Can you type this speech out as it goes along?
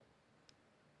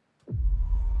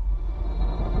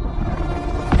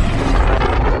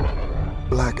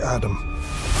Black Adam.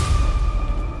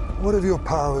 What have your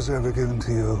powers ever given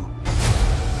to you?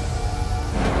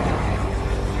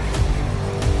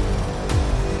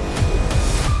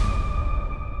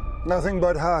 Nothing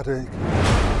but heartache.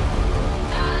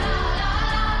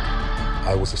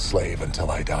 I was a slave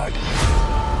until I died.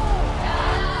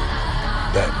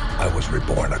 Then I was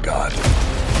reborn a god.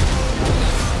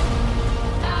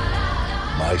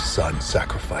 My son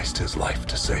sacrificed his life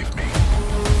to save me.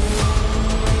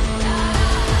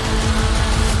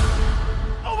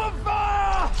 Open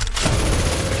fire!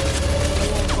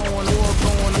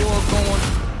 War going.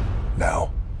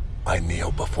 Now, I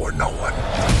kneel before no one.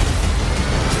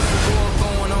 War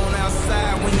going on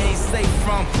outside when you ain't safe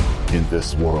from. In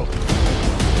this world,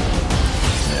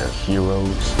 there are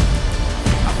heroes.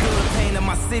 I feel the pain of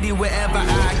my city wherever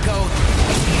I go.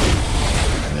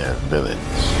 And there are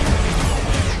villains.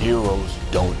 Heroes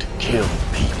don't kill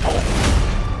people.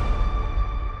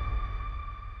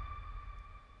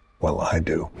 Well, I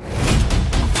do.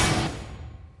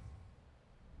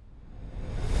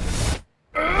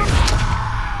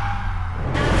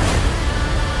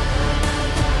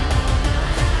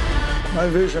 My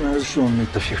vision has shown me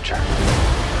the future.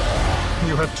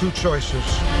 You have two choices.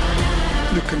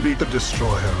 You can be the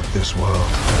destroyer of this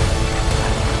world,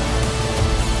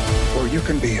 or you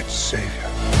can be its savior.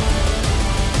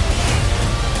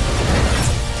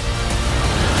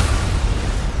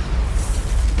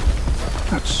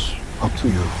 That's up to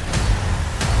you.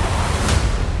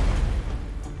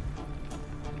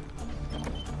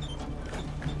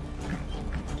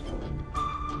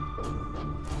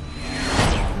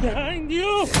 Behind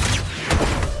you!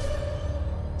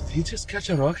 Did he just catch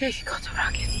a rocket? He got a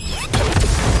rocket.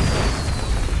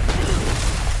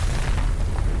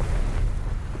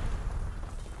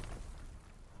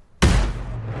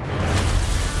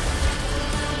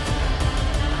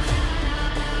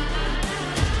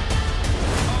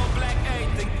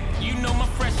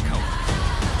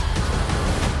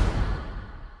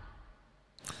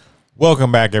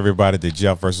 Welcome back, everybody, to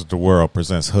Jeff vs. the World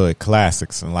presents Hood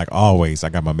Classics. And like always, I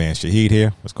got my man Shahid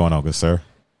here. What's going on, good sir?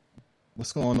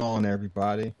 What's going on,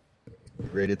 everybody?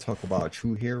 Ready to talk about a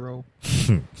true hero?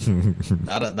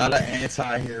 not an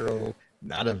anti-hero,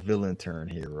 not a villain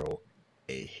turned hero,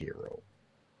 a hero.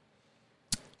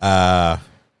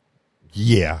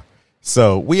 Yeah.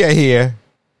 So we are here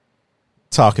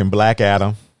talking Black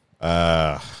Adam.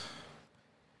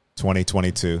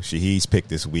 2022. Shahid's picked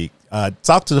this week.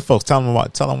 Talk to the folks. Tell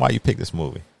them why you picked this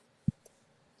movie.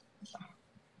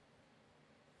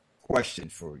 Question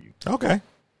for you. Okay.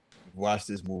 You've watched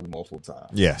this movie multiple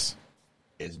times. Yes.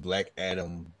 Is Black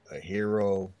Adam a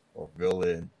hero or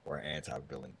villain or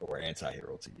anti-villain or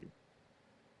anti-hero to you?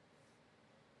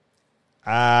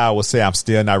 I will say I'm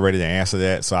still not ready to answer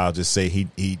that, so I'll just say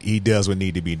he does what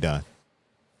need to be done.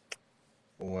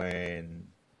 When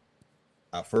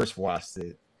I first watched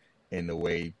it, and the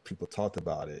way people talked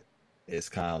about it, it's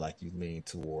kind of like you lean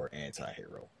toward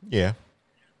anti-hero. Yeah.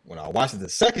 When I watched it the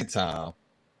second time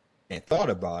and thought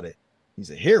about it,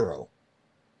 he's a hero.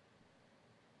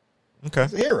 Okay.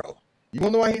 He's a hero. You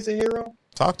want to know why he's a hero?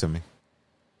 Talk to me.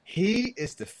 He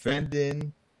is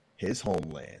defending his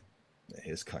homeland and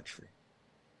his country.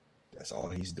 That's all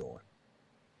he's doing.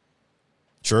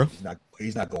 True.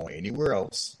 He's not going anywhere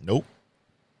else. Nope.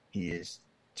 He is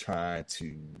trying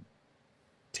to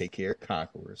take care of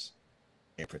conquerors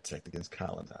and protect against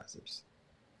colonizers.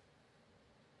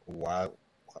 Why?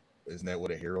 Isn't that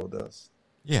what a hero does?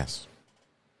 Yes.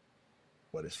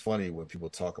 But it's funny when people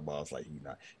talk about it's like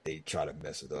they try to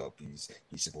mess it up. He's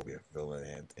supposed to be a villain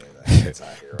and an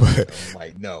anti-hero. I'm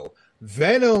like, no.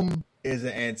 Venom is an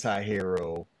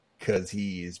anti-hero because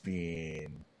he is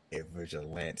being a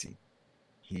vigilante.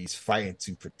 He's fighting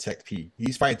to protect people.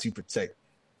 He's fighting to protect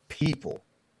people,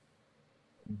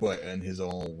 but in his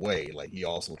own way. Like, he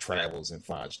also travels and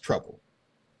finds trouble.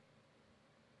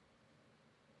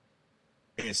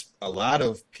 It's a lot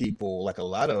of people, like a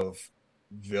lot of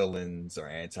villains or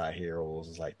anti-heroes,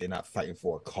 is like they're not fighting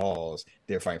for a cause.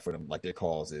 They're fighting for them. Like, their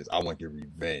cause is, I want to get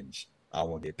revenge. I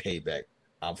want to get payback.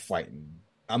 I'm fighting.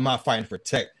 I'm not fighting to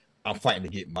protect. I'm fighting to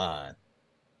get mine.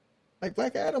 Like,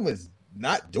 Black Adam is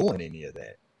not doing any of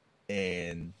that.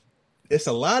 And it's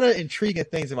a lot of intriguing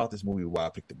things about this movie why I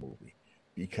picked the movie.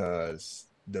 Because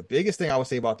the biggest thing I would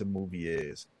say about the movie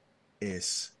is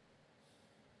it's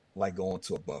like going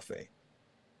to a buffet.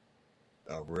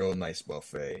 A real nice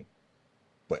buffet,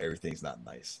 but everything's not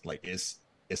nice. Like, it's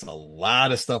a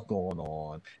lot of stuff going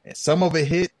on, and some of it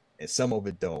hit and some of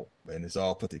it don't, and it's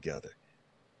all put together.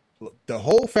 Look, the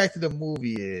whole fact of the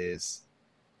movie is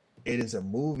it is a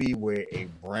movie where a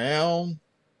brown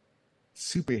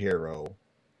superhero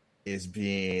is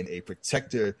being a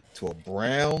protector to a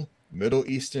brown Middle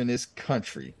Easternist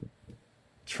country,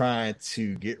 trying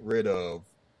to get rid of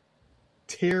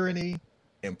tyranny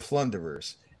and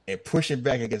plunderers and pushing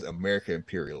back against American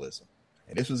imperialism.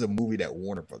 And this was a movie that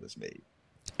Warner Brothers made.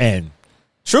 And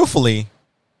truthfully,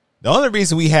 the only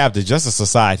reason we have the Justice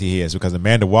Society here is because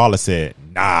Amanda Waller said,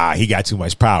 nah, he got too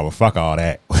much power. Fuck all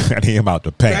that. I need him out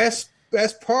the paint.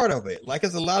 That's part of it. Like,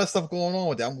 there's a lot of stuff going on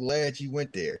with that. I'm glad you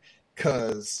went there.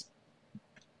 Because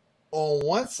on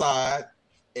one side,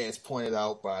 as pointed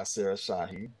out by Sarah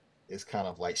Shahi, it's kind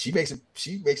of like she makes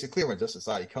it clear when Justice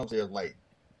Society comes here, like,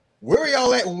 where are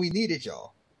y'all at when we needed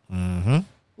y'all? Mm-hmm.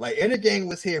 Like, Intergang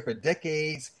was here for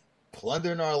decades,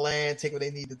 plundering our land, take what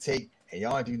they need to take, and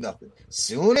y'all do nothing.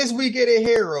 Soon as we get a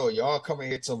hero, y'all come in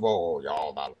here tomorrow.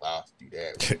 Y'all not allowed to do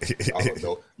that. Y'all don't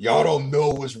know. Y'all don't know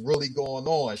what's really going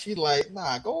on. She's like,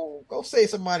 nah, go say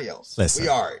somebody else. Listen, we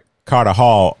all right. Carter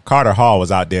Hall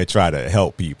was out there trying to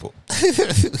help people.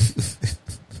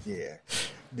 Yeah.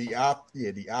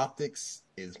 The optics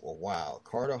is wild.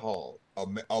 Carter Hall,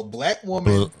 a black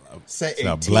woman sent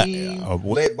a team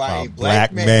led by a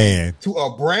black man to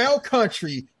a brown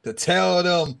country to tell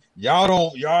them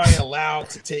y'all ain't allowed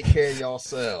to take care of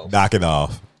yourselves. Knock it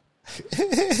off.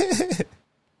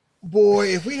 Boy,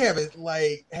 if we haven't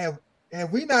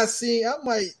have we not seen? I'm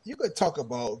like, you could talk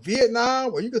about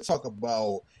Vietnam or you could talk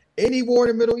about any war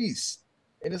in the Middle East,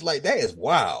 and it's like that is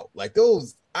wild. Like,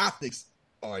 those optics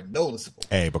are noticeable.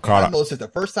 Hey, but Carter, I noticed it the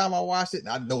first time I watched it, and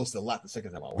I noticed a lot the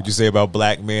second time I watched it. What'd you say about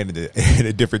black men in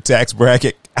a different tax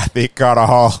bracket? I think Carter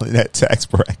Hall in that tax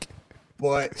bracket.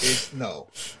 But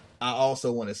I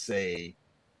also want to say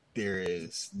there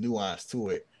is nuance to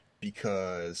it,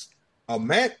 because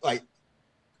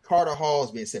Carter Hall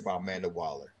is being sent by Amanda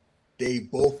Waller. They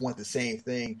both want the same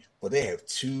thing, but they have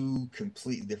two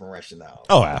completely different rationales.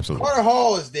 Oh, absolutely. Carter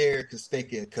Hall is there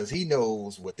because he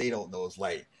knows what they don't know is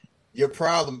like, your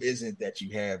problem isn't that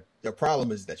you have a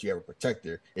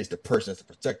protector. It's the person that's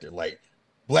the protector. Like,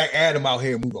 Black Adam out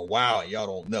here moving wild and y'all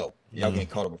don't know. Y'all getting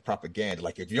caught up with propaganda.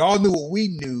 Like, if y'all knew what we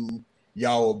knew,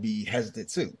 y'all would be hesitant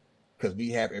too, because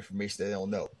we have information they don't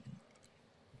know.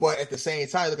 But at the same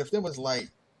time, look, if them was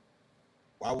like,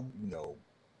 why would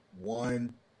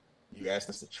one, you asked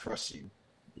us to trust you,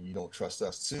 and you don't trust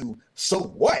us too. So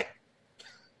what?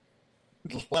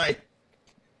 Like,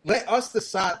 let us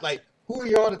decide. Like, who are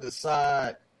y'all to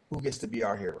decide who gets to be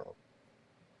our hero?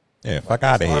 Yeah, fuck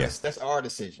out of here. That's our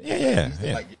decision. Yeah.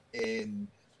 Like, and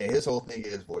his whole thing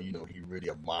is, well, he really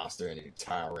a monster and a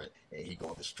tyrant, and he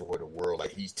gonna destroy the world.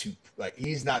 Like, he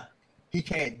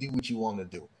can't do what you want to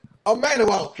do. Amanda,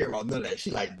 I don't care about none of that.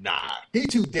 She's like, nah, he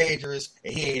too dangerous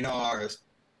and he ain't ours.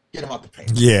 Get him out the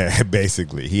paint. Yeah,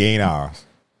 basically, he ain't ours.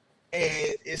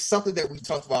 And it's something that we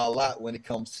talked about a lot when it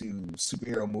comes to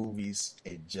superhero movies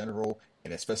in general,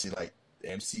 and especially like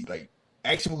MC, like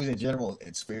action movies in general,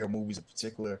 and superhero movies in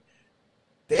particular.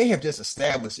 They have just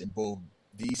established in both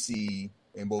DC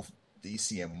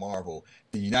and Marvel,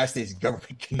 the United States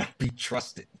government cannot be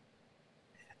trusted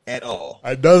at all.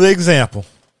 Another example.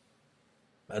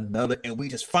 And we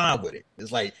just fine with it.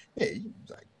 It's like, hey,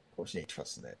 of course you ain't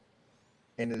trusting that.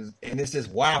 And it's just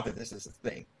wild that this is a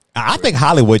thing. I think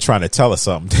Hollywood trying to tell us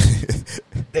something.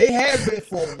 They have been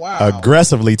for a while.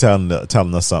 Aggressively telling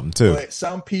us something too. But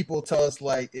some people tell us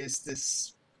like it's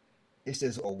just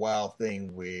a wild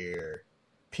thing where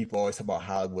people always talk about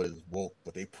Hollywood is woke,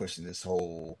 but they pushing this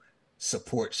whole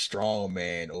support strong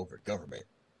man over government.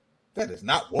 That is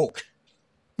not woke.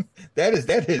 That is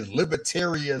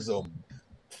libertarianism,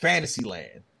 fantasy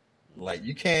land. Like,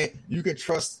 you can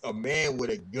trust a man with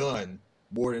a gun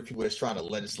more than people that's trying to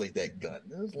legislate that gun.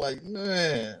 It's like,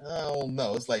 man, I don't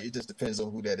know. It's like, it just depends on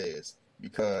who that is,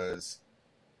 because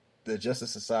the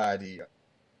Justice Society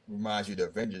reminds you of the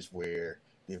Avengers, where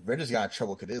the Avengers got in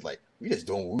trouble because they're like, we just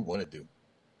doing what we want to do.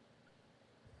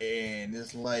 And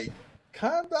it's like,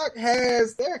 Kahndaq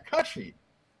has their country.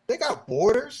 They got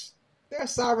borders. They're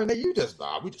sovereign. We just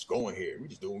going here. We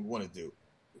just doing what we want to do.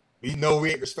 We know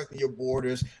we ain't respecting your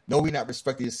borders. No, we not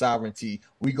respecting your sovereignty.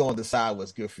 We gonna decide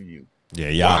what's good for you.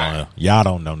 Yeah, y'all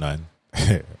don't know nothing.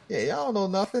 Yeah, y'all don't know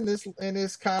nothing.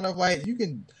 It's kind of like you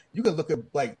can look at,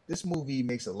 like, this movie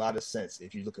makes a lot of sense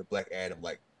if you look at Black Adam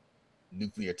like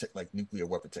nuclear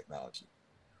weapon technology.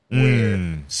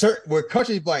 Where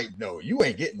countries like, no, you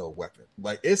ain't getting no weapon.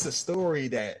 Like, it's a story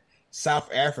that South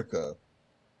Africa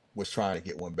was trying to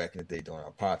get one back in the day during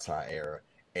the apartheid era,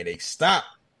 and they stopped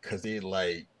because they're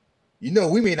like,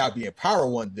 we may not be in power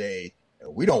one day,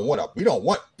 and we don't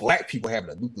want black people having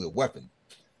a nuclear weapon.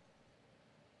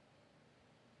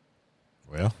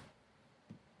 Well,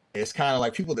 it's kind of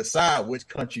like people decide which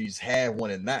countries have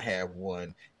one and not have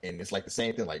one, and it's like the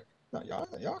same thing. Like, no,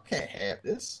 y'all can't have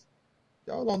this.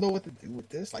 Y'all don't know what to do with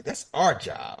this. Like, that's our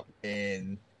job.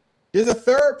 And there's a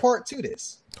third part to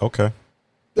this. Okay.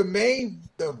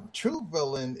 The true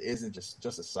villain isn't just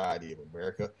Society of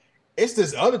America. It's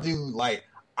this other dude. Like,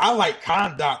 I like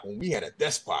Kahndaq when we had a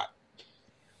despot.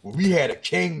 When we had a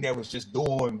king that was just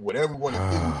doing whatever we wanted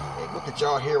to do. And look at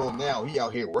y'all hero now. He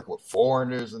out here working with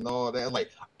foreigners and all that.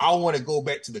 Like, I want to go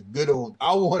back to the good old.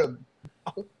 I want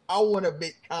to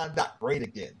make Kahndaq great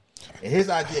again. And his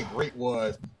idea great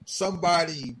was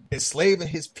somebody enslaving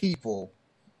his people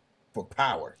for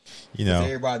power. You know,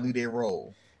 everybody knew their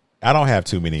role. I don't have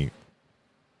too many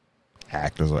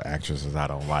actors or actresses I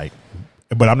don't like,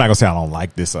 but I'm not gonna say I don't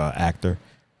like this actor.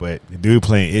 But the dude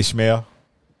playing Ishmael,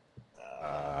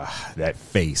 that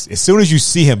face. As soon as you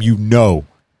see him, you know,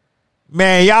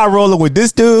 man, y'all rolling with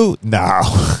this dude? No.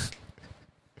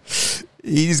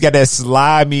 He just got that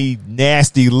slimy,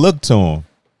 nasty look to him.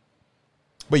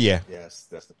 But yeah. Yes,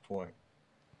 that's the point.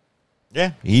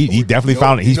 Yeah, he definitely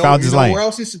found it. He found his lane. Where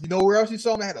else you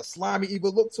saw him that had a slimy,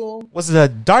 evil look to him? Was it a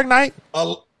Dark Knight?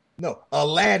 No,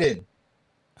 Aladdin.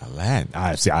 Aladdin.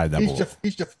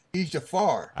 He's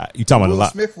Jafar. You talking about Will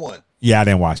Smith one? Yeah, I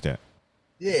didn't watch that.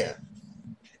 Yeah.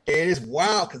 And it's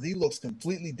wild because he looks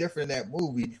completely different in that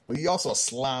movie, but he also a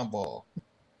slime ball.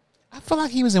 I feel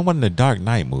like he was in one of the Dark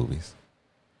Knight movies.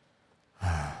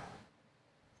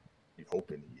 You're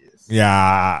hoping he is.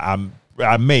 Yeah,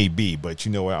 I may be, but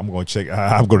you know what? I'm going to check.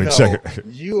 I'm going to check it.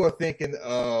 You are thinking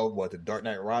of what, the Dark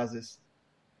Knight Rises?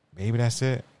 Maybe that's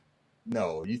it.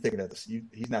 No, you thinking of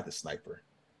he's not the sniper.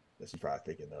 That's you probably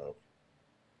thinking of.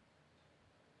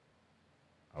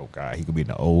 Oh God, he could be in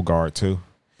the Old Guard too.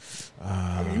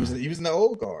 I mean, he was in the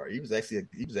Old Guard. He was actually a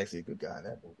good guy in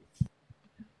that movie.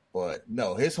 But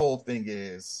no, his whole thing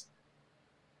is,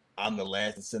 I'm the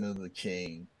last descendant of the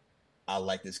king. I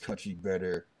like this country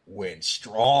better when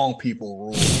strong people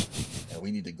rule, and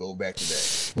we need to go back to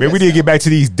that. Man, we need to get back to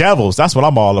these devils. That's what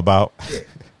I'm all about. Yeah.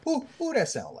 Who that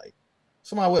sound like?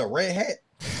 Somebody with a red hat?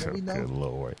 We know? Good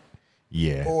Lord.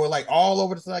 Yeah. Or like all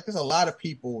over the side. There's a lot of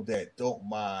people that don't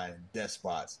mind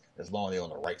despots as long as they're on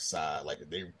the right side. Like if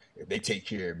they take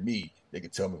care of me, they can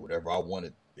tell me whatever I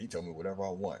wanted. They tell me whatever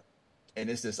I want. And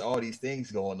it's just all these things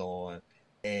going on,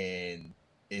 and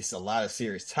it's a lot of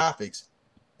serious topics.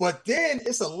 But then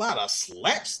it's a lot of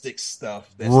slapstick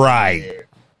stuff that's right there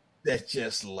that's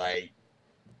just like,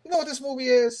 you know what this movie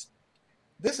is?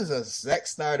 This is a Zack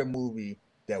Snyder movie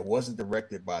that wasn't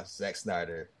directed by Zack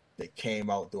Snyder, that came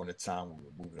out during the time when we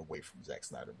were moving away from Zack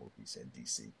Snyder movies in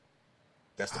DC.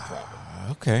 That's the problem.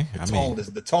 Okay.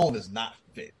 The tone does not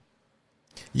fit.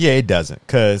 Yeah, it doesn't,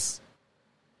 because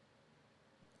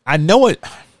I know it.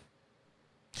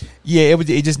 Yeah,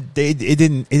 it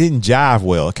didn't jive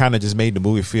well. It kind of just made the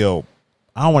movie feel,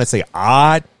 I don't want to say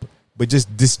odd, but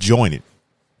just disjointed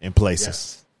in places.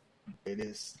 Yes. It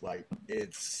is like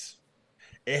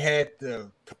it had the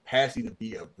capacity to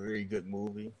be a very good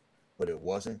movie, but it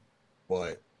wasn't.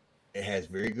 But it has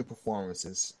very good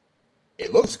performances.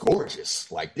 It looks gorgeous.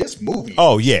 Like this movie.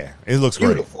 Oh yeah, it looks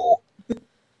beautiful. Great.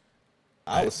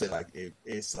 I would say like it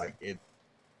looks like this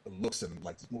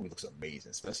movie looks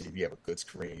amazing, especially if you have a good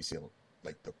screen. You see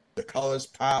like the colors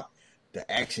pop, the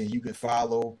action you can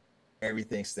follow,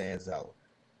 everything stands out.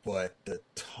 But the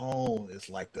tone is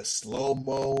like the slow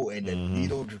mo and the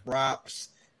needle drops.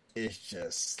 It's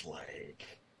just like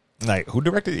who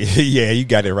directed it? Yeah, you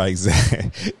got it right,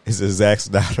 Zach. It's a Zack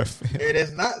Snyder film. It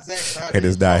is not Zack Snyder. It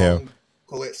is not him.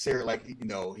 Colette Sarah, like, you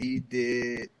know, he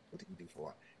did. What did he do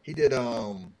for? He did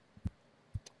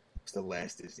what's the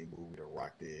last Disney movie The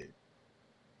Rock did?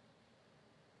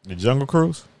 The Jungle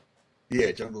Cruise?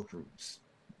 Yeah, Jungle Cruise.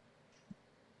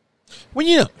 When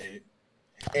you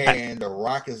and The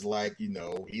Rock is like, you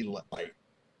know, he like,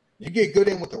 you get good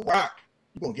in with The Rock,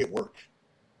 you're gonna get work.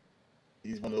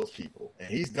 He's one of those people, and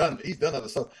he's done other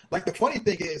stuff. Like the funny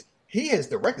thing is, he has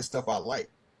directed stuff I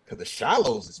like, because The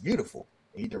Shallows is beautiful.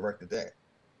 And he directed that.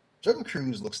 Jungle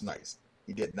Cruise looks nice.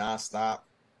 He did Nonstop.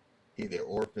 He did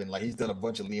Orphan. Like he's done a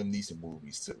bunch of Liam Neeson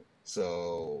movies too.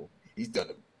 So he's done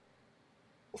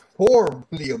 4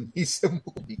 Liam Neeson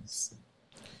movies.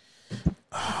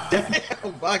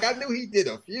 Damn, like I knew he did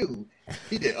a few.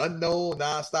 He did Unknown,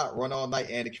 Nonstop, Run All Night,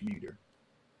 and The Commuter.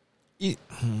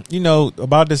 You know,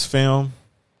 about this film,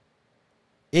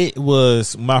 it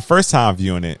was my first time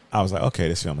viewing it. I was like, okay,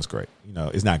 this film is great. You know,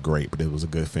 it's not great, but it was a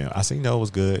good film. I said, you know, it was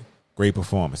good. Great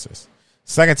performances.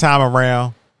 Second time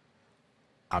around,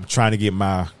 I'm trying to get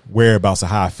my whereabouts of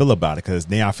how I feel about it, because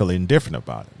now I feel indifferent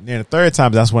about it. And then the third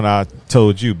time, that's when I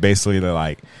told you basically that,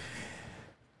 like,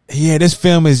 Yeah, this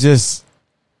film is just.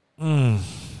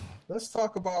 Let's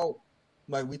talk about,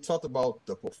 like we talked about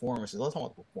the performances. Let's talk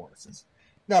about the performances.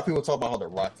 Now people talk about how The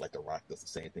Rock does the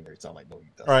same thing every time. Like, no, he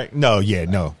doesn't. Right? No, yeah,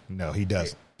 no, he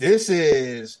doesn't. This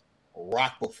is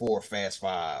Rock before Fast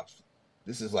Five.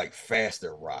 This is like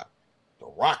faster Rock. The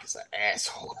Rock is an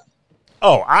asshole.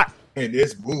 Oh, in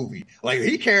this movie, like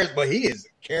he cares, but he is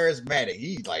charismatic.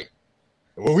 He's like,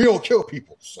 well, we don't kill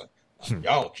people, son.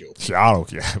 Y'all don't kill people. I don't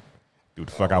care. Do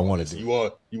the fuck I want to do. You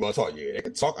want to talk? Yeah, they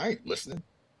can talk. I ain't listening.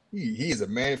 He is a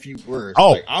man of few words.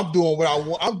 Oh, like, I'm doing what I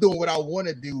want. I'm doing what I want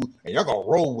to do, and y'all gonna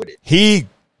roll with it. He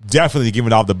definitely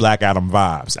giving off the Black Adam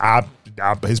vibes.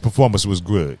 His performance was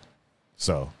good,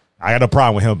 so I got a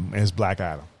problem with him and his Black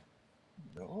Adam.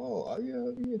 No,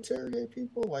 you interrogate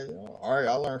people. Like, all right,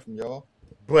 I learned from y'all.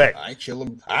 But I ain't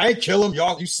kill him.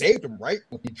 Y'all, you saved him, right?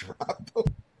 When he dropped him.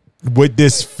 What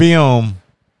this film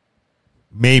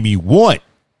made me want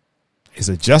is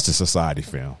a Justice Society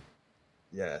film.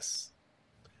 Yes.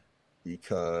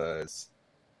 Because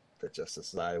the Justice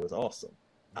Society was awesome.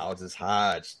 Aldous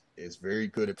Hodge is very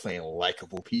good at playing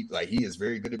likable people. Like, he is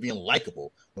very good at being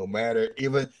likable. No matter,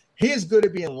 even he is good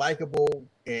at being likable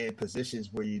in positions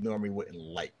where you normally wouldn't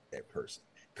like that person.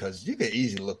 Because you can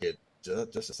easily look at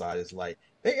Justice Society as like,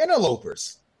 they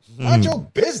interlopers. Mind your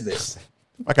business.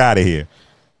 Fuck out of here.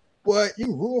 But you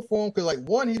rule for him because, like,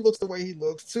 one, he looks the way he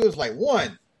looks. Two, is like,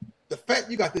 one, the fact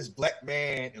you got this black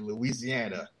man in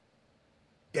Louisiana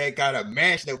that got a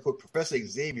mansion that put Professor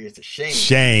Xavier to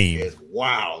shame. Is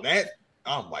wow. That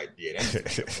I'm like, yeah, that's a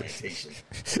different plantation.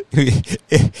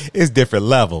 It's different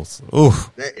levels. Ooh,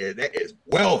 that is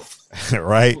wealth,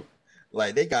 right?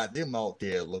 Like, they got them out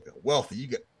there looking wealthy. You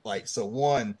got, like, so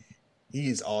one, he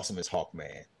is awesome as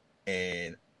Hawkman,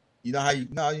 and you know how you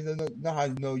know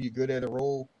you're good at a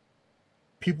role.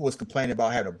 People was complaining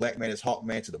about having a black man as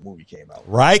Hawkman till the movie came out,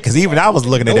 right? Because even I was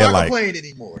looking at that like,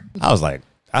 anymore. I was like,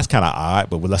 that's kind of odd,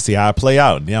 but let's see how it play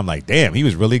out. And then I'm like, damn, he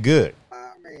was really good.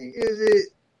 I mean, is it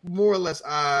more or less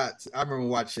odd? I remember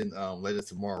watching Legend of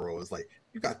Tomorrow. It's like,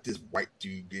 you got this white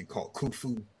dude being called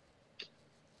Khufu,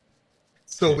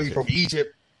 so we from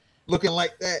Egypt, looking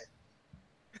like that.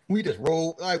 We just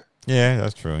roll like, yeah,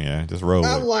 that's true. Yeah, just roll.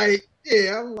 I'm like,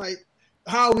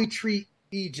 how we treat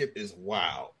Egypt is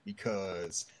wild,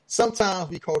 because sometimes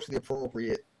we culturally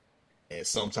appropriate and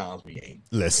sometimes we ain't.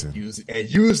 Listen,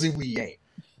 usually we ain't.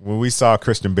 When we saw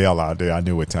Christian Bale out there, I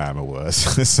knew what time it was.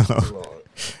 So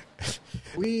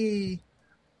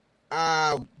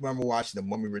I remember watching The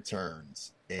Mummy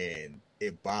Returns, and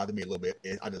it bothered me a little bit.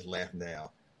 I just laugh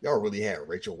now. Y'all really had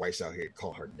Rachel Weisz out here to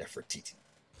call her Nefertiti.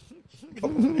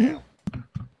 Come on now.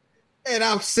 And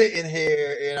I'm sitting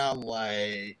here and I'm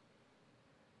like,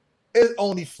 it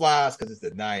only flies because it's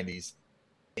the 90s,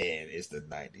 and it's the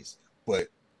 90s. But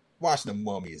watching The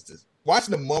Mummy in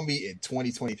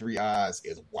 2023 eyes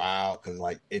is wild, because,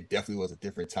 like, it definitely was a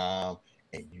different time,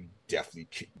 and you definitely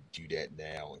couldn't do that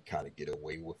now and kind of get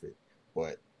away with it.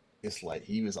 But it's like,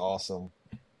 he was awesome.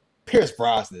 Pierce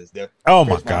Brosnan is definitely. Oh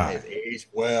my God, has aged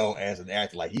well as an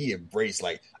actor. Like, he embraced,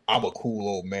 like, I'm a cool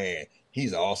old man.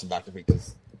 He's an awesome Dr. Fate.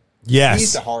 Yes,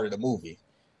 he's the heart of the movie.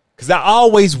 Because I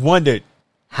always wondered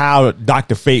how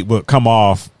Dr. Fate would come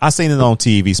off. I seen it on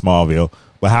TV, Smallville,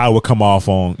 but how it would come off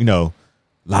on,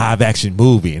 live action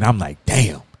movie. And I'm like,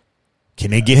 damn,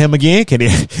 can they get him again? Can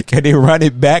they run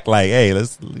it back? Like, hey,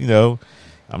 let's,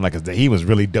 I'm like, he was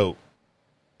really dope.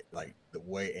 Like, the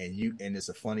way, and it's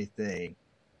a funny thing.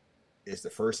 It's the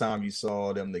first time you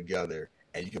saw them together,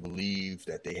 and you could believe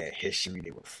that they had history.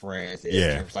 They were friends.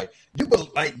 It's like,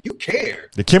 you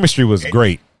cared. The chemistry was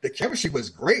great. The chemistry was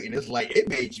great, and it's like, it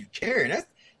made you care. And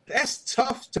that's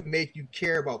tough to make you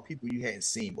care about people you hadn't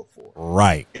seen before.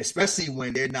 Right. Especially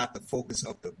when they're not the focus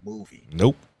of the movie.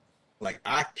 Nope. Like,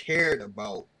 I cared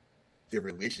about the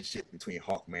relationship between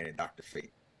Hawkman and Dr.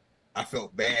 Fate. I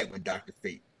felt bad when Dr.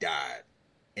 Fate died.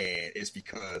 And it's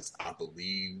because I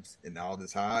believed in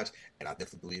Aldous Hodge, and I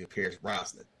definitely believe in Pierce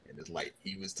Brosnan. And it's like,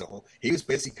 he was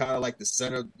basically kind of like the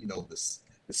center,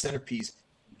 the centerpiece.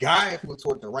 Guy, if he was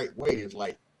toward the right way, is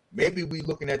like, maybe we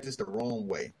looking at this the wrong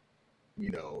way.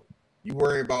 You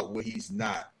worry about what he's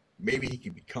not. Maybe he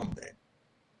can become that.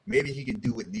 Maybe he can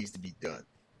do what needs to be done.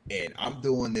 And I'm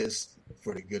doing this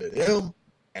for the good of them,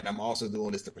 and I'm also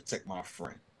doing this to protect my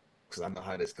friend, because I know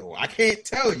how this goes. I can't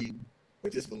tell you,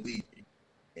 but just believe me.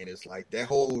 And it's like that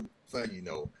whole thing,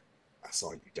 I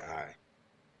saw you die.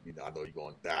 I know you're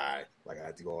going to die. Like, I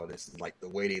have to do all this. Like, the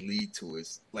way they lead to it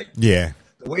is like, yeah,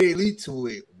 the way they lead to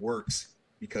it works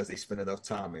because they spend enough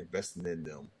time investing in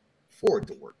them for it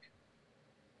to work.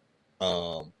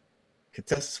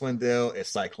 Contessa Swindell as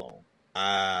Cyclone.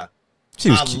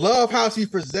 I love how she's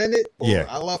presented. Yeah,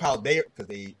 I love how they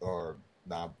are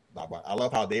not. I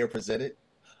love how they are presented.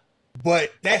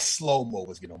 But that slow mo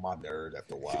was getting on my nerves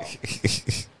after a while.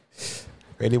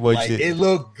 It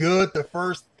looked good the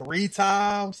first 3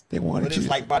 times. But it's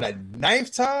like by the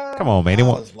 9th time. Come on, man.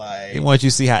 They want you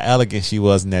to see how elegant she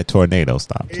was in that tornado.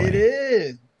 Stop playing. It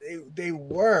is. They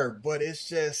were, but it's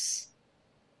just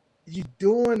you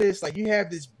doing this like you have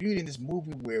this beauty in this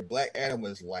movie where Black Adam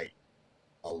was like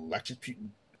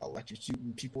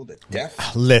electrocuting people to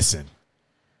death. Listen,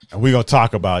 and we're gonna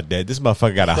talk about that. This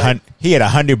motherfucker got he had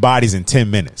 100 bodies in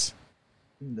 10 minutes.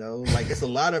 Like it's a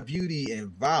lot of beauty and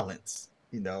violence.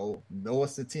 Noah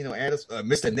Centineo Adams,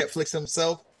 Mr. Netflix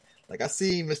himself. Like I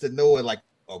see Mr. Noah like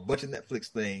a bunch of Netflix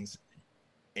things,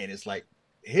 and it's like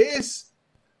his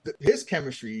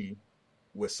chemistry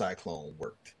with Cyclone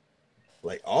worked.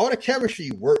 Like all the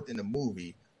chemistry worked in the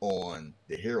movie on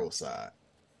the hero side.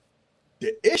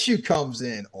 The issue comes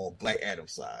in on Black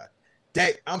Adam's side.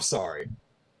 I'm sorry,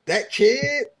 that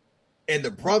kid and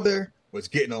the brother was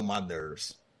getting on my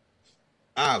nerves.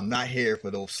 I'm not here for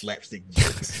those slapstick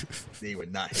jokes. They were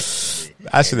not here for me.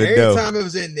 I should have known. Every time it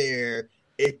was in there,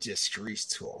 it just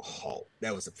screeched to a halt.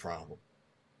 That was the problem.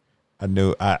 I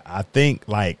knew. I think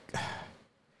like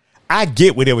I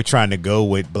get where they were trying to go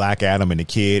with Black Adam and the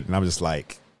kid, and I'm just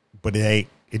like, but it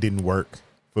didn't work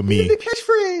for me. The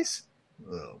catchphrase.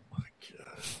 Oh my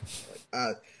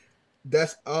god.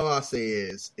 That's all I'll say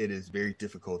is it is very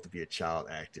difficult to be a child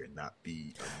actor and not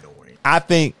be annoying. I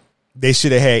think they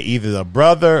should have had either the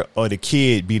brother or the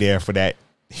kid be there for that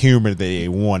humor that they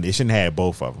wanted. They shouldn't have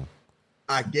both of them.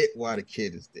 I get why the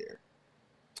kid is there.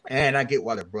 And I get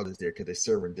why the brother's there because they're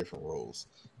serving different roles.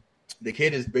 The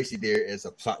kid is basically there as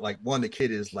a plot. Like the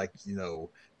kid is like, the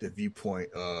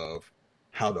viewpoint of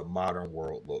how the modern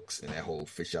world looks and that whole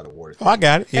fish out of water thing. Oh, I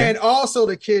got it. Yeah. And also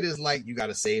the kid is like, you got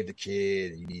to save the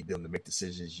kid and you need them to make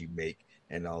decisions you make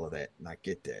and all of that. And I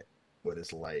get that. But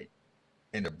it's like,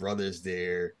 and the brother's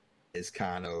there is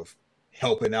kind of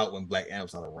helping out when Black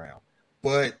Adam's not around.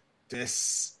 But the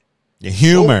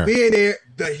humor being there,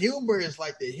 the humor is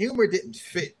like the humor didn't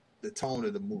fit the tone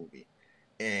of the movie.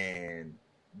 And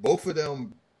both of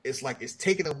them, it's like it's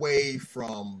taken away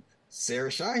from Sarah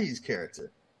Shahi's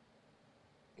character.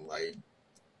 Like,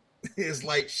 it's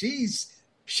like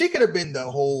she could have been the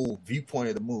whole viewpoint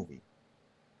of the movie.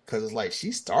 Because it's like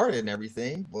she started and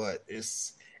everything, but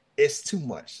it's too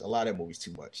much. A lot of that movie's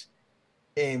too much.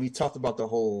 And we talked about the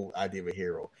whole idea of a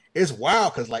hero. It's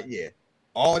wild because, like, yeah,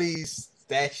 all these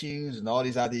statues and all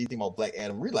these ideas you think about Black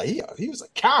Adam, really, like, he was a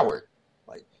coward.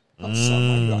 Like, I'm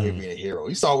sorry, y'all here being a hero.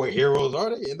 You saw what heroes are,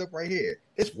 they end up right here.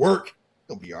 It's work. It's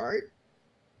gonna be all right.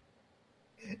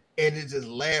 And it just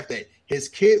laughed at his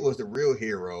kid was the real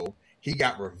hero. He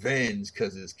got revenge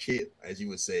because his kid, as you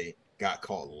would say, got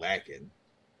caught lacking.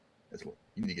 That's what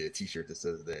you need to get a t-shirt that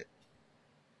says that.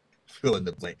 Fill in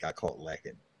the blank, got caught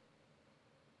lacking.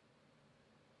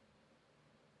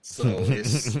 So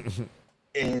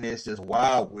it's just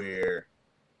wild where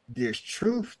there's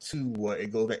truth to what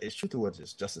it goes back. It's truth to what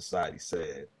Justice Society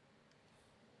said,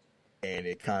 and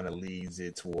it kind of leads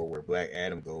it toward where Black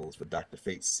Adam goes. But Dr.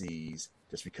 Fate sees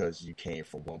just because you came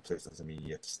from one place doesn't mean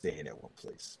you have to stay in that one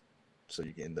place. So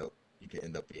you can end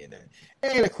up being that.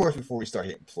 And of course, before we start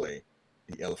hitting play,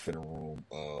 the elephant in the room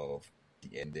of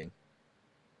the ending.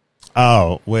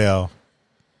 Oh well.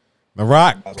 The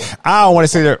Rock, I don't want to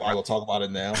say that. I will talk about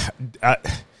it now.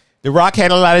 The Rock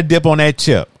had a lot of dip on that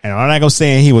chip. And I'm not going to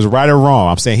say he was right or wrong.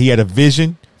 I'm saying he had a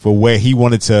vision for where he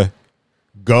wanted to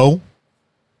go.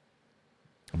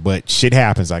 But shit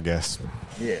happens, I guess.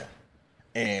 Yeah.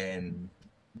 And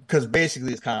because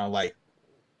basically it's kind of like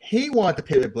he wanted to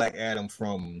pivot Black Adam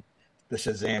from the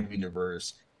Shazam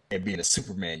universe and being a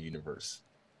Superman universe.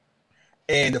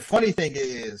 And the funny thing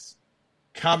is,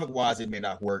 comic-wise, it may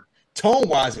not work.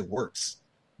 Tone-wise, it works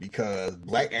because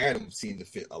Black Adam seemed to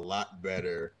fit a lot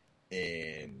better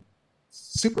in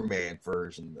Superman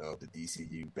version of the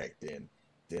DCU back then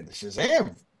than the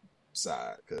Shazam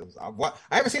side. Because I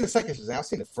haven't seen the second Shazam. I've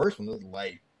seen the first one. It was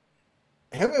like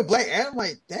having a Black Adam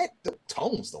like that. The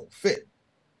tones don't fit.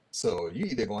 So you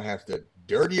either gonna have to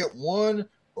dirty up one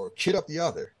or kid up the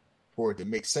other for it to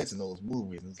make sense in those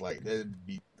movies. And it's like there'd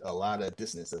be a lot of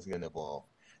dissonance that's gonna involve.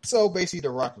 So basically,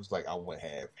 The Rock was like, I want to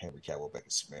have Henry Cavill back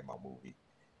as Superman in my movie.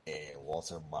 And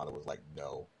Walter Hamada was like,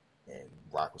 no. And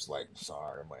Rock was like,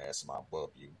 sorry, I'm going to ask him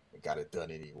above you. And got it done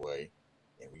anyway.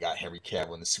 And we got Henry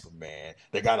Cavill in the Superman.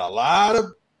 They got a lot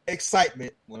of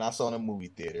excitement when I saw it in the movie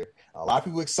theater. A lot of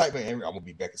people excitement. I'm going to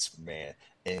be back as Superman.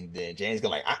 And then James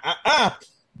going like,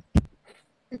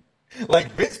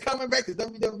 Like Vince coming back to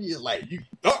WWE is like, you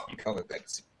thought you coming back to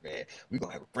Superman. Superman. We're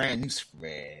gonna have a brand new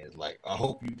Superman. It's like, I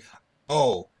hope you.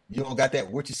 Oh, you don't got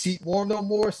that winter seat warm no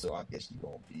more, so I guess you're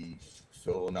gonna be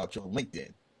filling out your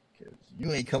LinkedIn because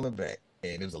you ain't coming back.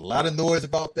 And there was a lot of noise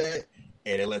about that,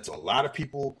 and it led to a lot of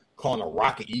people calling The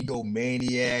Rock an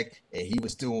egomaniac, and he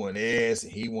was doing this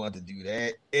and he wanted to do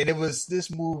that. And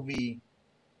this movie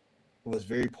was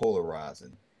very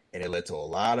polarizing, and it led to a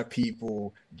lot of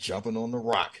people jumping on The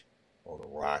Rock. Oh, The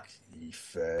Rock, he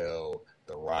fell.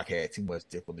 The Rock had too much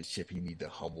dip on the chip. He needed to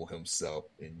humble himself.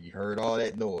 And you heard all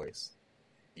that noise.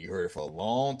 You heard it for a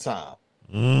long time.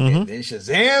 Mm-hmm. And then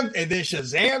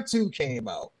Shazam 2 came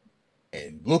out.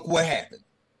 And look what happened.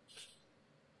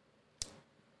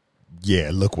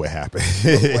 Yeah, look what happened.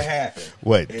 Look what happened.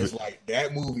 What? It's like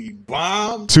that movie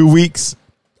bombed. 2 weeks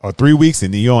or 3 weeks,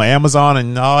 and you on Amazon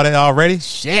and all that already?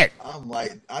 Shit. I'm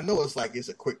like, I know it's like it's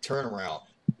a quick turnaround.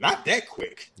 Not that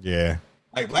quick. Yeah.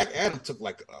 Like Black Adam took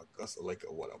like a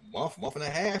month and a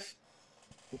half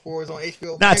before it was on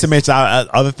HBO. Not to mention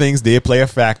other things did play a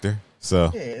factor.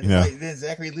 So yeah, you know, like, then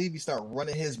Zachary Levi started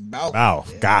running his mouth,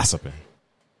 gossiping.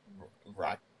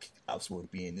 Rock, I was supposed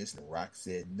to be in this, and Rock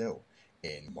said no.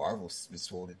 And Marvel was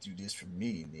supposed to do this for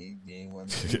me, and they didn't want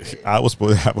to do that. I was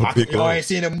supposed to have a big.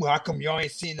 How come y'all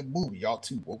ain't seen the movie? Y'all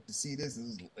too woke to see this,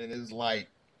 and it's like,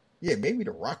 yeah, maybe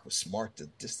The Rock was smart to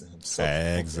distance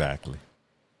himself. Exactly.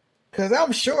 Because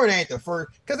I'm sure it ain't the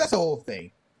first. Because that's the whole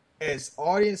thing. As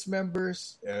audience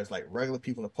members, as like regular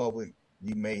people in the public,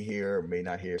 you may hear or may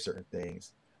not hear certain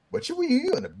things. But you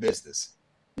in the business,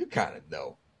 you kind of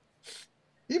know.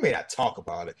 You may not talk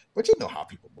about it, but you know how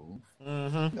people move.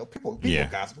 Mm-hmm. You know, people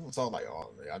gossip. People talk like,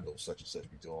 oh, man, I know such and such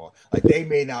be doing. Like they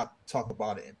may not talk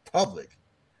about it in public,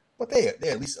 but they're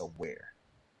at least aware.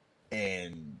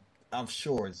 And I'm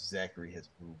sure Zachary has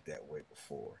moved that way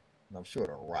before. And I'm sure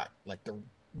The Rock,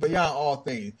 beyond all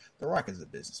things, The Rock is a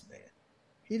businessman.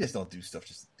 He just don't do stuff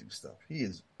just to do stuff. He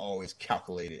is always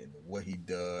calculated in what he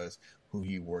does, who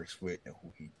he works with, and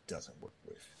who he doesn't work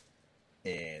with.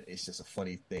 And it's just a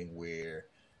funny thing where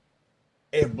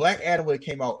if Black Adam would have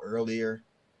came out earlier,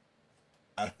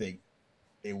 I think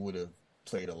it would have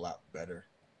played a lot better.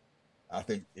 I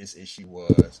think this issue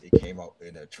was it came out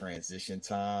in a transition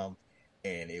time,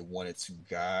 and it wanted to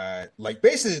guide. Like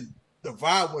basically, the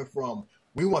vibe went from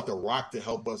we want The Rock to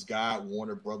help us guide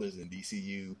Warner Brothers and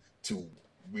DCU to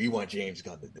we want James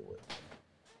Gunn to do it.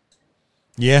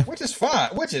 Yeah, which is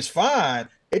fine.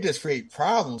 It just creates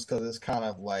problems because it's kind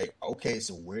of like, okay,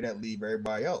 so where'd that leave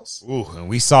everybody else? Ooh, and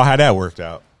we saw how that worked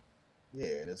out. Yeah,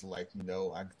 and it's like,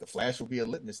 the Flash will be a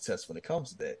litmus test when it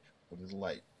comes to that. But it's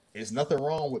like, there's nothing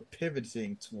wrong with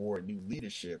pivoting toward new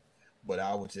leadership. But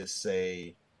I would just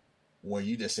say, when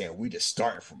you just saying we just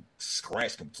starting from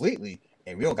scratch completely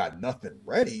and we don't got nothing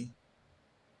ready,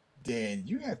 then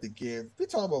you have to we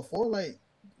talking about before, like,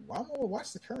 why am I gonna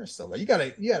watch the current stuff? Like, you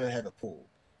gotta have a pool.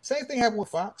 Same thing happened with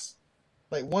Fox.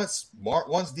 Like once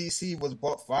DC was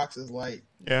bought, Fox is like,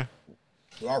 yeah,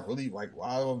 do I really like?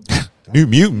 Why New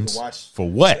Mutants watch for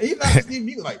what? Even not New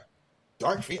Mutants, like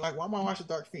Dark Phoenix. Like, why am I watching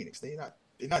Dark Phoenix? They're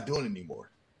not doing it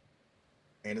anymore.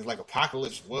 And it's like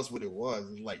Apocalypse was what it was.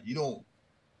 It's like you don't.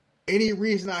 Any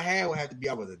reason I had would have to be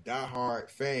I was a diehard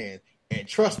fan, and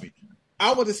trust me,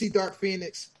 I went to see Dark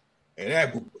Phoenix, and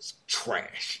that movie was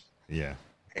trash. Yeah.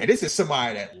 And this is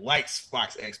somebody that likes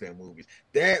Fox X-Men movies.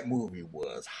 That movie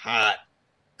was hot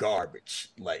garbage.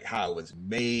 Like how it was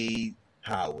made,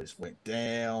 how it went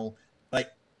down. Like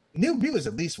New Mutants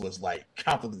at least was like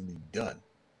completely done.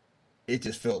 It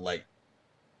just felt like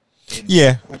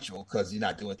because you're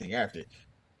not doing anything after it.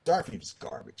 Dark Phoenix is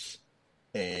garbage.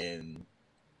 And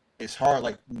it's hard,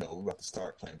 like, we're about to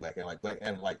start playing Black Adam. Like Black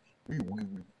Adam, like we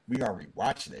are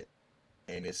rewatching it.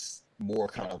 And it's more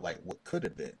kind of like what could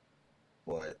have been.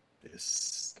 But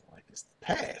it's the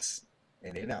past,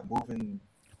 and they're not moving.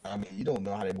 I mean, you don't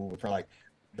know how they move. It's like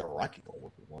The Rock ain't gonna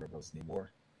work with Warner Bros.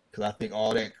 Anymore because I think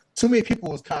all that too many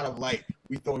people was kind of like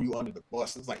we throwing you under the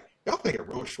bus. It's like y'all think it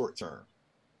real short term.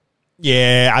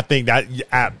 Yeah, I think that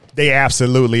they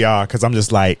absolutely are because I'm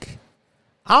just like,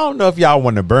 I don't know if y'all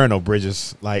want to burn no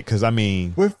bridges, like because I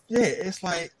mean, it's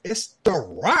like it's The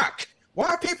Rock.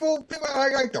 Why people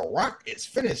like The Rock is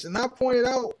finished? And I pointed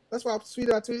out, that's why I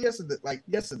tweeted out to you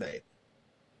yesterday.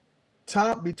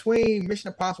 Between Mission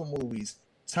Impossible movies,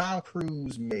 Tom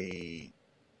Cruise made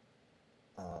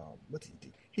what did he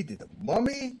do? He did The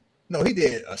Mummy. No, he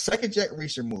did a second Jack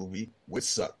Reacher movie, which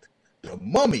sucked. The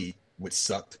Mummy, which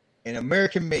sucked. And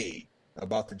American Made,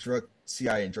 about the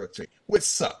CIA and drug trade, which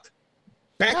sucked.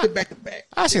 Back to back.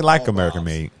 I actually like American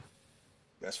Made.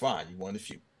 That's fine. You won the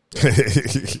few.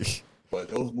 But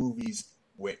those movies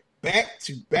went back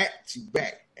to back to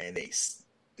back, and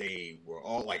they were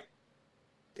all like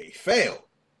They failed.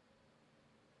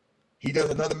 He does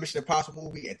another Mission Impossible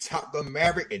movie and Top Gun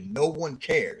Maverick, and no one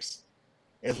cares.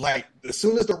 It's like as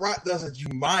soon as The Rock does a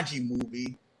Jumanji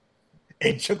movie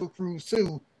and Jungle Cruise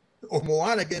 2 or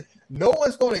Moana again, no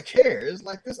one's going to care. It's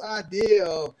like this idea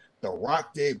of The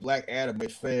Rock did Black Adam,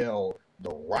 it failed.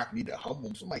 The Rock need to humble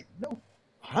him. So I'm like, no,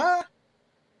 huh?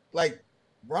 Like,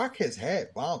 Rock has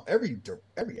had bombs. Every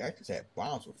actor's had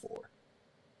bombs before.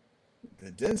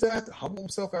 Did Denzel have to humble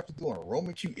himself after doing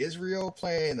Roman Q. Israel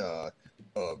playing a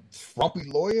frumpy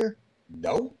lawyer?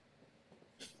 No.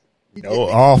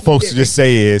 All folks just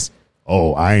say is,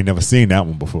 "Oh, I ain't never seen that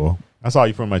one before." That's all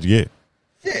you pretty much get.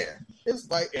 Yeah, it's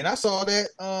like, and I saw that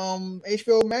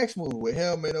HBO Max movie with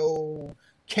him and old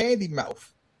Candy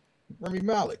Mouth, Rami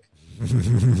Malek.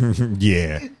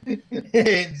 Yeah.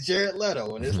 And Jared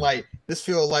Leto, and it's like this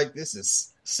feels like this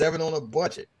is 7 on a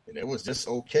budget, and it was just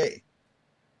okay.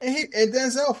 And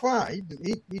Denzel fine.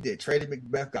 He did Trady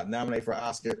Macbeth, got nominated for an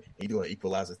Oscar. He doing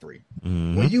Equalizer 3.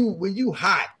 Mm-hmm. When you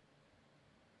hot,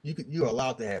 you're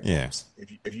allowed to have bumps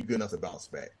if you're good enough to bounce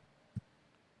back.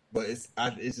 But it's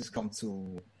just come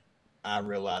to, I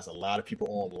realize a lot of people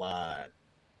online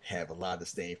have a lot of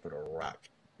disdain for The Rock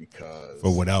because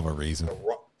for whatever reason.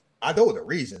 I know the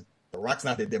reason. The Rock's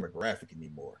not their demographic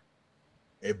anymore.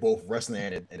 It's both wrestling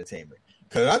and entertainment.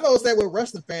 Because I noticed that with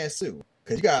wrestling fans too.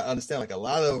 Because you gotta understand, like a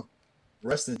lot of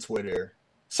wrestling Twitter,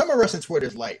 some of wrestling Twitter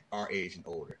is like our age and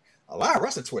older. A lot of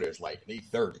wrestling Twitter is like in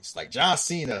their 30s. Like John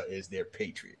Cena is their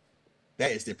patriot.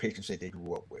 That is their patron saint they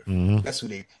grew up with. Mm-hmm. That's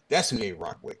who they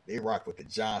rock with. They rock with the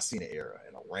John Cena era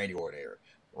and the Randy Orton era.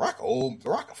 The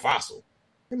Rock a fossil.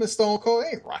 Him and Stone Cold, they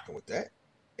ain't rocking with that.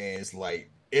 And it's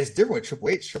like, it's different with Triple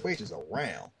H. Triple H is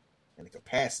around in the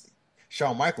capacity.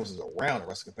 Shawn Michaels is around in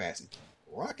wrestling capacity.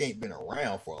 Rock ain't been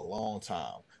around for a long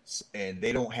time. And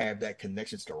they don't have that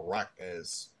connection to The Rock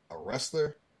as a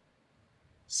wrestler.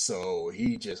 So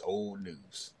he just old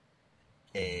news.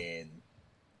 And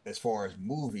as far as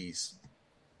movies,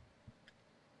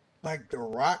 like The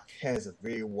Rock has a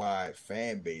very wide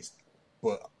fan base,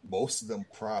 but most of them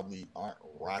probably aren't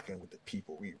rocking with the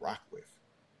people we rock with.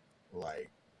 Like,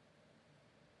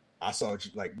 I saw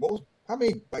like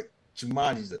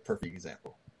Jumanji is a perfect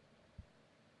example.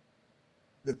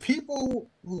 The people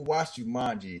who watch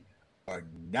Jumanji are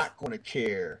not going to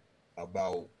care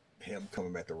about him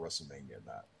coming back to WrestleMania or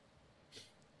not.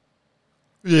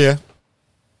 Yeah.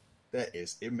 That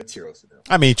is immaterial to them.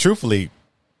 I mean, truthfully,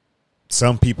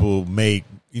 some people may,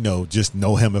 just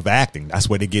know him of acting. That's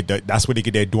where they get their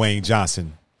Dwayne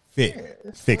Johnson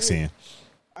fix in.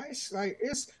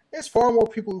 It's far more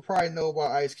people who probably know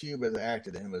about Ice Cube as an actor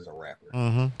than him as a rapper.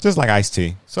 Mm-hmm. Just like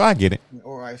Ice-T. So I get it.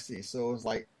 Or Ice-T. So it's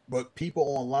like, but people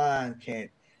online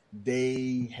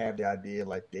they have the idea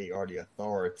like they are the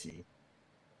authority.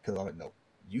 Because I'm like, no,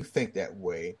 you think that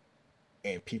way.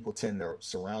 And people tend to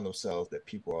surround themselves that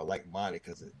people are like-minded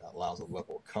because it allows a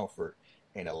level of comfort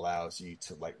and allows you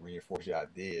to like reinforce your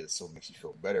ideas, so it makes you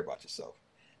feel better about yourself.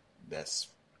 That's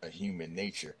a human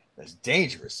nature. That's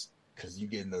dangerous because you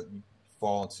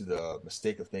fall into the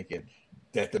mistake of thinking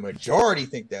that the majority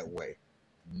think that way.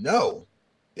 No,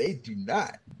 they do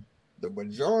not. The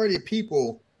majority of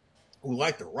people who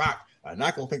like The Rock are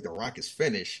not going to think The Rock is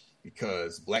finished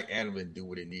because Black Adam didn't do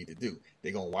what it needed to do.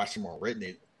 They're going to watch him on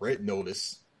Red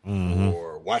Notice,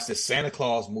 or watch the Santa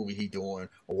Claus movie he doing,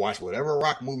 or watch whatever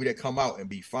Rock movie that come out and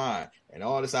be fine. And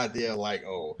all this idea like,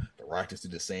 oh, The Rock just do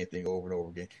the same thing over and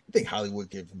over again. You think Hollywood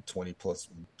give him $20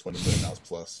 million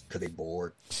plus because they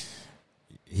bored?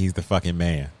 He's the fucking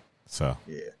man. So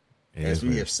yeah, as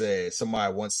we have said,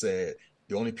 somebody once said,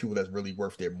 the only people that's really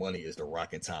worth their money is The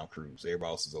Rock and Tom Cruise. Everybody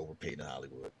else is overpaid in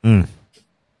Hollywood.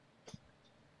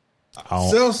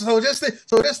 So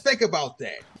just think about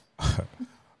that.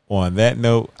 On that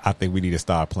note, I think we need to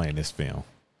start playing this film.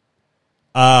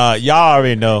 Y'all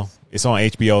already know it's on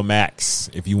HBO Max.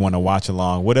 If you want to watch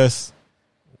along with us,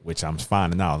 which I'm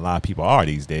finding out a lot of people are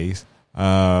these days. We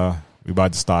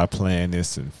about to start playing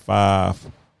this in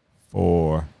 5,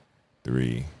 4,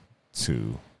 3,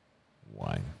 2,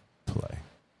 1, play.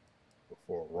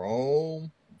 Before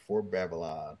Rome, before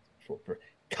Babylon, before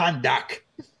Kandak.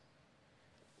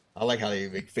 I like how they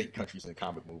make fake countries in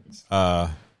comic movies.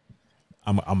 I'm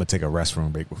gonna take a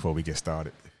restroom break before we get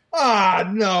started.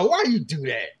 No! Why you do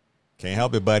that? Can't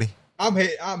help it, buddy. I'm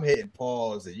hitting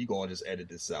pause, and you gonna just edit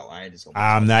this out. I ain't just gonna.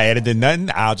 I'm not editing nothing.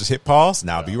 I'll just hit pause,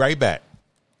 and I'll be right back.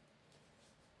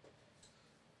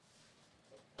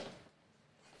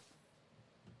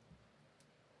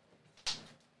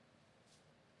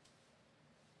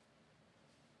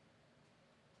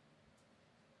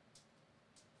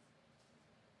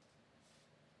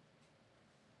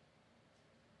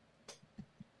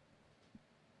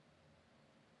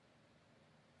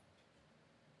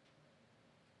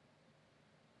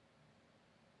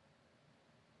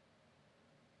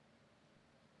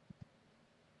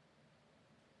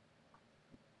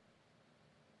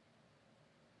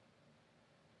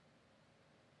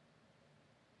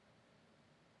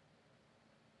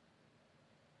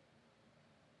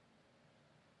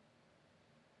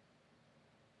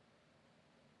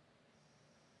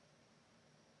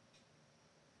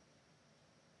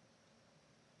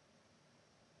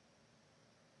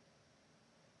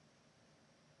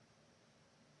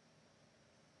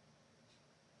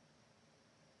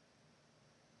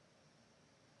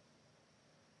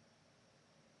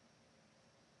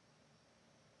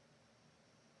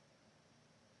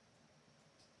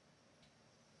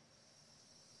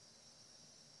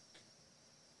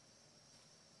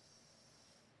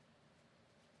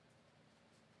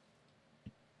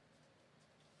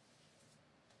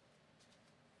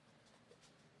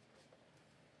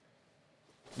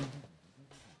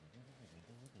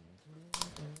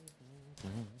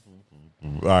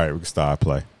 All right, we can start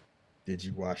play. Did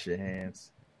you wash your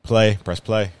hands? Play, press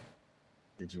play.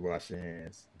 Did you wash your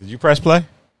hands? Did you press play?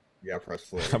 Yeah, I pressed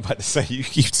play. I'm about to say, you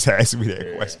keep asking me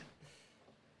that question.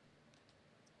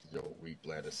 Yo, weak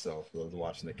bladder self. I was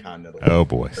watching the Continental. Oh,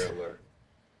 boy. Trailer.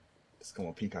 It's coming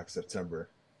on Peacock September.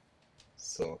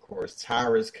 So, of course,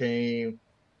 Tyrus came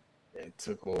and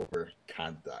took over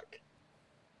Kahndaq.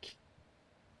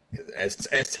 As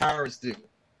Tyrus do.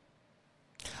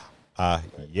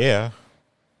 Yeah.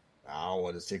 I don't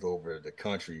want to take over the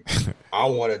country. I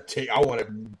want to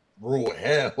rule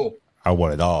hell. I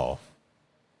want it all.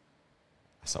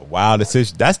 That's a wild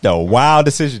decision. That's the wild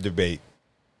decision debate.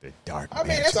 The dark. I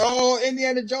mean, that's all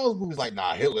Indiana Jones movies. Like,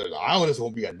 nah, Hitler. I want to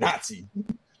be a Nazi.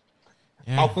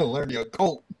 Yeah. I want to learn the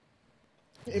occult.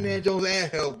 Indiana Jones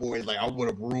and Hellboy. Like, I want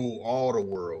to rule all the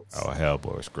worlds. Oh,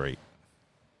 Hellboy is great.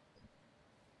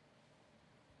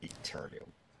 Eternium.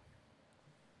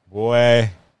 Boy,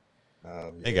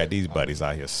 They they got these buddies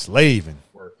out here slaving.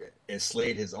 Working.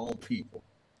 Enslaved his own people.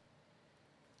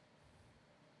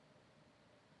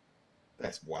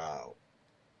 That's wild.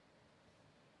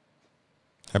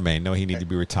 That man know he need to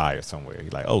be retired somewhere.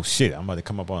 He's like, oh shit, I'm about to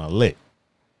come up on a lit.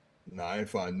 Nah, I ain't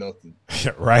find nothing.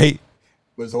 Right?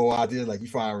 But his whole idea is like, you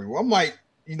find a reward. I'm like,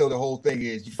 the whole thing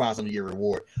is you find something, you get a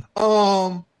reward.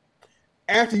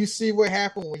 After you see what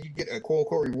happened when you get a quote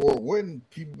unquote reward, wouldn't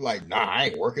people be like, nah, I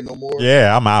ain't working no more?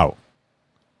 Yeah, I'm out.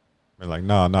 They're like,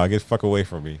 no, get the fuck away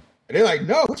from me. And they're like,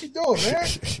 no, what you doing, man?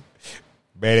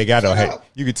 Man, they got no hands.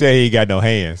 You can tell he ain't got no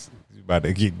hands. He's about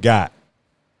to get got.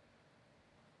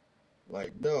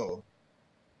 Like, no.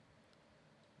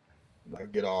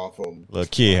 Like, get off him. Little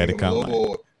kid had to come.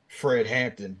 Like, Fred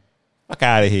Hampton. Fuck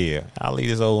out of here. I'll leave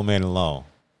this old man alone.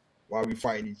 Why are we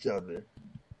fighting each other?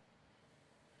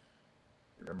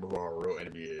 Remember who our real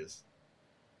enemy is.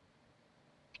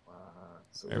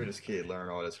 So where does this kid learn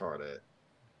all this hard at?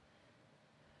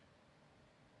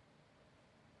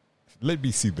 Let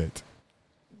me see that.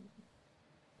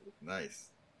 Nice.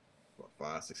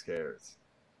 About 5-6 carats.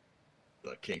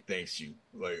 The king thanks you.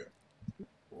 Like,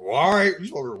 well, all right,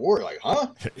 you want a reward? Like, huh?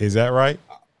 Is that right?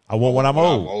 I want what I'm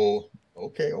owed.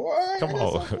 Okay, all right. Come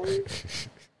on. There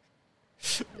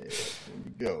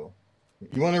you go.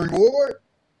 You want a reward?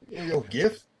 Your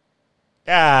gift?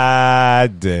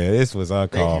 God damn, this was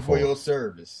uncalled Thank you for for. your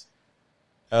service.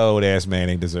 Old ass man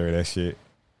ain't deserve that shit.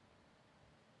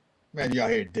 Man, you out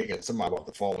here digging somebody about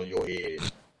to fall on your head.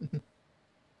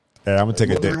 Hey, I'm gonna take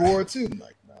a dip. dip. Reward too.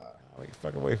 Like, nah. Get the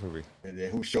fuck away from me. And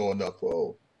then who's showing up?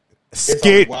 Oh,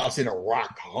 Skitty, seeing a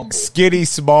rock humble. skitty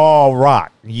small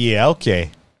rock. Yeah,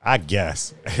 okay. I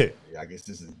guess. Yeah, I guess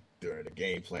this is during the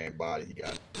game plan body. He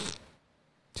got.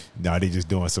 No, they just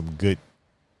doing some good.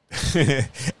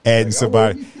 Adding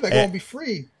somebody. Like, gonna be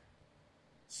free.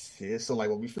 Yeah, so like,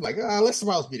 we feel like, let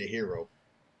somebody else be the hero.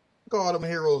 Look at all them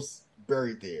heroes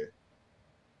buried there.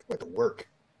 What to work.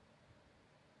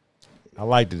 I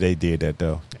like that they did that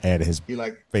though. Added his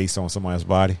face on somebody's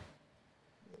body.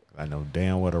 I know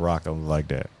damn well the Rock don't look like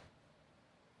that.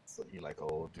 So he like an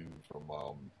old dude from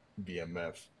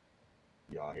BMF.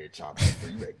 Y'all here chopping.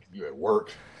 You at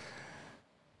work.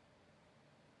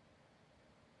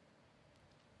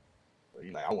 But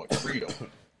he like, I want freedom.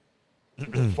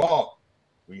 Fault.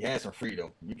 We had some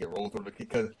freedom. We can roll through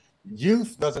because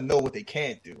youth doesn't know what they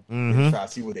can't do. They try to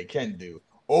see what they can do.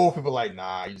 Old people like,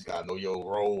 nah, you just gotta know your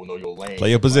role, know your lane. Play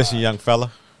your position, young fella.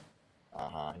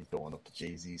 He's throwing up the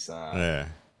Jay-Z sign. Yeah.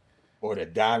 Or the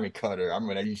diamond cutter. I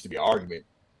remember that used to be an argument.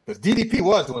 Because DDP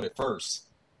was doing it first.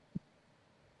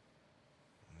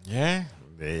 Yeah.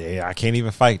 I can't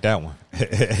even fight that one.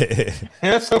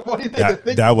 That's so funny thing to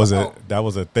think that was about.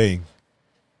 a thing.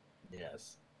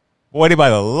 Yes. Boy, they about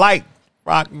to light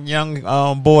Rock young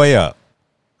boy up.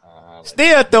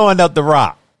 Still throwing up the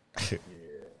Rock. Yeah.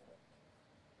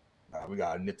 We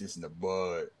gotta nip this in the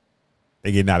bud.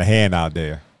 They getting out of hand out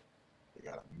there. They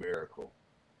got a miracle.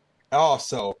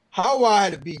 Also, how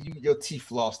wide it be your teeth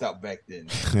lost out back then?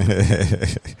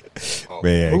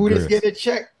 Man, who just get a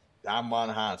check? Damon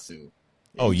Hansu.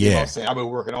 Oh You know what yeah. I'm saying? I've been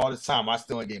working all this time. I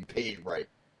still ain't getting paid right.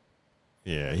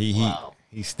 Yeah, Wow.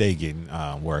 he stay getting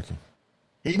working.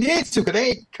 He needs to because they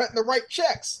ain't cutting the right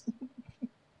checks.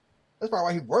 That's probably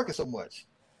why he's working so much.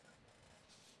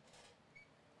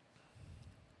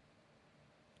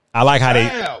 I like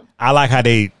how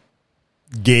they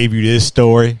gave you this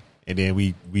story and then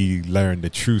we learned the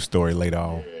true story later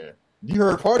on. Yeah. You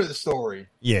heard part of the story.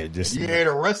 Yeah, just You heard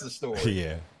the rest of the story.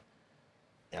 yeah.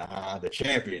 The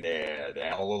champion there.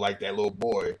 That don't look like that little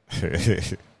boy.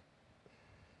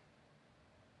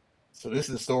 So this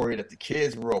is the story that the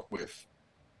kids grew up with.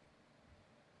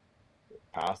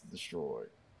 House destroyed.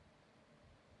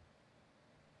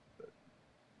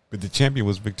 But the champion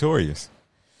was victorious.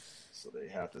 So they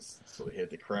hit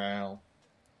the crown.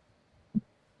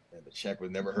 And the champ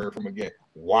was never heard from again.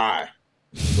 Why?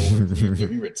 So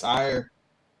he retired.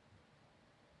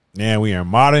 Yeah, we are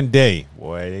modern day.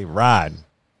 Boy, they riding.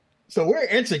 So where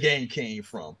Intergame came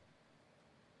from?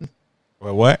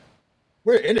 Well, what?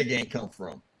 Where Intergame come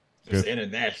from? It's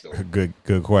international.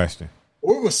 Good question.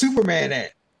 Where was Superman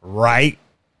at? Right.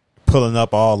 Pulling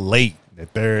up all late. The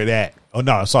third act. Oh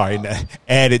no, sorry.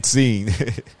 Added scene.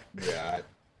 Yeah,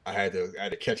 I had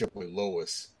to catch up with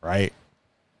Lois. Right.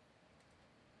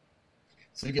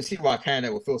 So you can see why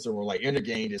Canada would feel so like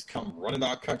Intergame just come running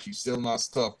our country, stealing our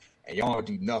stuff, and y'all don't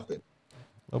do nothing.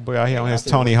 Oh boy, out here on his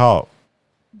Tony Hawk.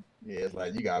 Yeah, it's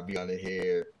like you gotta be under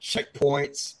here.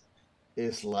 Checkpoints.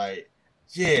 It's like,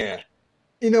 yeah.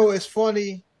 You know, it's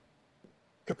funny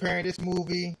comparing this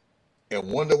movie and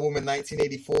Wonder Woman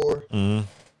 1984. Mm-hmm.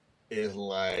 It's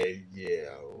like,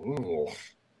 yeah, ooh.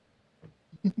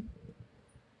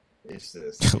 It's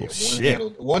just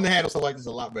one handle something like this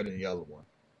a lot better than the other one.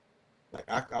 Like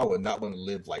I would not want to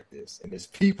live like this. And there's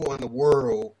people in the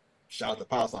world, shout out to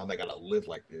Palestine, they gotta live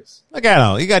like this. Look at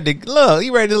him.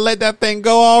 You ready to let that thing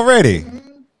go already. Mm-hmm.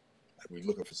 Like we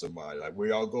looking for somebody. Like, where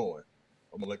y'all going?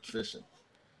 I'm an electrician.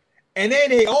 And then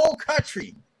their own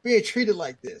country being treated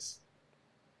like this.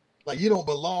 Like you don't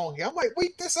belong here. I'm like,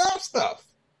 wait, this our stuff.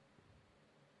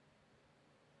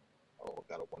 Oh,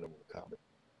 got a Wonder Woman comic.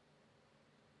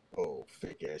 Oh,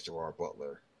 fake ass Gerard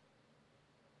Butler.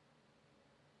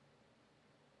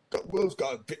 Got Will's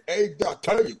got hey, I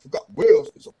tell you, forgot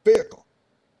Will's is a vehicle.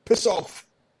 Piss off.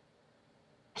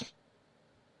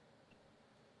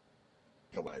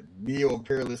 Come on,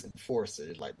 neo-imperialist enforcer.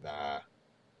 It's like, nah.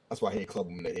 That's why he ain't club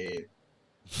him in the head.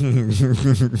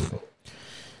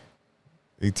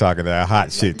 He talking that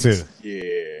hot shit too.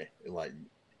 Yeah, like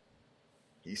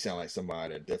he sound like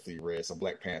somebody that definitely read some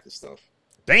Black Panther stuff.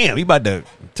 Damn, he about to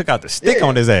took out the stick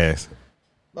on his ass.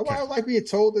 Nobody like being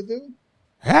told to do.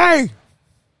 Hey,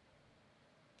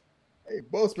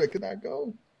 Bossman, can I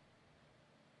go?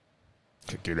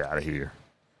 Get out of here,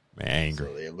 man. Angry.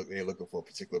 So they're looking for a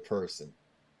particular person.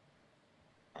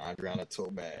 Adriana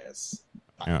Tomaz.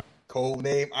 Yeah. Code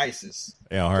name ISIS.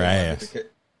 Yeah, on her ass.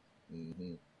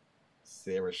 Mm-hmm.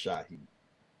 Sarah Shahi.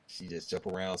 She just jump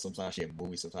around. Sometimes she in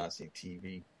movies, sometimes she in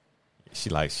TV. She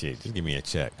like shit. Just give me a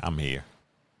check. I'm here.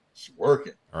 She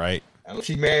working. Right. I know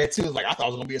she mad too. Like I thought I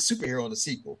was gonna be a superhero in the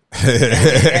sequel.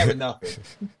 Having nothing.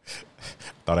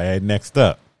 Thought I had next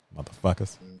up,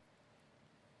 motherfuckers. Mm-hmm.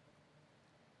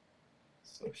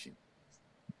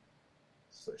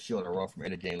 So she on the run from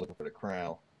Intergame looking for the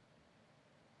crown.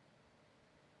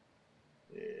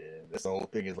 Yeah, that's the whole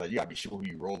thing. Is like you gotta be sure who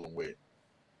you rolling with.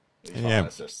 Yeah.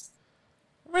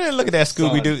 Really look at that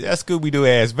Scooby Doo. That Scooby Doo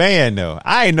ass van though.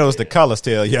 I ain't noticed the colors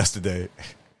till yesterday.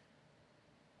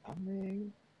 I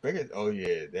mean, oh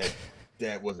yeah,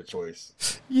 that was a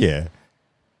choice. Yeah.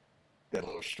 That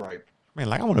little stripe. Man,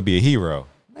 like I want to be a hero.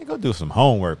 Man, go do some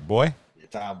homework, boy. Your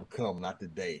time will come, not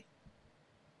today.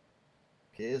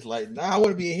 Kids like, nah, I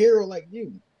want to be a hero like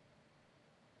you.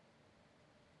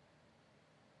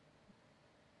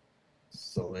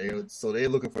 So they're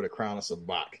looking for the crown of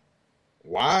Sabak.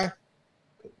 Why?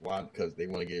 Because they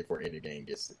want to get it before Intergame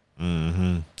gets it.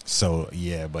 Mm-hmm. So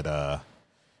yeah, but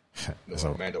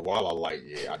so Amanda Waller like,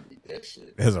 yeah, I need that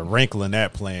shit. There's a wrinkle in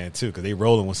that plan too, because they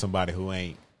rolling with somebody who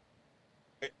ain't.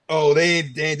 Oh, they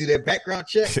didn't do that background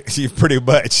check. She pretty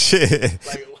much.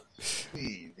 Like,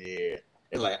 yeah,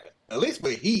 and like at least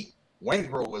with Heat,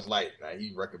 Waingro was like, nah,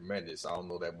 he recommended. So I don't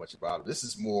know that much about it. This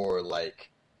is more like,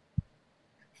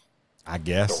 I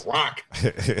guess, The Rock.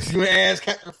 You ask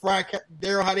Captain Fry, Captain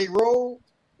Daryl how they roll.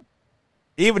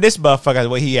 Even this motherfucker, the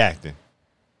way he acting.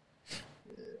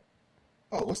 Yeah.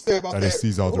 Oh, what's that about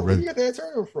that? Where you get that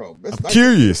turn from? I'm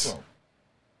curious.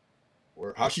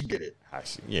 Or how she get it?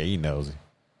 Yeah, he knows it.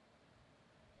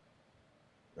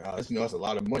 That's a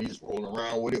lot of money just rolling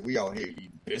around with it. We out here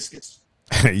eating biscuits.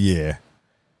 Yeah.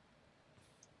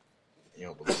 You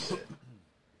don't believe that.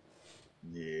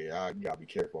 Yeah, you gotta be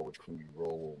careful which crew you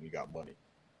roll when we got money.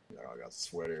 I got a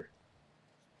sweater.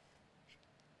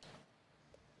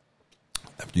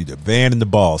 After you the van in the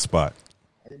ball spot.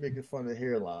 How you making fun of the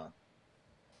hairline?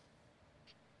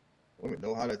 Women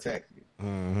know how to attack you.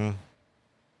 Mm-hmm.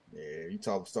 Yeah, you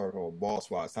start on a ball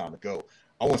spot. It's time to go.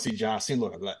 I want to see John Cena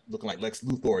looking like Lex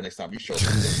Luthor next time he shows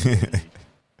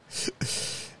up.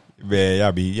 Man,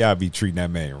 y'all be treating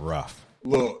that man rough.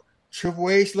 Look, Triple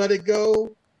H let it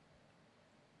go.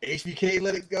 HBK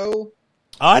let it go.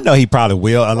 Oh, I know he probably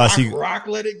will, unless Rock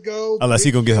let it go. Unless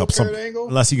he gonna get up some.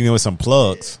 Unless he can get with some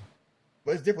plugs.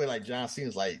 But it's different. Like John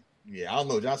Cena's like, yeah, I don't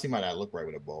know. John Cena might not look right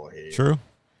with a bald head. True.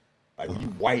 Like when you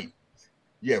white,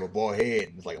 you have a bald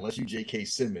head. It's like unless you J.K.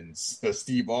 Simmons or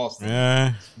Steve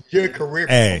Austin, your career.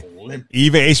 Hey,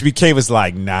 even HBK was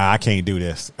like, nah, I can't do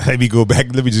this. Let me go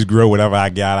back. Let me just grow whatever I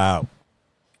got out.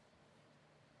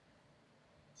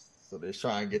 So they're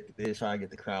trying to get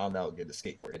the crown out, get the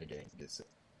skateboard in the game.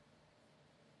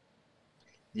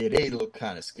 Yeah, they look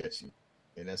kind of sketchy,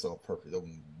 and that's on purpose. Those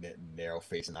narrow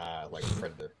face and eyes like a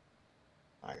predator.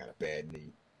 I got a bad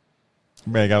knee.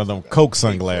 Man, got them Coke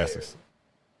sunglasses.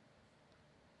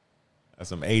 That's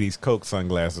some 80s Coke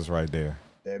sunglasses right there.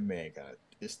 That man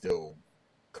it's still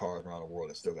cars around the world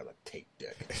and still got a tape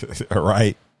deck. All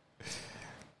right.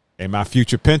 And my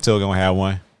future Pinto gonna have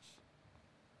one.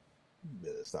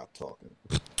 Stop talking.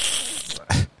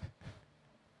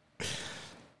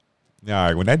 All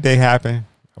right, when that day happen,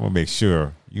 I'm gonna make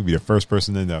sure you be the first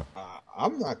person to know.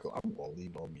 I'm gonna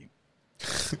leave on mute.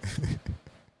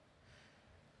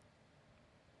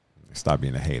 Stop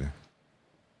being a hater.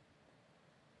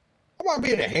 I'm not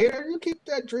being a hater. You keep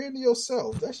that dream to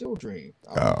yourself. That's your dream.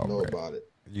 I don't know about it.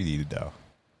 You need to know.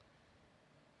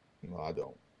 No, I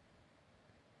don't.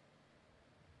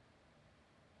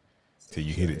 Till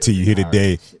you hit a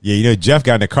day. Yeah, you know, Jeff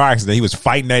got in a car accident. He was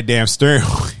fighting that damn steering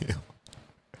wheel.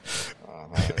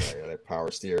 That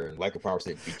power steering, like a power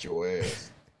steering, beat your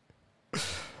ass.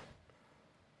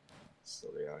 So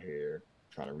they out here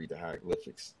trying to read the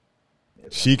hieroglyphics.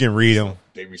 She can read them.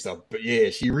 They read stuff, but yeah,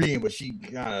 she reading, but she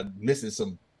kind of missing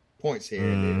some points here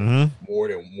and there.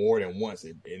 More than once.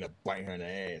 It ended up biting her in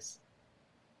the ass.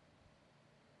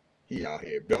 He out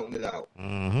here belting it out.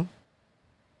 Mm-hmm.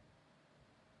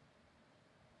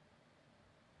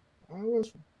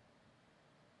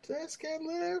 Just can't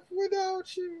live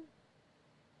without you.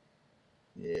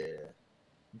 Yeah.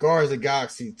 Guardians of the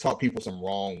Galaxy taught people some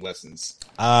wrong lessons.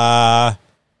 I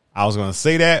was going to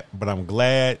say that, but I'm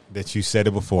glad that you said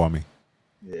it before me.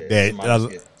 Yeah.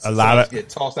 That a lot of get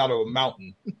tossed out of a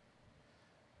mountain.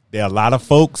 There are a lot of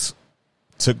folks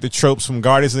took the tropes from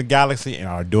Guardians of the Galaxy and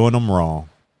are doing them wrong.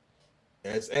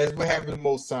 As what happens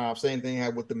most times. Same thing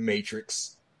happened with the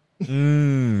Matrix. Yeah.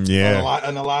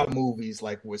 In a lot of movies,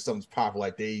 like where something's popular,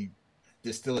 like they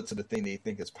distill it to the thing they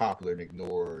think is popular and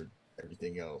ignore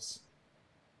everything else.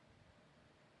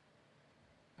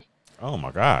 Oh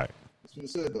my God.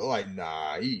 So like,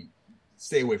 nah,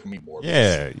 stay away from me more.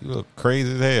 Yeah, you look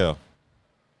crazy as hell.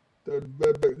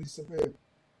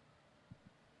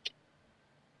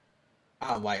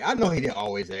 I'm like, I know he didn't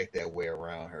always act that way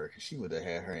around her because she would have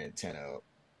had her antenna up.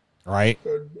 Right.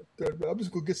 I'm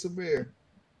just gonna get some air.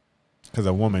 Because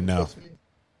a woman knows.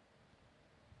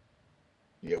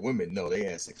 Yeah, women know. They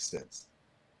have 6th sense.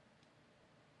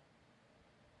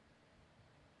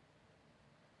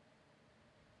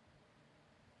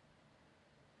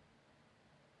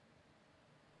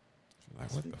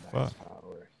 Like, what the fuck?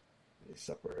 Power. They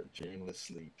suffer a dreamless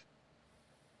sleep.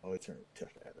 Oh, they turn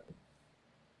tough at them.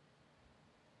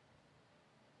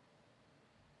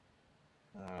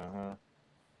 Uh-huh.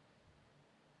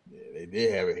 Yeah, they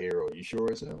did have a hero. You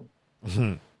sure as hell?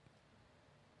 Mm-hmm.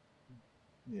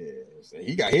 Yeah, so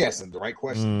he asked some the right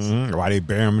questions. Mm-hmm. Why they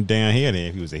bury him down here then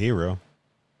if he was a hero?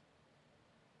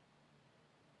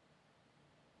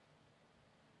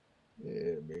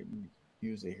 Yeah, maybe he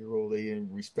was a hero they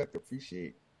didn't respect,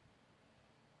 appreciate.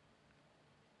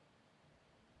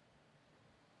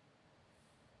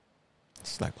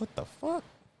 It's like, what the fuck?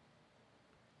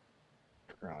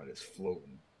 Crowd is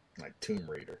floating like Tomb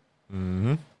Raider.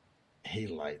 Mm-hmm. He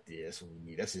like this. That's what we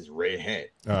need. That's his red hat.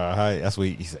 That's what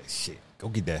he said. Shit, go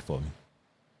get that for me.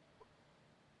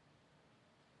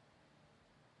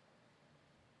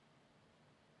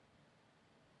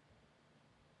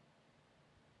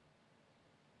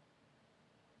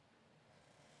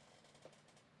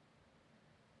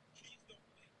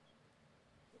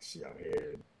 See out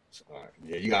here.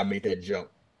 Yeah, you gotta make that jump.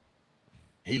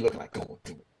 He looked like, go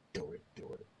do it.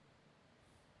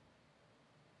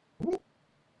 Whoop.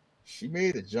 She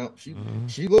made the jump. She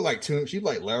looked like she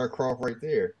like Lara Croft right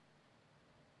there.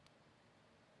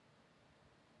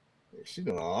 She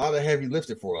doing a lot of heavy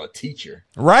lifting for a teacher,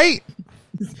 right?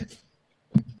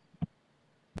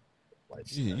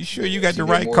 You sure you got the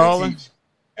right calling?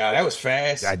 That was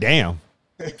fast. God damn.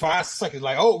 5 seconds,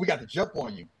 like, oh, we got the jump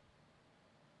on you.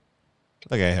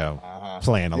 Look at him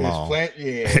playing along.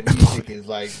 It's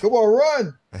like, come on,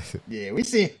 run. Yeah, we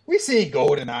seen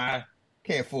GoldenEye.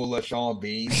 Can't fool us, Sean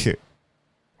Bean.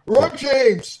 Run,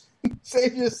 James.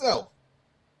 Save yourself.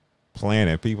 Playing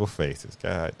in people's faces.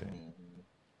 God damn.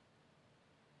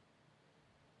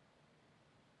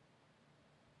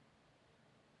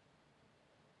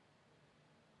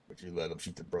 But you let him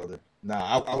shoot the brother.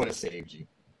 Nah, I would have saved you.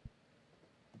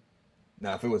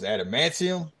 Now, if it was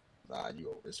adamantium,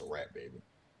 it's a wrap, baby.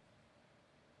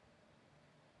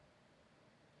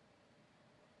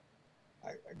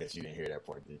 I guess you didn't hear that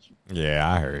part, did you? Yeah,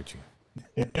 I heard you.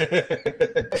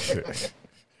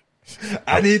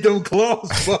 I need them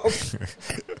claws, bub.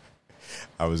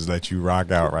 I was let you rock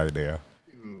out right there.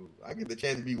 Dude, I get the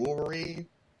chance to be Wolverine.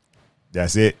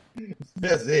 That's it.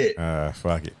 That's it.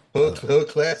 Fuck it. Hood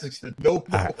classics. No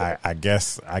more. I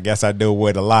guess I know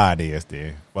where the line is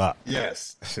then. Fuck.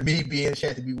 Yes. Me being a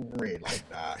chance to be Wolverine. Like,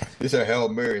 nah. This is Hail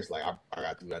Mary. It's like, I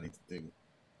got to do what I need to do.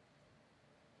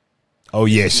 Oh,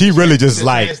 yeah. She really just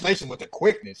like. Translation with the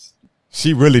quickness.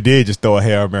 She really did just throw a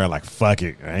Hail Mary like, fuck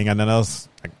it. I ain't got nothing else.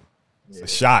 Like, it's a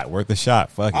shot. Worth a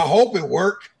shot. Fuck it. I hope it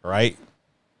worked. Right?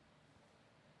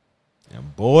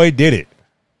 And boy, did it.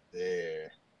 Yeah.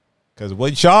 Because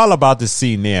what y'all about to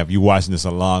see now, if you watching this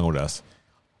along with us,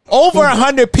 over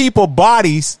 100 people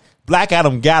bodies Black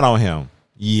Adam got on him.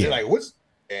 Yeah. They're like, what's,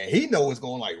 and he know what's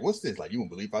going like, what's this? Like, you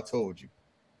won't believe I told you.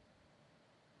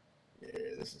 Yeah,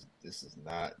 this is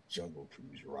not Jungle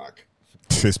Cruise Rock.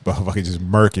 This motherfucker just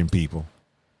murking people.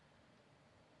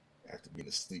 After being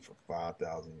asleep for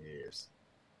 5,000 years.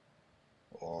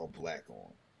 All black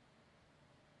on.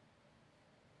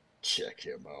 Check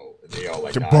him out. And they all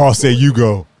like, The boss said you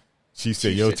go. She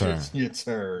said your turn. Your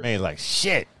turn. Man, like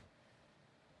shit.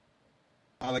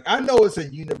 I know it's a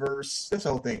universe. That's the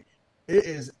whole thing. It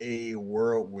is a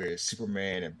world where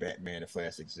Superman and Batman and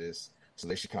Flash exist, so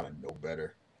they should kind of know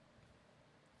better.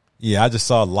 Yeah, I just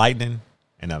saw lightning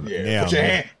and I'm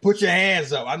put your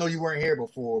hands up. I know you weren't here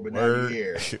before, but now you're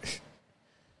here.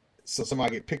 So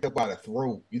somebody get picked up by the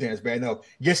throat. You think that's bad enough?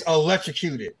 Gets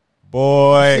electrocuted.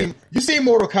 Boy, you see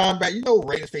Mortal Kombat? You know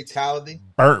Raiden's fatality.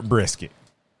 Burnt brisket.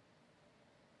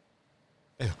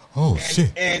 Oh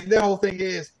shit! And the whole thing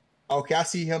is, okay, I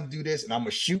see him do this, and I'm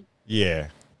gonna shoot. Yeah,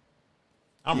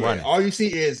 I'm running. All you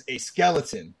see is a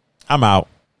skeleton. I'm out.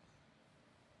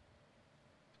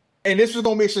 And this was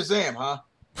gonna be Shazam, huh?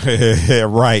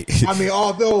 Right. I mean,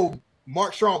 although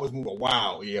Mark Strong was moving,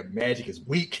 wow, yeah, magic is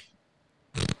weak.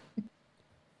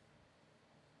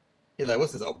 He's like,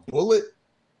 what's this? A bullet?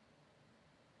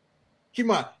 Keep in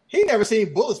mind, he never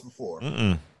seen bullets before.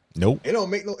 Nope. It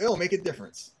don't make a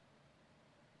difference.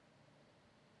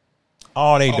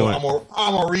 All they doing. I'm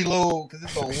gonna reload because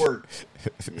it's gonna work.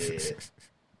 Yeah.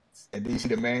 And then you see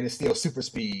the Man of Steel super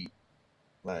speed.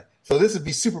 Like, so this would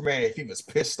be Superman if he was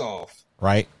pissed off.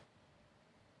 Right.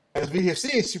 As we have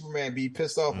seen Superman be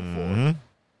pissed off before.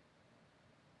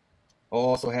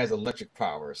 Also has electric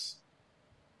powers.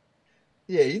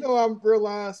 Yeah, you know I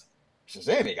realized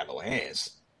Shazam ain't got no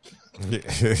hands.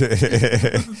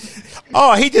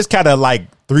 Oh, he just kind of like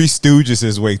Three Stooges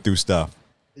his way through stuff.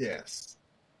 Yes.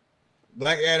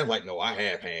 Black Adam, like, no, I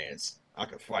have hands. I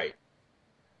can fight.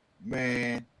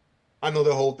 Man, I know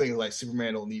the whole thing is like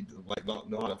Superman don't need to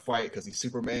know how to fight because he's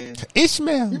Superman.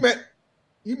 Ishmael.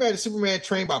 You met a Superman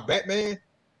trained by Batman?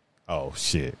 Oh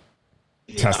shit.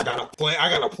 Yeah, I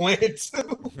got a plan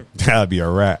too. That'd be a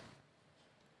wrap.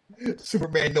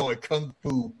 Superman knowing Kung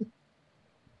Fu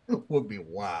would be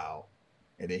wow.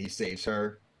 And then he saves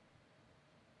her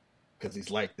because he's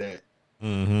like that.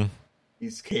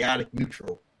 He's chaotic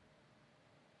neutral.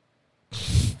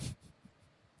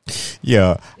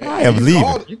 Yeah, I am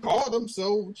leaving. You called him,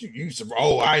 so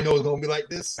I know it's gonna be like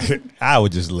this. I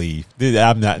would just leave.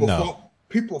 I'm not.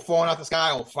 People falling out the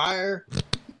sky on fire.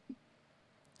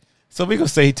 So we gonna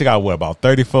say he took out what, about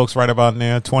 30 folks right about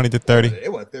now, 20 to 30.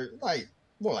 It went there,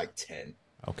 more like 10.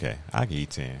 Okay, I give you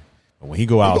 10. But when he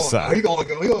go outside, he gonna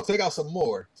take out some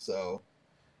more. So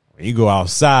when he go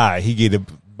outside, he get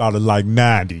about like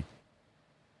 90.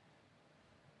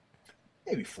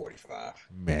 Maybe 45.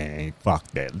 Man, fuck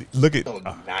that. Look at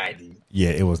 90. Yeah,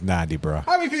 it was 90, bro.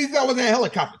 How many people that was in a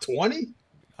helicopter? 20?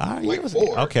 Like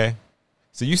 4. Okay.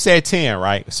 So you said 10,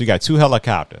 right? So you got 2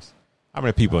 helicopters. How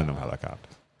many people in them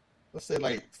helicopters? Let's say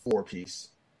like 4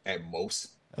 piece at most.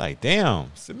 Like,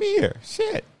 damn, Samir,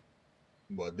 shit.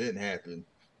 But it didn't happen.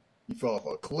 He fell off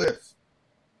a cliff.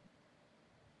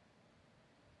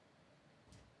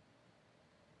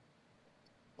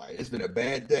 Like, it's been a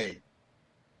bad day.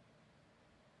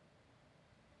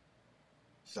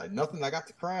 She's like, nothing, I got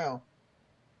the crown.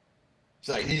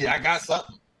 She's like, yeah, I got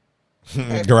something.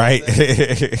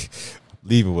 Right.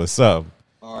 Leaving with something.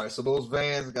 All right, so those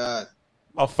vans got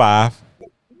about 5.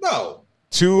 No.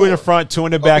 2 in the front, 2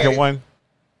 in the back, and 1.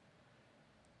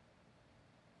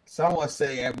 So I want to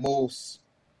say at most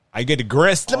I get the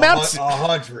grist.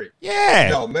 100. Yeah.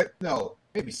 No,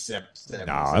 maybe 7.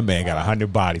 No, that man got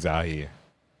 100 bodies out here.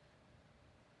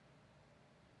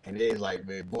 And they're like,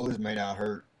 man, bullets may not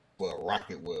hurt, but a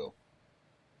rocket will.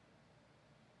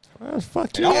 Well,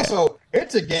 fuck And yeah. also,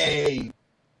 Intergang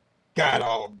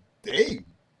they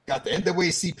got the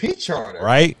NAACP charter.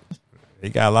 Right? They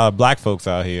got a lot of black folks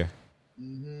out here.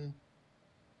 Mm-hmm.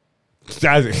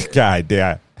 God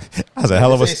damn. That's a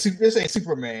hell of a... This ain't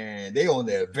Superman. They on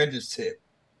the Avengers tip.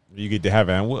 You get to have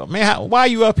it. Man, why are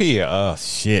you up here? Oh,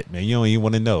 shit, man. You don't even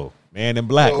want to know. Man in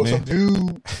black,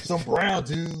 man. Some brown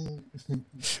dude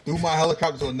threw my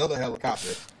helicopter to another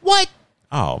helicopter. What?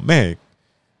 Oh, man.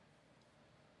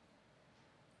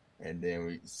 And then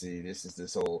we see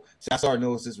this whole... See, I started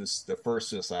noticing this was the first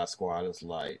Suicide Squad. It's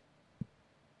like,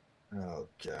 oh,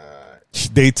 God.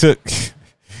 They took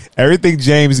everything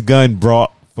James Gunn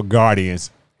brought for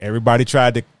Guardians. Everybody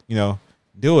tried to,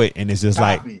 do it, and it's just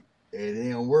Copy. It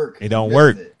didn't work. It don't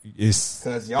work. It's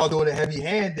because y'all doing it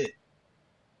heavy-handed.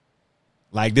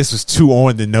 Like, this was too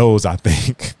on the nose, I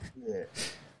think. Yeah.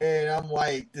 And I'm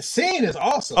like, the scene is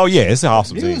awesome. Oh, yeah, it's an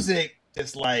awesome the scene. music,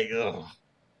 it's like, ugh.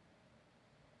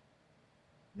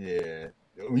 Yeah.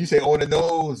 When you say on the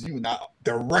nose, you not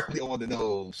directly on the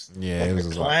nose. Yeah, like it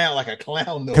was like a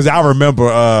clown nose. Because I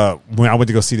remember when I went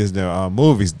to go see this in the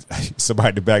movies, somebody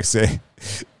in the back said,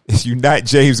 if you not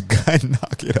James Gunn,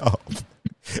 knock it off.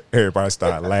 Everybody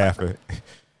started laughing.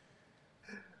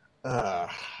 Oh,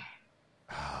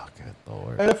 good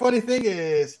Lord. And the funny thing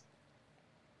is,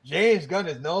 James Gunn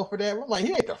is known for that. I'm like,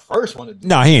 he ain't the first one to do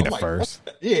No, he ain't I'm the like, first.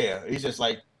 Yeah, he's just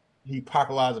like, he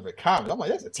popularized it with comics. I'm like,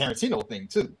 that's a Tarantino thing,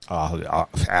 too. Oh,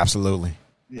 absolutely.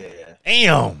 Yeah.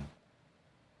 Damn.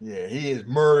 Yeah, he is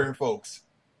murdering folks.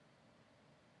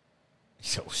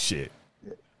 Oh, shit.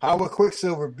 Yeah. How would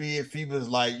Quicksilver be if he was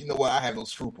like, you know what, I have no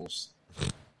scruples?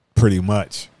 Pretty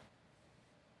much.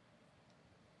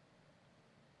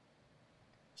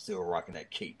 Still rocking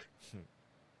that cape.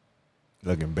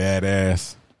 Looking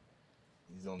badass.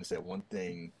 He's only said one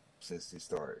thing since he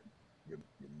started. Your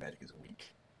medic is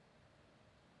weak.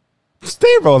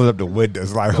 Steve rolling up the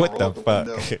windows like, what the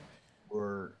fuck?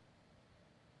 Word.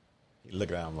 He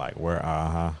look at him like, where,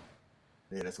 Yeah,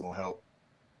 that's gonna help.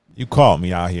 You called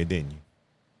me out here, didn't you?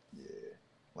 Yeah.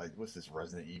 Like, what's this,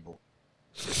 Resident Evil?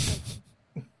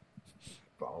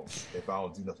 If I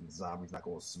don't do nothing, the zombie's not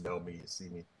gonna smell me and see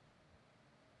me.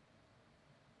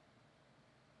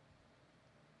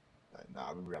 Like,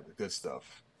 nah, we grab the good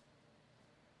stuff.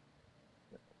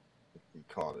 He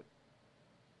caught it.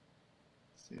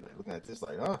 See, like, looking at this,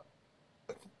 like, huh?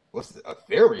 What's the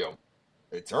Ethereum?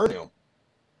 Eternium?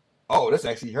 Oh, this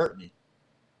actually hurt me.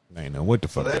 I ain't know what the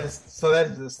fuck. So that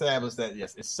is established that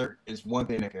yes, it's one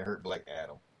thing that can hurt Black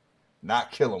Adam,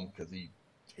 not kill him because he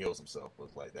heals himself. But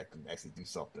like that can actually do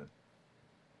something.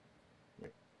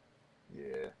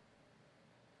 Yeah.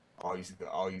 All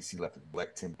you see left is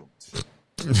black tin boots.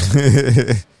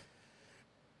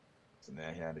 So now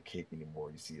he had the cape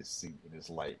anymore. You see his suit and it's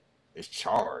like it's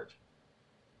charred.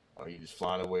 Oh, he just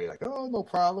flying away like, oh, no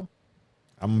problem.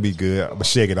 I'm gonna be good. I'm gonna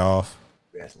shake it off.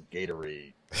 That's some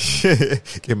Gatorade.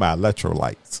 Get my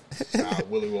electrolytes.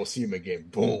 Willie won't see him again.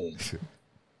 Boom.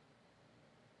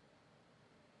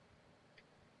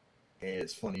 And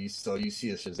it's funny. So you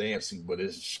see a Shazam suit, but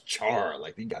it's charred.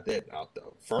 Like he got that out the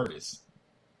furnace.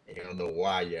 And you don't know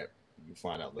why yet. You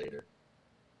find out later.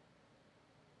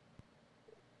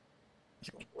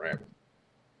 You can grab him.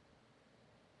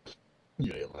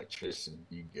 You're an electrician.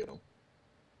 You get him.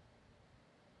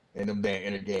 And them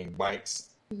damn Intergang bikes.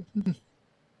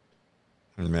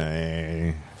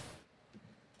 Man,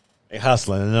 they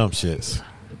hustling in them shits.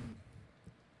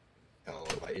 Oh,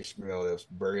 like Ishmael that's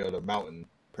buried on the mountain.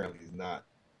 Apparently he's not.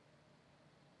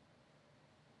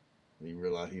 And he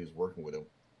realized he was working with him.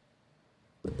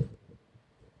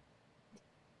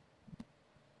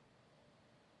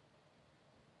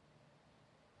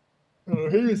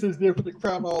 He was just there for the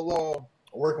crown all along,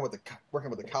 working with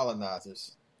the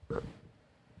colonizers.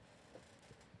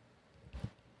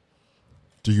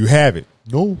 Do you have it?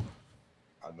 No.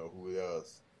 I know who he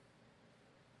is.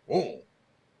 Boom.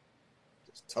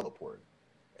 Just teleport.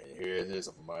 And here it is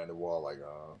behind the wall, like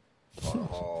on the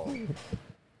hall.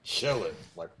 Chilling.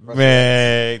 Like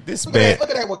man, this man.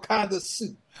 Look at that Wakanda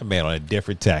suit. That man on a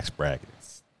different tax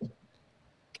brackets.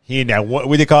 He in that what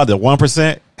do they call it? The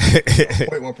 1%?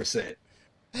 0.1%.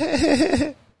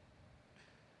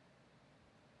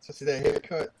 So see that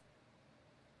haircut?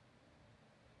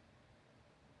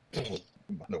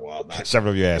 No, Shove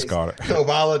it up your ass, Carter. So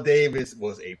Viola Davis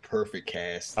was a perfect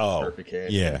cast. Oh, perfect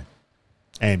cast. Yeah.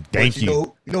 And thank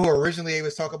you. You know who originally they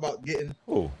was talking about getting?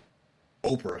 Who?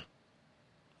 Oprah.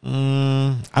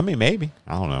 I mean, maybe.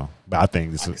 I don't know. But I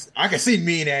think this is. I can see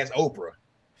mean ass Oprah.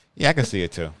 Yeah, I can see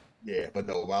it too. Yeah, but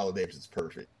no, Viola Davis is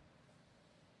perfect.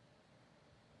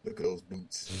 Look at those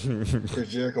boots. Chris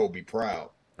Jericho will be proud.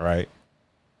 Right.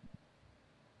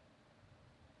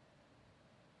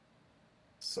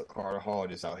 So Carter Hall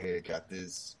just out here got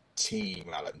this team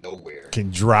out of nowhere.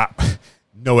 Can drop,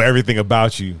 know everything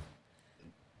about you.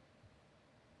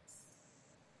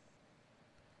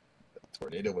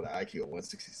 Tornado with an IQ of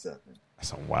 167. That's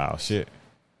some wild shit.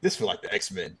 This feel like the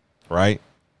X-Men. Right?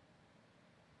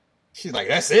 She's like,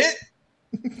 that's it?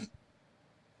 Man,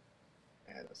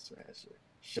 that's smash.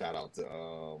 Shout out to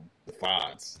the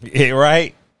Fonz. Yeah,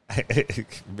 right?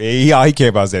 Man, all he care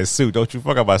about is that suit. Don't you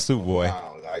fuck up my suit, boy.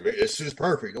 Wow, like, this suit's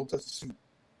perfect. Don't touch the suit.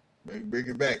 Bring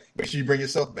it back. Make sure you bring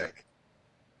yourself back.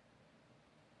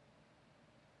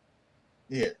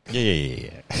 Yeah.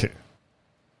 Yeah.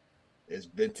 It's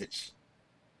vintage.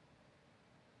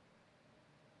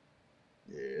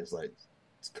 Yeah, it's like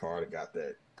Carter got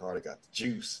that. Carter got the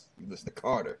juice. You listen to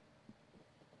Carter.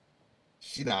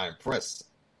 She not impressed.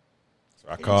 So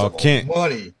I called Kent.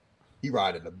 Money. He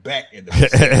ride in the back in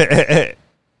the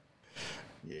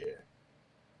yeah.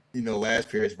 You know, last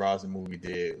Pierce Brosnan movie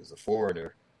did was a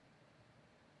Foreigner.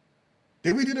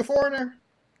 Did we do the Foreigner?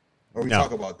 Or we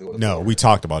talk about doing it? No, we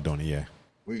talked about doing it, yeah.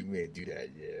 We didn't do that,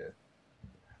 yeah.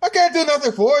 I can't do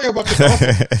nothing for you about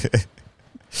the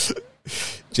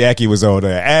Jackie was on her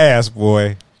ass,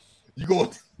 boy. You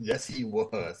going? Yes, he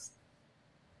was.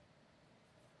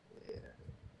 Yeah.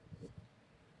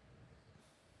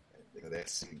 Look at that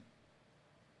suit.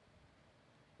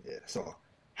 Yeah. So,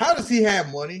 how does he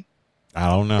have money? I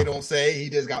don't know. They don't say he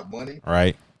just got money,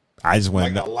 right? I just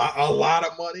went like a lot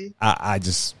of money. I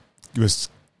just was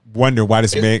wondering why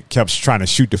this man kept trying to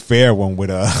shoot the fair one with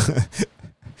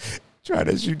trying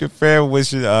to shoot the fair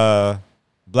with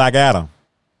Black Adam.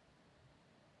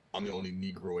 I'm the only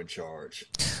Negro in charge.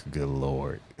 Good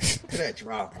Lord. Look at that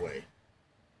driveway.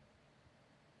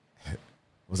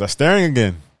 Was I staring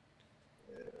again?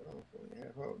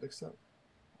 Yeah, looks up.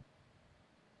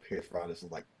 Pierce Brosnan is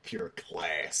like pure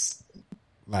class.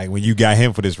 Like when you got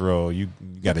him for this role, you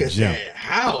got a gym. That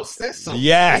house. That's some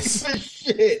yes.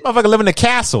 Shit. Motherfucker live in a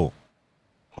castle.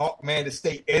 Hawkman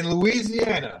Estate in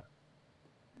Louisiana.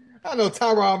 I know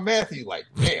Tyrann Mathieu like,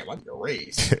 damn, I need a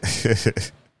raise.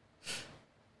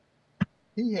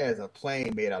 He has a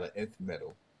plane made out of nth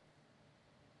metal.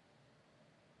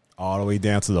 All the way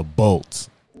down to the bolts.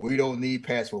 We don't need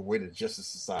passport. We're the Justice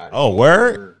Society. Oh,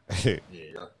 word? Yeah,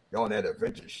 y'all on that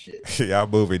Avengers shit. Y'all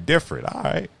moving different. All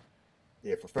right.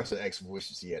 Yeah, Professor X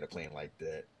wishes he had a plane like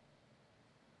that.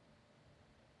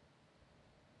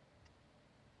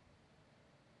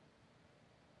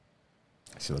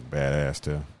 She look badass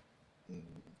too.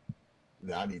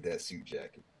 Nah, I need that suit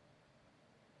jacket.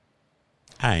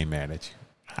 I ain't mad at you.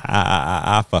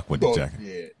 I fuck with the jacket.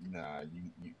 Yeah, nah. You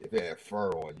if it had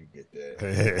fur on, you get that.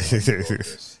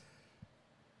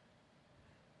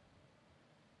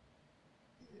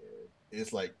 Yeah,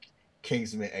 it's like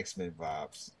Kingsman X-Men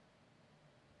vibes.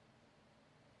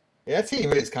 Yeah, that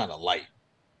team is kind of light,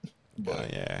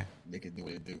 but yeah, they can do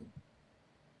what they do.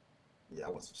 Yeah, I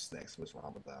want some snacks with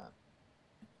Ramadan.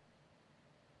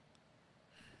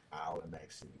 Owl and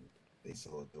Maxine, they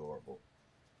so adorable.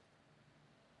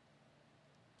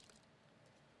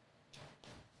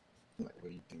 Like, what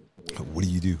do you do? What do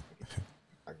you do?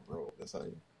 I grow. That's how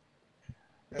you.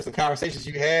 That's the conversations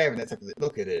you have, and that's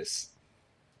look at this.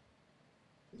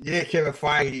 Yeah, Kevin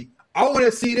Feige. I want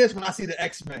to see this when I see the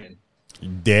X-Men.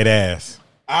 Dead ass.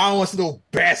 I don't want to see no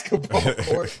basketball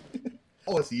court.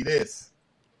 I want to see this.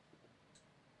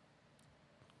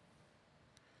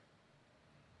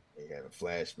 They having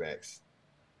flashbacks.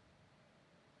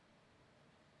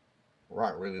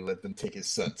 Rock really let them take his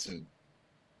son too.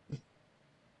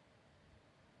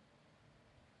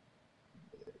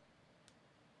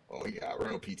 Oh, he got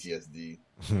real PTSD.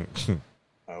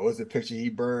 What's the picture he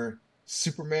burned?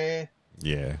 Superman?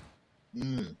 Yeah.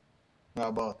 How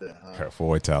about that, huh?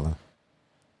 Foretelling.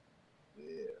 Yeah,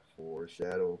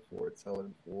 foreshadow,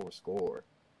 foretelling, forescore.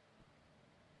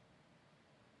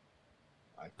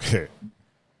 I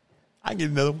get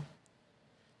another one.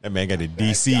 That man got the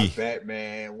DC. Got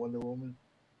Batman, Wonder Woman.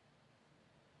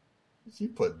 Did you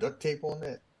put duct tape on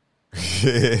that?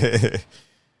 Yeah,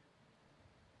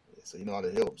 so you know how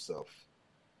to heal himself.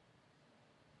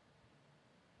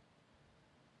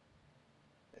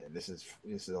 And this is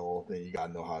the whole thing. You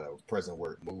gotta know how to present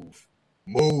work move.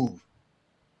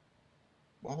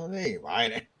 What's her name?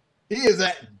 Ryan. He is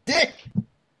that dick.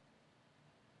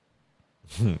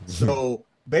 So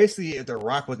basically, if The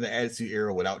Rock was in the Attitude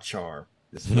Era without charm,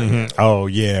 this is like oh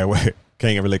yeah,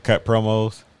 can't really cut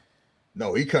promos.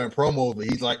 No, he cutting promos, but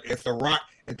he's like, if The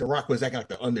Rock was acting like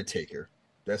the Undertaker,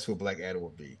 that's who Black Adam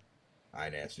would be. I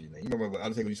ain't asked you anything. You remember when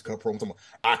Undertaker used to come from talking about,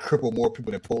 I cripple more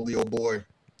people than Polio Boy?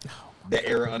 That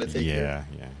era Undertaker? Yeah.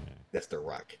 That's The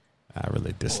Rock. I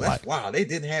really dislike. Wow, they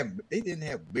didn't have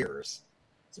mirrors.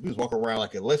 So we was walking around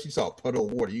like, unless you saw a puddle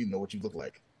of water, you didn't know what you looked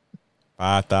like.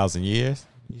 5,000 years?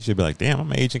 You should be like, damn,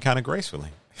 I'm aging kind of gracefully.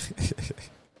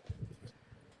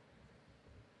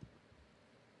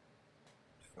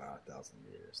 5,000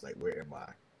 years. Like, where am I?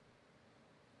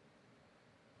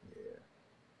 Yeah.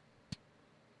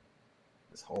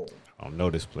 It's home. I don't know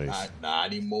this place. Not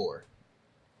anymore.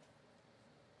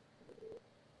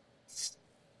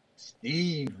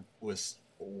 Steve was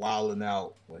wilding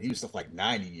out when he was stuff like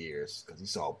 90 years because he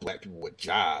saw black people with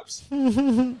jobs.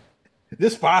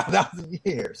 This 5,000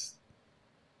 years.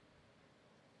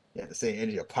 He had the same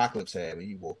energy Apocalypse had when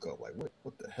he woke up. Like,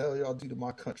 what the hell y'all do to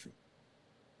my country?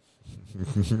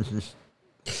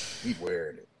 He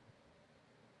wearing it.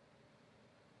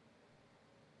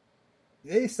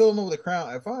 They still don't know the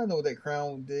crown. If I know what that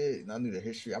crown did and I knew the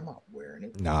history, I'm not wearing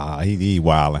it. Nah, he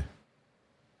wilding.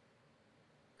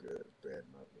 Good, bad,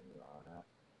 nothing.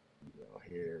 You know,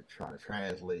 here trying to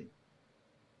translate.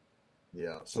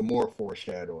 Yeah, some more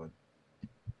foreshadowing.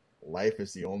 Life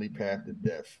is the only path to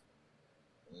death.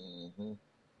 Mm-hmm.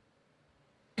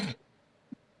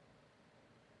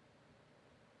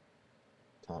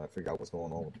 Trying to figure out what's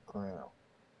going on with the crown.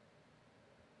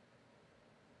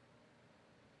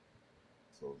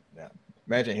 So now,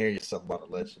 imagine hearing yourself about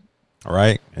a legend. All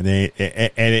right, and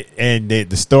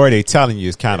the story they telling you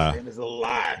is kind of It's a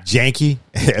lie. janky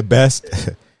at best.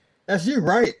 Yeah. That's you,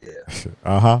 right?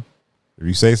 Yeah. If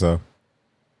you say so.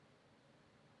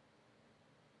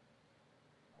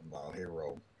 I'm not a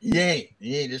hero. He ain't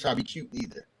just trying to be cute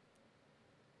either.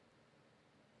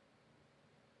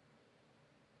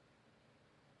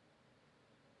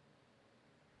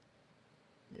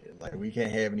 Yeah, like we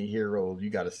can't have any heroes. You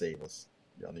got to save us.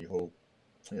 Y'all need hope.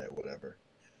 Yeah, whatever.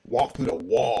 Walk through the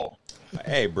wall.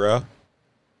 Hey, bro.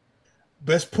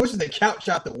 Best pushing the couch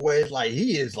out the way. It's like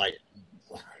he is like,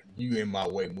 you in my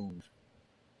way, move.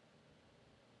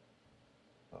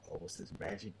 What's this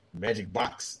magic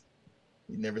box?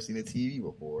 You never seen a TV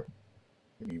before.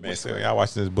 Man, so y'all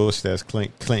watching this bullshit that's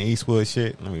Clint Eastwood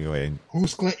shit? Let me go ahead.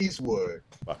 Who's Clint Eastwood?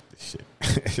 Fuck this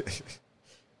shit.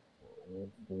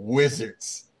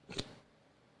 Wizards.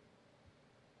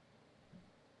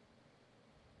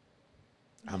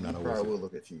 I'm not a probably wizard. will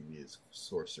look at TV as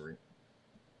sorcery.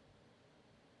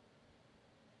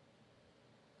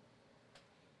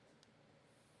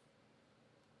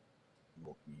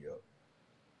 Woke me up.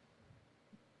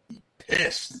 He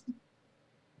pissed.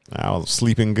 I was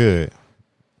sleeping good.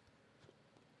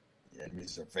 The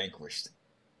enemies are vanquished.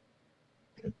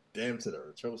 Damn to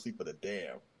the trouble sleep for the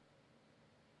damn.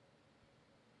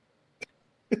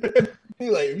 He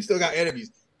like, we still got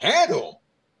enemies. Handle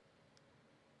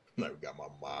them. Like, we got my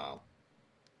mom.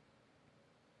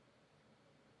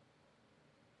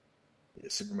 Yeah,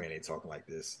 Superman ain't talking like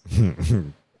this.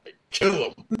 Like, kill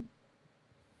him.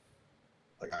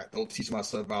 Like, I don't teach my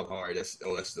son about all right. That's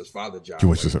his father's job. You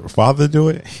want your father to do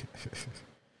it?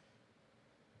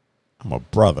 I'm a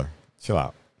brother. Chill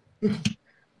out.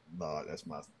 Nah, that's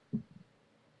my.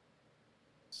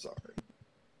 Sorry.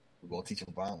 We're gonna teach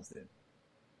him violence then.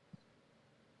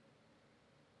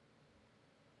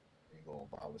 Ain't going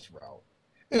violence route.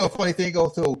 You know, funny thing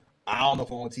goes through. I don't know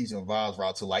if I want to teach him violence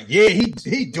route to like, yeah,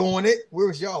 he doing it.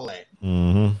 Where's y'all at?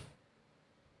 Mm-hmm.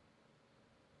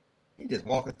 He just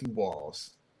walking through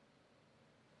walls.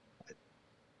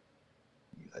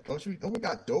 Like, don't we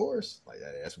got doors? Like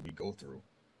that's what we go through.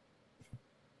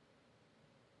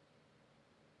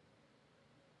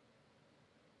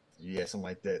 You had something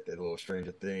like that little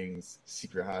Stranger Things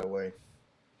secret hideaway.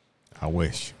 I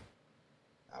wish.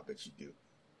 I bet you do.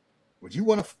 Would you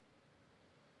want to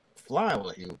fly?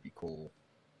 Well, it would be cool.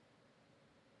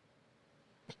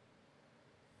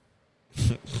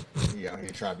 Yeah, I'm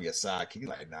here trying to be a sidekick. He's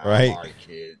like, nah, right. I'm alright,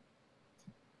 kid.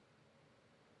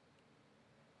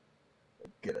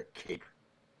 Get a cape.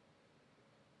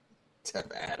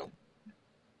 Tap Adam.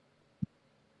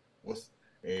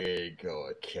 There you go,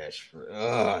 a catch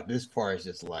for. This part is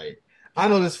just like, I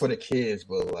know this for the kids,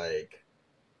 but like,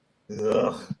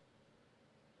 ugh.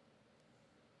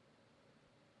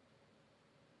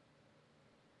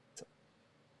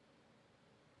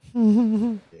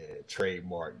 Yeah,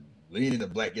 trademark. Lean in the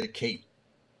black, get a cape,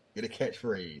 get a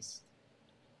catchphrase.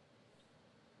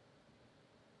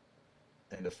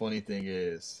 And the funny thing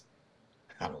is,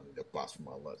 I don't need a box for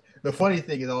my lunch. The funny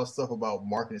thing is all stuff about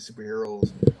marketing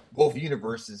superheroes. Both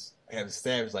universes have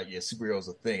established like, yeah, superheroes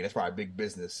a thing. That's probably big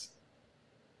business.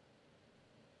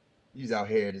 He's out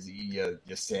here to eat your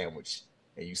sandwich,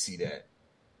 and you see that.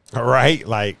 All right,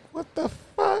 like what the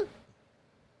fuck?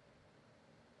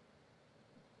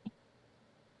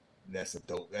 That's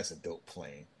a dope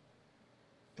plane.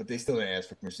 But they still didn't ask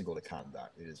for permission to go to Kahndaq.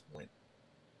 They just went.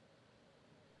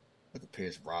 Look at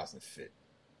Pierce Brosnan fit.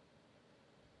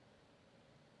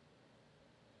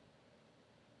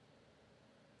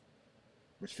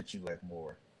 Which fit you like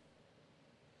more?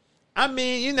 I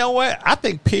mean, you know what? I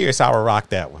think Pierce, I would rock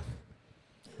that one.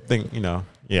 I think,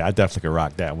 yeah, I definitely could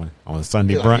rock that one on a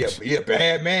Sunday brunch. Yeah,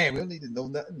 bad man. We don't need to know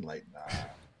nothing. Like, nah,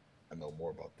 I know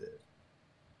more about that.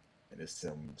 And it's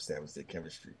some establish their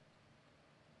chemistry.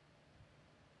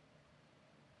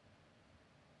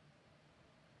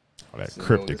 All that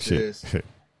cryptic shit.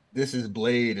 This is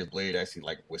Blade, and Blade actually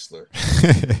like Whistler.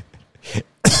 I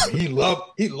mean,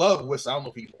 he loved Whistler. I don't know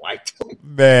if he liked him.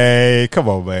 Man, come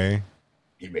on, man.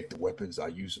 He make the weapons, I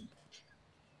use them.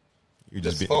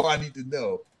 That's all I need to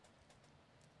know.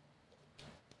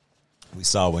 We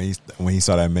saw when he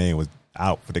saw that man was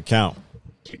out for the count.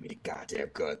 Give me the goddamn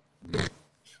gun.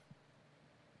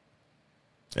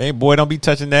 Hey, boy, don't be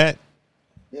touching that.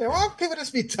 Yeah, why people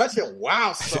just be touching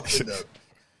wild stuff in the...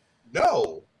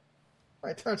 No.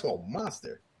 I turn to a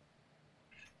monster.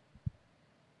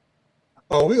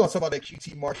 Oh, we gonna talk about that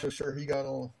QT Marshall shirt he got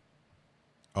on?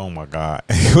 Oh my God.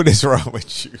 What is wrong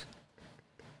with you?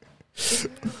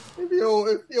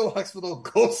 If your hospital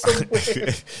go somewhere.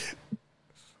 It's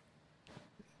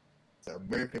an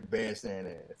American bandstand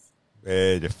ass.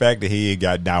 Man, the fact that he ain't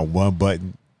got down one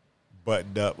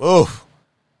buttoned up. Oh.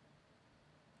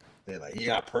 They're like, he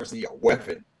got personally a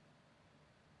weapon.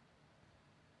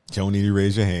 You don't need to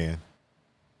raise your hand.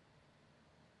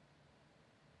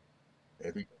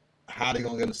 How they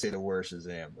gonna get him to say the word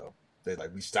Shazam though? They're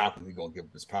like, we stop him, we gonna give him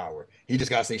his power. He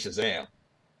just gotta say Shazam.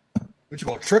 But you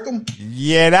gonna trick him?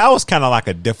 Yeah, that was kind of like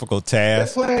a difficult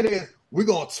task. The plan is we're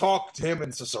gonna talk to him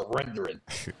into surrendering.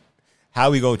 How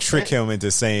we gonna trick him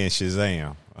into saying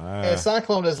Shazam? And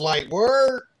Cyclone is like,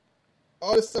 word,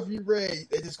 all this stuff you read,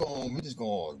 we just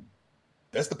going.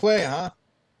 That's the plan, huh?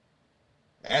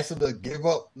 Ask him to give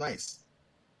up. Nice.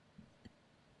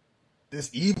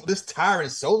 This tyrant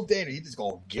is so dangerous. He just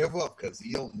gonna give up because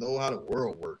he don't know how the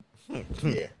world works.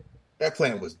 Yeah, that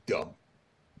plan was dumb.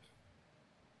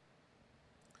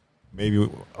 Maybe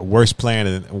a worse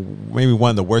plan, maybe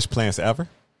one of the worst plans ever.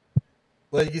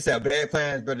 Well, you said a bad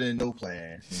plan is better than no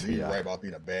plan. You're right about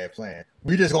being a bad plan.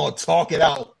 We just gonna talk it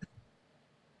out,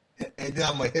 and then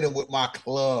I'm gonna hit him with my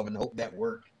club and hope that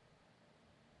works.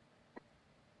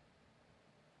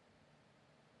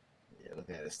 Yeah,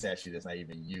 looking at a statue that's not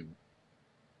even you.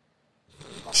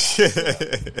 Oh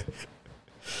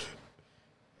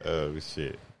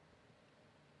shit!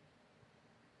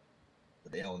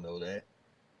 But they don't know that.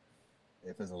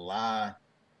 If it's a lie,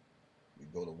 we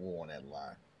go to war on that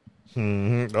lie.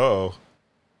 Mm-hmm. Oh.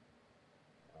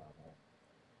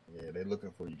 Yeah, they're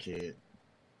looking for you, kid.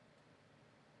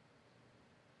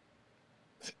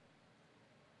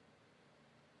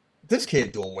 This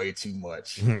kid doing way too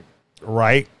much.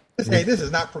 Right? Hey, this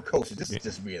is not precocious. This is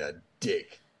just being a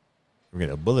dick. We get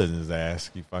a bullet in his ass.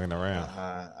 Keep fucking around.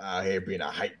 Out here being a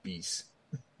hype beast.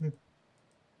 Then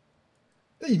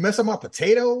you mess up my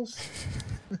potatoes?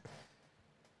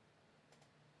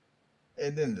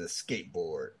 And then the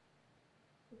skateboard.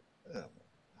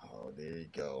 Oh, there you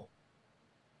go.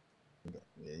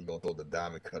 Yeah, you're going to throw the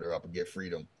diamond cutter up and get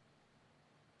freedom.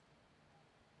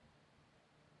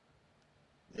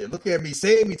 Yeah, look at me.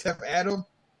 Save me, Tef Adam.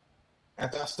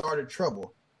 After I started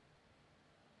trouble.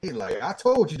 He like, I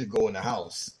told you to go in the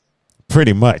house.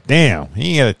 Pretty much. Damn. He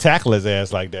ain't had to tackle his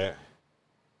ass like that.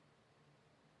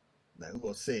 Like, who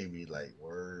gonna save me? Like,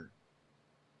 word.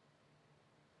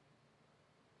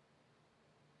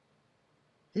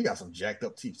 He got some jacked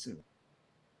up teeth too.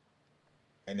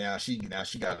 And now she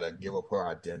gotta give up her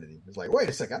identity. It's like, wait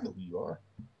a second, I know who you are.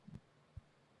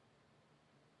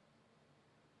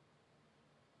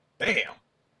 Bam.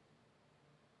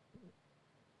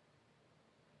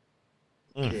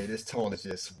 Yeah, this tone is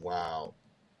just wow.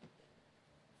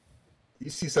 You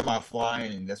see somebody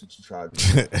flying, and that's what you try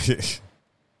to do.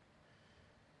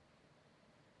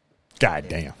 God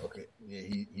damn. Okay,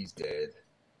 yeah, he's dead.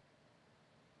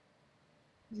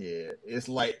 Yeah, it's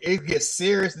like it gets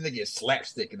serious and it gets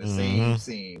slapstick in the same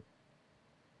scene.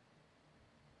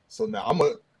 So now I'm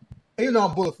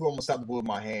bulletproof. I'm gonna stop the bullet in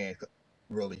my hand.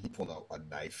 Really, he pulled out a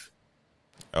knife.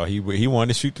 Oh, he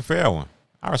wanted to shoot the fair one.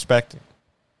 I respect it.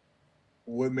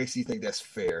 What makes you think that's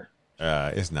fair?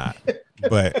 It's not.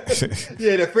 But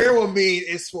yeah, the fair one means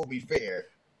it's supposed to be fair.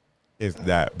 It's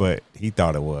not, but he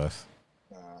thought it was.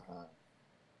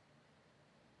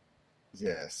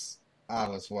 Yes. I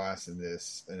was watching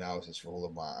this and I was just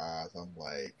rolling my eyes. I'm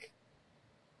like,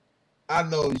 I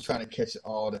know you're trying to catch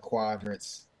all the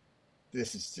quadrants.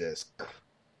 This is just.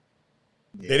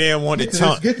 Yeah. They didn't want to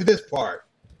get to this part.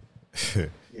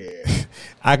 Yeah.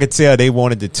 I could tell they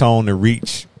wanted the tone to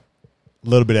reach a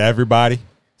little bit of everybody.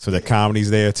 So the comedy's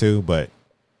there too, but.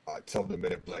 Tell them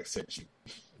Men in Black sent you.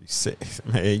 You said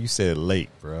it late,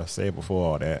 bro. Say it before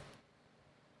all that.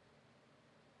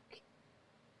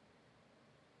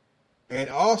 And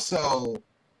also,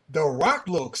 The Rock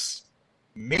looks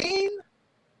mean.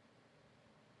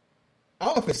 I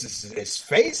don't know if it's his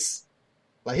face.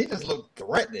 Like, he just looked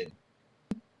threatening.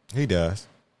 He does.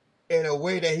 In a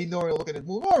way that he normally look at his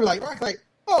movie. Or like,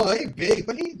 oh, he big,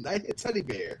 but he's like a teddy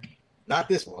bear. Not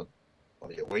this one. Oh,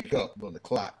 you wake up on the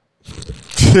clock.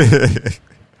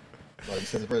 Like, he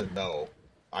says, no,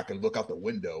 I can look out the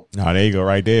window. No, there you go,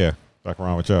 right there. Fuck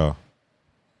around with y'all.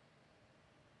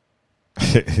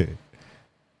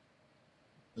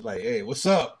 Like, hey, what's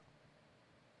up?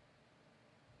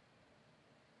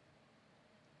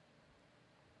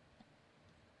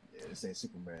 Yeah, this ain't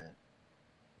Superman.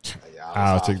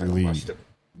 I'll take the lead.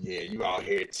 Yeah, you out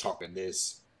here talking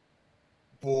this.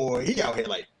 Boy, he out here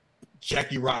like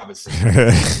Jackie Robinson.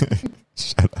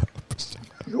 Shut up.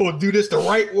 You gonna do this the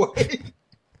right way?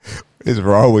 What's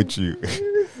wrong with you?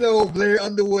 So Blair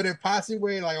Underwood and Posse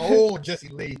way, like, oh, Jesse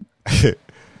Lee. I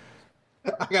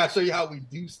gotta show you how we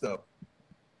do stuff.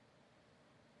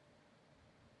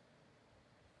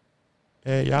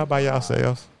 Hey, y'all by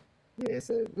yourselves. Yeah,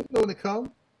 so we know to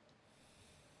come.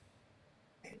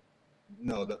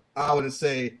 No, I would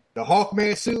say the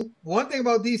Hawkman suit. One thing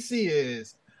about DC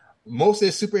is most of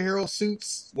their superhero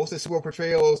suits, most of their superhero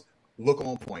portrayals look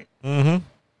on point. Mm-hmm.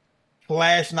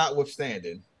 Flash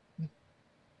notwithstanding.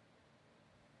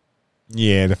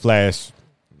 Yeah, the Flash.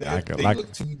 They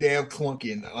look too damn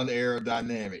clunky and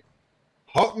unaerodynamic.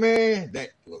 Hawkman,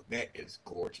 that is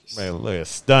gorgeous. Man, look,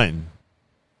 stunning.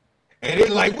 And they're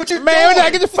like, what you man,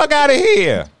 doing? Get the fuck out of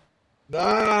here. Nah,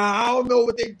 I don't know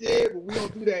what they did, but we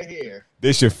don't do that here.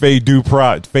 This your face due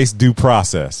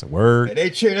process. Word. And they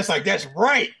cheer. That's like, that's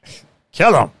right.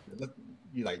 Kill him.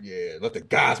 You're like, yeah, let the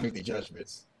guys make the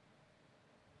judgments.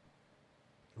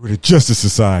 We're the Justice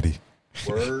Society.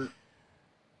 Word.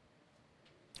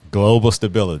 Global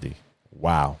stability.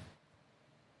 Wow.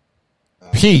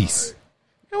 Peace. Right.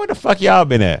 You know where the fuck y'all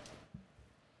been at?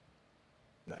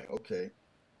 Like, okay.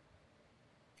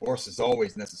 Force is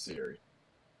always necessary.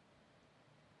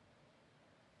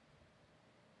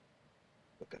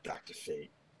 Look at Dr.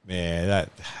 Fate. Man, that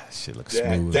shit looks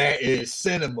smooth. That is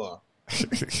cinema.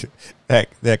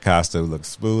 that costume looks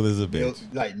smooth as a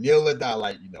bitch. Kneel or die,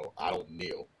 like, I don't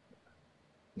kneel.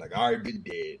 Like, I already been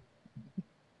dead.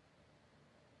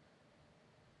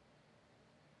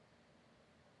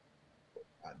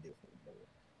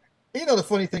 The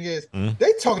funny thing is,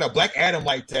 they talking to Black Adam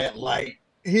like that, like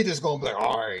he just gonna be like,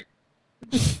 all right.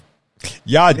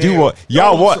 Y'all do what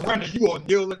y'all want. You gonna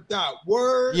kneel and die.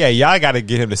 Word. Yeah, y'all got to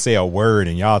get him to say a word,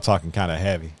 and y'all talking kind of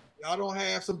heavy. Y'all don't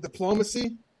have some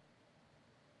diplomacy.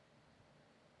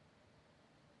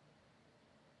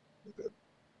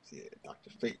 Yeah, Dr.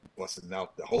 Fate busting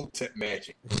out the Hotep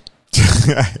magic.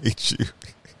 I hate you.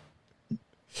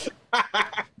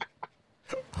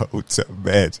 Hotep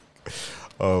magic.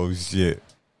 Oh shit!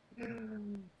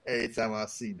 Every time I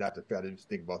see Dr. Fate, I just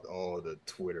think about all the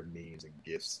Twitter memes and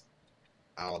gifs.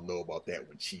 I don't know about that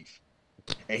one, Chief.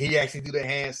 And he actually do the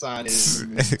hand sign in his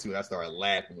movie too. I started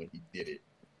laughing when he did it.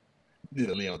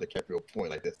 Did a Leon DiCaprio point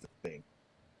like that's the thing.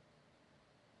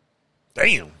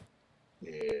 Damn.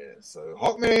 Yeah. So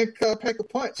Hawkman pack a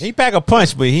punch. He pack a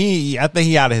punch, but I think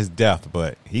he out of his depth.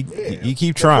 But he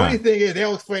keep trying. The funny thing is, they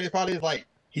always explain it probably like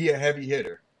he a heavy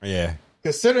hitter. Yeah.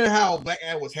 Considering how Black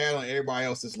Adam was handling everybody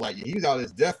else, is like he was out of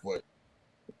his depth, but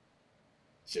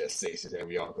just say that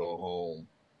we all go home.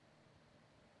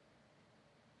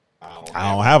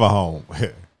 I don't have a home.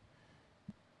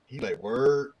 He like,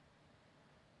 word.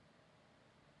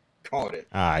 Caught it.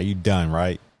 You done,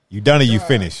 right? You done or you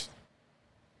finished?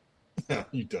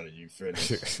 You done or you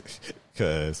finished.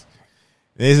 Because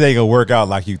this ain't gonna work out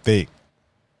like you think.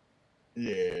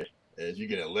 Yeah. As you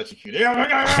get electrocuted.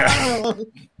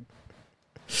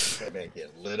 That man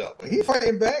getting lit up. But he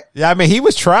fighting back. Yeah, I mean, he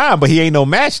was trying, but he ain't no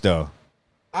match, though.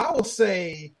 I will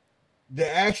say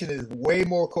the action is way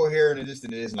more coherent in this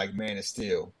than it is in like Man of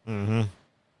Steel. Mm-hmm.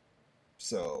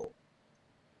 So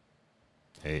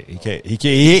hey, he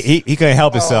can't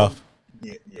help himself.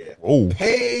 Yeah. Oh,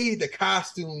 pay the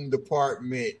costume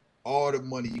department all the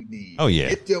money you need. Oh yeah,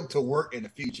 get them to work in the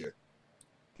future.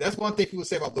 That's one thing people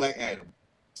say about Black Adam.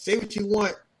 Say what you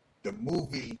want, the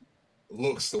movie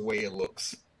looks the way it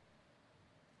looks.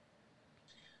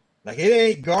 Like it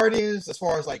ain't Guardians as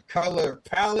far as like color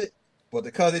palette, but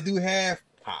the color they do have,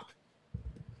 pop.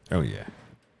 Oh yeah.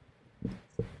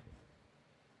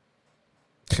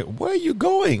 Where are you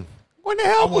going? What the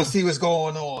hell? I want to see what's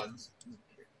going on.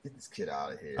 Get this kid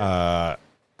out of here. I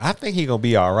think he gonna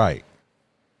be all right.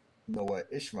 You know what?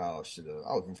 Ishmael should have.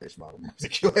 I was rooting for Ishmael to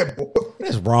kill that boy.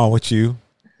 What's wrong with you?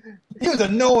 He was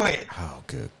annoying. Oh,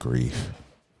 good grief.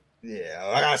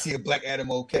 Yeah, I gotta see a Black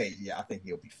Adam okay. Yeah, I think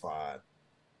he'll be fine.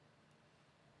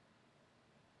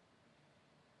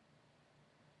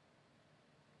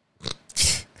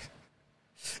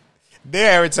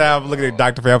 There, every time I'm looking at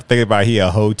Dr. Fate, I'm thinking about he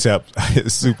a Hotep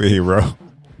superhero.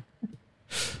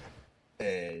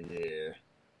 And yeah,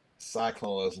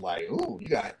 Cyclone is like, ooh,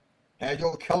 you have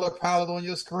your color palette on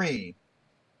your screen.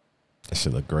 That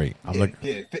should look great.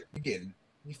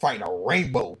 You fighting a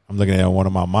rainbow. I'm looking at one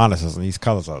of my monitors, and these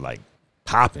colors are like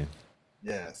popping.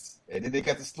 Yes, and then they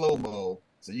got the slow mo,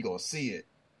 so you gonna see it.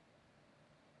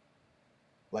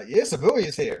 Like, yeah,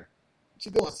 civilians here. What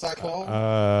you doing, Cyclone?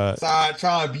 Side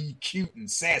trying to be cute and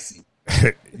sassy.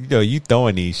 You know, you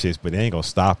throwing these shits, but they ain't gonna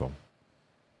stop them.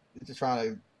 You're just trying to.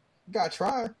 You gotta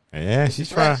try. Yeah, she's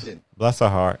trying. Bless her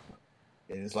heart.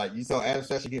 And it's like you saw Adam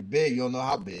Stranger get big. You don't know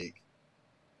how big.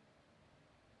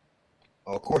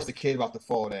 Oh, of course, the kid about to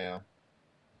fall down.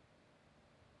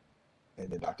 And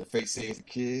then Dr. Fate saves the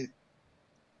kid.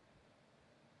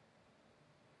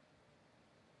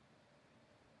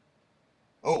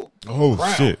 Oh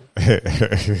crown. Shit.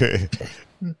 Is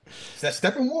that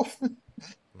Steppenwolf?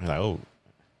 Like, oh.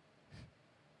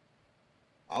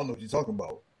 I don't know what you're talking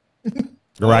about.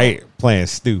 Right? Playing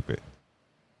stupid.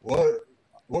 What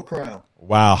crown?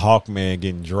 Wow, Hawkman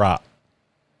getting dropped.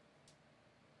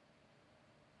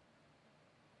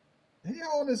 He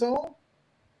on his own.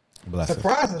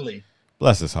 Surprisingly.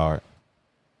 Bless his heart.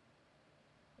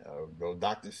 Go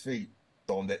Dr. Fate.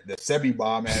 Throwing the Sebi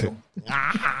bomb at him.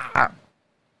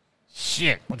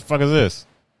 Shit. What the fuck is this?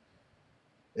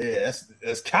 Yeah,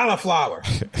 that's cauliflower.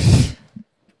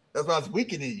 That's what's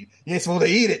weakening you. You ain't supposed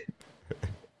to eat it.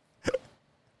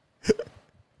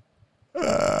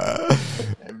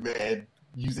 And man,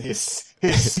 using his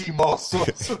sea moss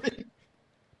sorcery.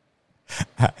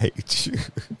 I hate you.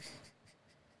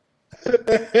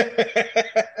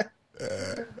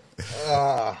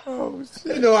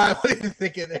 You know, I wasn't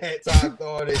thinking that time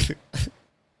thought it.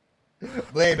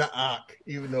 Blame the Ankh,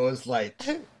 even though it's like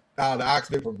how the Ankh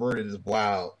been perverted is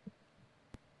wild.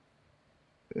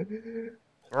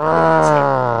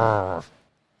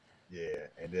 Yeah,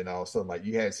 and then all of a sudden, like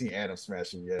you haven't seen Adam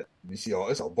smashing yet. You see,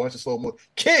 it's a bunch of slow mo.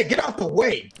 Kid, get out the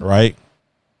way! Right.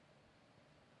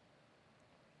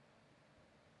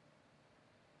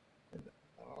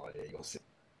 Oh, there you go.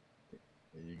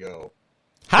 There you go.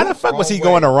 How the fuck was he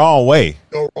going the wrong way?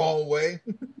 The wrong way.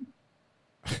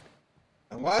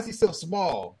 And why is he so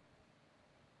small?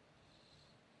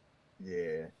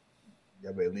 Yeah,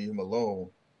 y'all better leave him alone.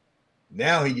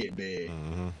 Now he get big.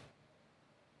 Mm-hmm.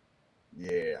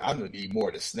 Yeah, I'm gonna need more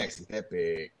of the snacks. Get that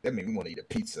big. That made me want to eat a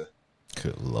pizza.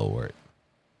 Good Lord.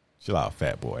 Chill out,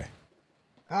 fat boy.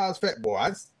 How's fat boy?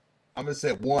 I'm gonna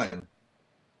say 1.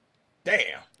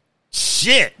 Damn.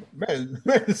 Shit. Man,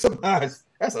 sometimes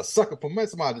that's a sucker for me.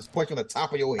 Somebody just punch on the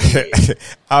top of your head.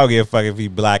 I don't give a fuck if he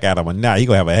Black Adam or not. He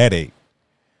gonna have a headache.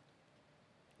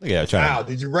 Look at that trying. Wow,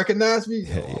 did you recognize me?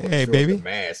 Hey, baby.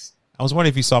 Mask. I was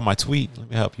wondering if you saw my tweet. Let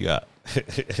me help you out. Oh,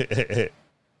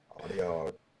 they are.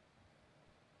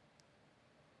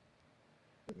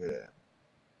 Look at that.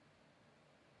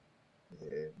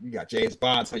 Yeah, you got James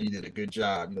Bond telling you did a good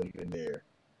job. You know, you've been there.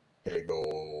 There you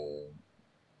go.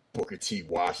 Booker T.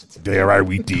 Washington. Yeah, right.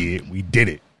 We did. We did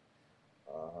it.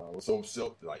 So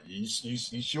like, you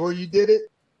sure you did it?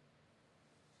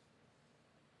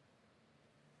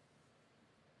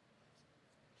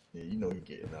 Yeah, you know you're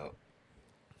getting up.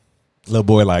 Little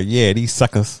boy, like, yeah, these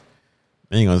suckers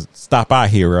ain't gonna stop our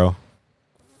hero.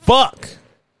 Fuck.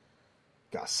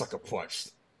 Got sucker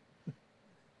punched.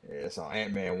 Yeah, that's how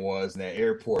Ant-Man was in that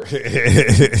airport.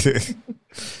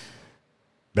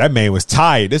 That man was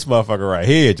tired. This motherfucker right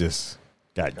here just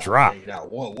got dropped.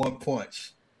 Out one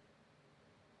punch.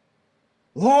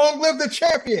 Long live the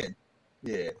champion.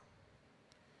 Yeah.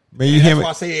 Man, you hear that's me? why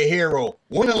I say a hero.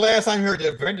 When the last time you heard the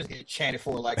Avengers get chanted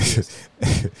for like this?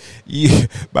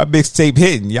 My mixtape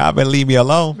hitting. Y'all better leave me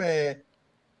alone. Man.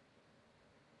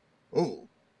 Ooh.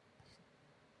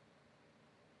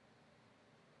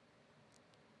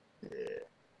 Yeah.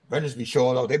 Avengers be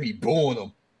showing up. They be booing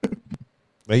them.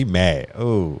 They mad.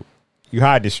 Oh, you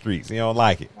hide the streets. You don't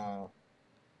like it.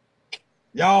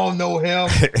 Y'all know him.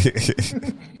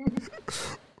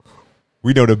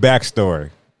 We know the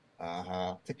backstory.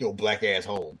 Take your black ass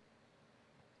home.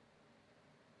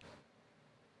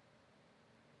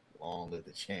 Long live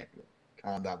the champion.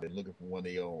 Kondok been looking for one of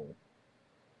their own.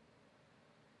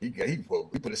 He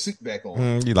put a suit back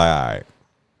on. You like, all right.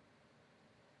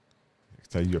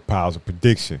 Tell you your powers of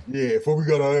prediction. Yeah, before we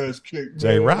got our ass kicked.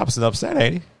 Jay man. Robinson upset,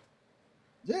 ain't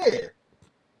Yeah.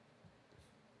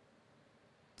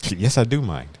 he? Yes, I do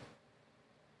mind.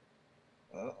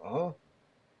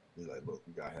 He's like, look,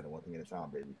 we gotta handle one thing at a time,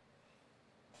 baby.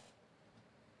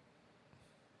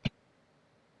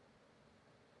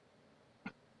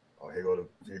 Oh, here go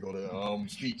the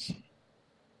speech.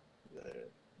 Yeah.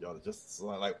 Y'all just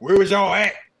like, where was y'all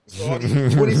at? So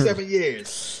 27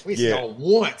 years. We saw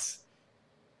once.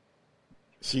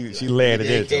 She landed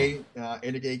it.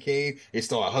 Endgame came. It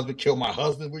started, husband killed my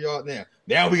husband. Where y'all now?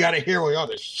 Now we got a hero. Y'all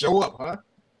to show up, huh?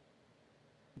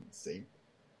 See?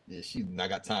 Yeah, she not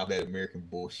got time for that American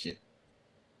bullshit.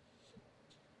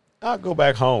 I'll go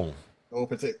back home. Oh,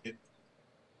 protect it.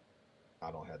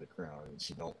 I don't have the crown, and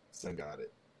she don't. Son got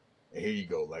it. And here you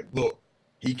go. Like, look,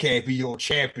 he can't be your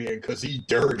champion because he's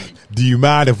dirty. Do you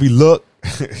mind if we look?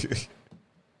 She's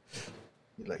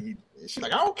like,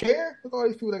 I don't care. Look at all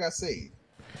these people that got saved.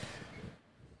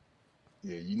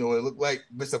 Yeah, you know what it looked like,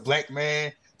 Mr. Black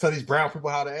Man. Tell these brown people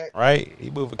how to act. Right? He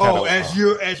moving kind of. As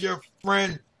your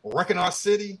friend wrecking our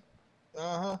city.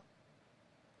 Uh-huh.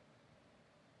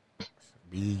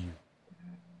 Me.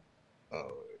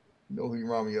 Oh, you know who you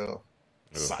remind me of?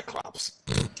 Cyclops.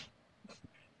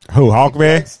 Who,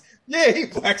 Hawkman? Yeah, he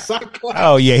Black Cyclops.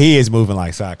 Oh yeah, he is moving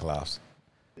like Cyclops.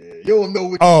 Yeah, you don't know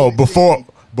what. Oh,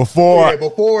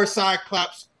 before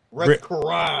Cyclops read the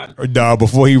Quran. No,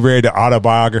 before he read the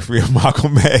autobiography of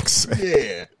Malcolm X.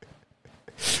 Yeah.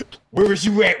 Where was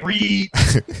you at, Reed?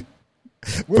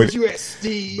 Where was you at,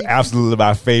 Steve? Absolutely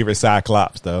my favorite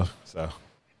Cyclops, though. So,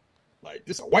 like,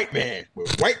 this a white man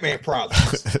with white man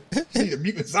problems. See the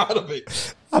mutants out of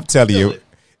it. I'm telling you,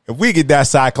 if we get that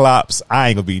Cyclops, I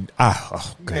ain't gonna be.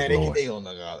 Man, they don't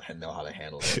know how to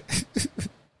handle it.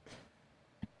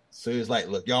 So it's like,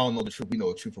 look, y'all don't know the truth. We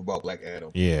know the truth about Black Adam.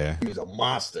 Yeah, he was a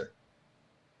monster.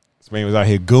 This man was out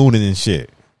here gooning and shit.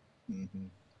 Mm-hmm.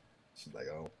 She's like,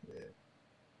 oh yeah.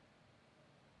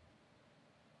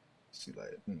 She's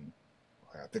like,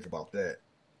 I gotta think about that.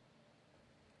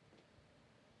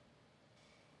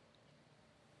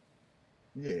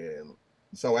 Yeah.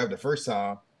 So after the first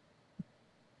time,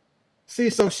 see,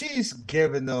 so she's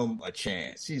giving them a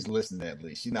chance. She's listening at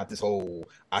least. She's not this whole,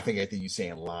 I think everything you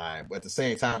saying lying. But at the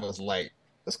same time, it's like,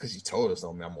 that's because you told us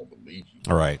something. I'm going to believe you.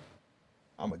 All right.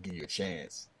 I'm going to give you a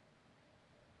chance.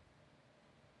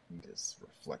 Just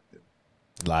reflective.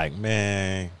 Like,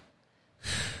 man.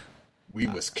 We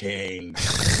was king.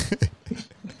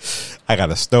 I got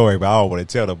a story, but I don't want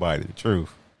to tell nobody the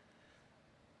truth.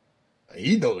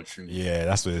 He know the truth. Yeah,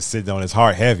 that's what it's sitting on his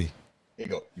heart heavy. Here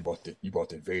you go. You brought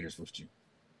the invaders with you.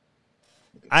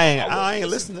 I ain't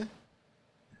listening.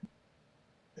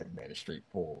 That man is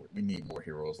straightforward. We need more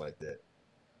heroes like that.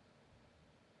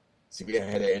 See, we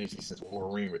haven't had that energy since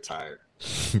Wolverine retired.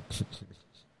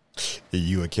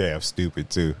 You and Cav stupid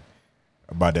too.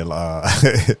 About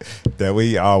that that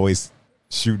we always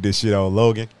shoot this shit on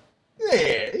Logan.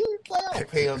 Yeah, he's like, I don't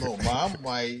pay him no mind. I'm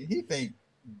like, he think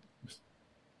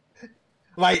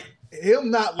like him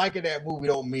not liking that movie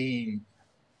don't mean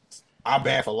I'm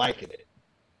bad for liking it.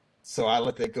 So I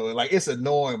let that go. Like, it's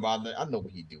annoying, but I know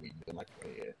what he do. I'm like,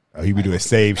 yeah. Oh, he be doing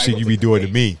same shit you be doing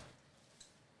to me.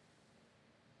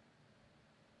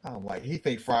 I'm like, he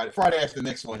think Friday after the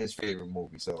next one his favorite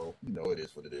movie. So you know it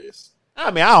is what it is.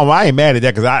 I mean, I ain't mad at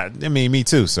that because I mean, me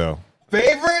too. So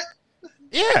favorite.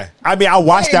 Yeah, I mean, I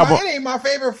watched that. It ain't my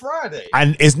favorite Friday.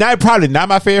 And it's probably not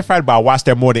my favorite Friday, but I watched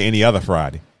that more than any other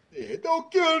Friday. Yeah, don't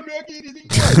kill me. I can't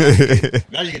eat.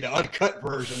 Now you get the uncut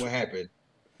version. What happened?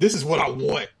 This is what I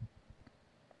want.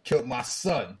 Killed my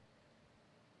son.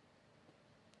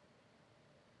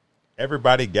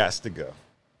 Everybody got to go.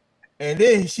 And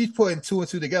then she's putting two and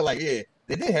two together. Like, yeah,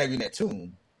 they did have you in that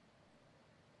tomb.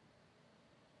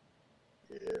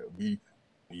 Yeah, we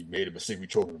made a mistake. We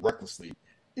chose him recklessly.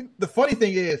 The funny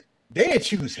thing is, they didn't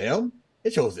choose him.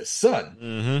 They chose his son.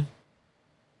 Mm-hmm.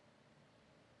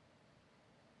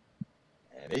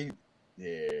 And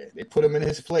they put him in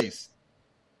his place.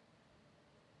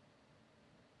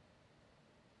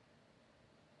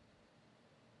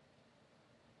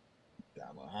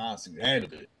 Hans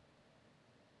handled it.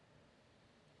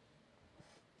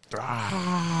 Put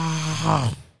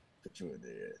you in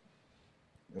there.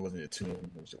 It wasn't a tomb.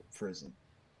 It was a prison.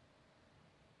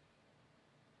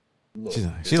 Look,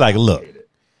 she's like, look,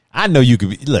 I know you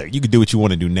could you could do what you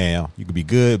want to do now. You could be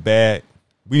good, bad.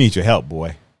 We need your help,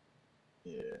 boy.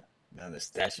 Yeah. Now the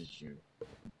stashes you.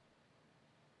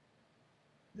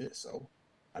 Yeah, so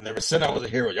I never said I was a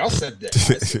hero. Y'all said that. I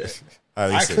said that.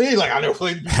 I said, clearly like I never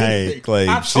played.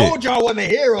 I told y'all I wasn't a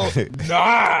hero.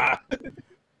 Nah.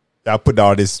 Y'all put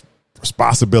all this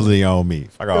responsibility on me.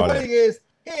 Fuck all the that. thing is,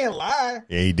 he ain't lie.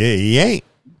 Yeah, he did. He ain't.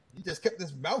 He just kept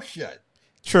his mouth shut.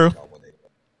 True.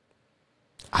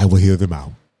 I will hear them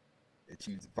out. They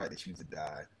choose to fight. They choose to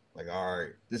die. Like, all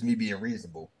right, this is me being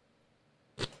reasonable.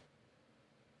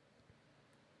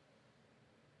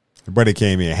 The brother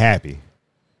came in happy.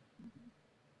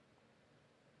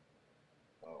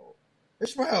 Oh,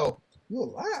 Ishmael, you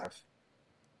alive?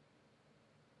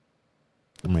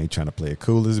 I mean, trying to play it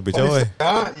cool as a bitch.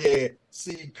 Yeah.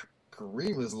 See,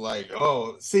 Kareem was like,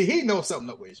 oh, see, he knows something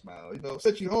up with Ishmael. You know,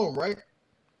 sent you home, right?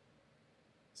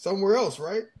 Somewhere else,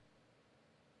 right?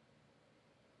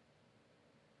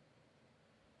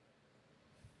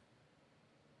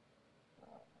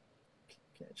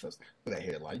 Can't trust that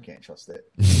hairline. You can't trust that.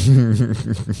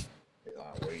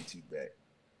 Hairline way too back.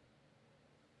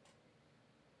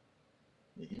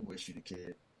 Yeah, he wish you the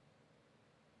kid.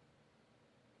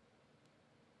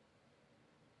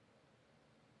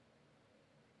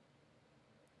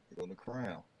 On the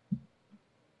crown.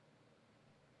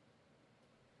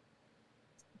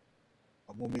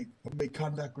 I'm gonna make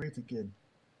Kondak great again.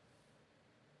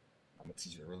 I'm gonna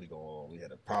teach you to really go on. We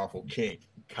had a powerful king.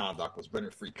 Kondak was better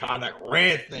free. Kondak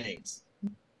ran things.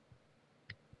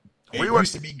 We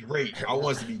used to be great. I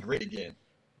want to be great again.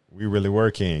 We really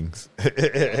were kings.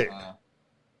 Dad,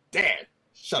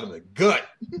 shot him in the gut.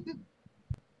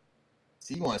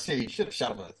 See, you want to say he should have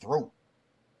shot him in the throat.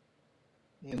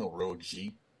 He ain't no real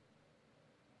G.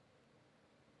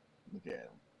 Look at him.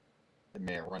 That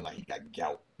man run like he got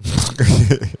gout.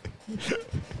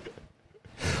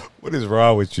 What is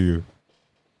wrong with you?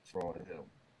 What's wrong with him?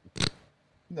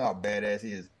 You know how badass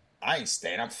he is. I ain't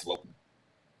staying. I'm floating.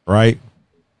 Right?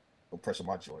 Don't pressure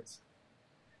my joints.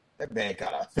 That man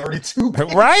got a 32.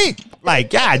 Right? Like,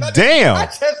 goddamn. I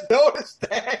just noticed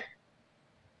that.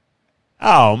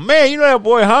 Oh, man. You know that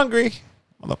boy hungry.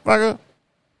 Motherfucker.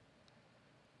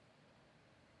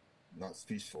 Not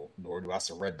peaceful, nor do I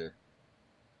surrender.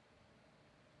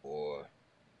 Boy,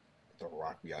 don't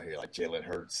rock me out here like Jalen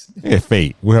Hurts. Yeah,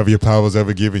 fate. Whatever your powers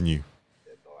ever given you. I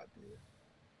had no idea.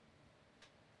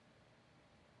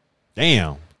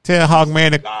 Damn. Tell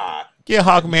Hawkman to get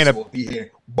Hawkman a be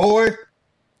here. Boy.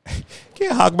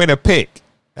 Get Hawkman a pick.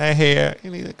 That hair.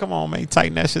 Come on, man.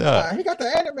 Tighten that shit up. He got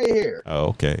the anime hair. Oh,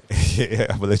 okay. Yeah,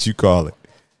 I'm gonna let you call it.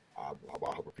 I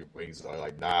hope your wings are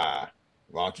like, nah.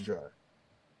 Why don't you try?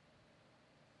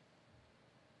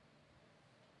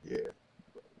 Yeah.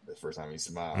 The first time he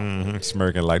smiled. Mm-hmm. Yeah.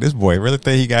 Smirking like, this boy really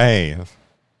think he got hands.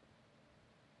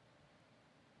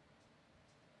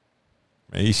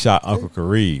 Man, he shot Uncle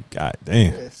Kareem. God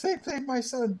damn. Yeah, save my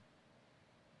son.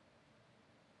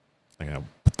 I gotta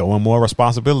throwing more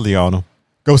responsibility on him.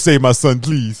 Go save my son,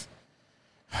 please.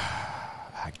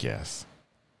 I guess.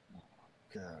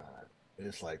 God.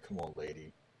 It's like, come on,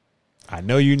 lady. I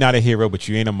know you're not a hero, but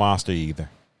you ain't a monster either.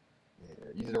 Yeah,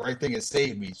 you did the right thing and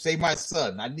save me. Save my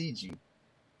son. I need you.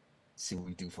 See what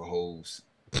we do for hoes.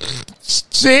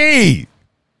 Gee.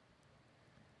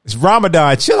 It's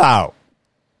Ramadan. Chill out.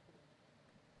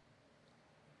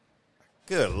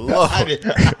 Good Lord. I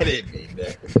didn't mean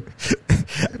that.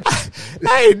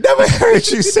 I ain't never heard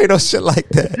you say no shit like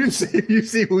that. You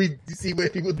see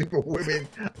what people do for women.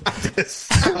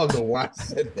 I don't know why I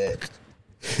said that.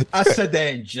 I said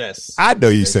that in jest. I know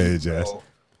you said it in jest.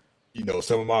 You know,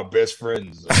 some of my best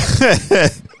friends.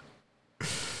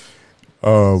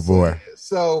 Oh boy.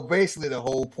 So basically, the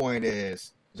whole point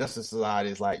is Justice Society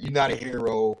is like, you're not a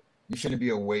hero. You shouldn't be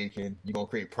awakened. You're gonna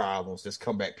create problems. Just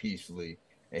come back peacefully.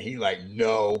 And he like,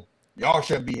 no, y'all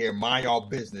shouldn't be here. Mind y'all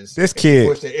business. This kid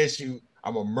push the issue.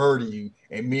 I'm gonna murder you.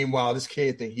 And meanwhile, this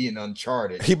kid think he in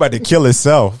Uncharted. He about to kill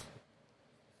himself.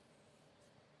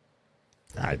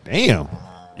 God damn.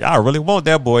 Y'all really want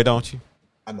that boy, don't you?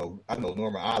 I know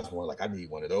Norman Osborn, like, I need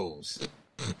one of those.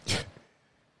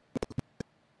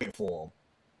 Wait for him.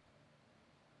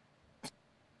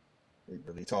 They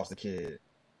really tossed the kid.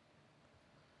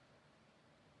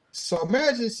 So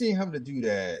imagine seeing him to do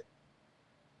that.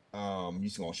 You're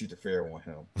just gonna shoot the fair on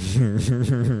him.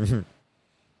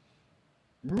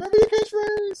 Remember your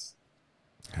catchphrase?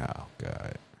 Oh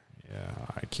God. Yeah,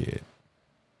 all right, kid.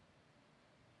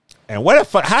 And what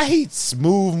if how he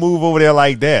smooth move over there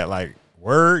like that? Like,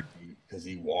 word? Because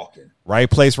he walking. Right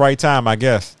place, right time, I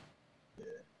guess. Yeah.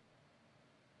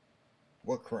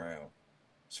 What crown?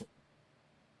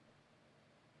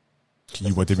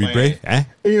 You want to be brave? Eh?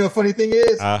 You know, the funny thing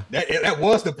is, that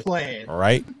was the plan. All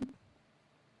right.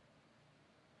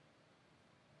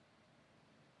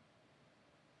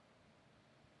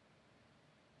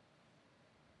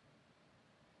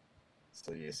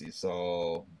 So yes, he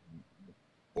saw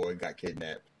boy got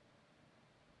kidnapped.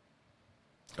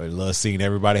 A little scene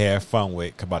everybody had fun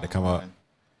with about to come up.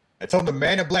 I told him the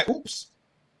man in black,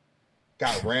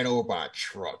 got ran over by a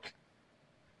truck.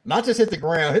 Not just hit the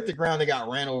ground, they got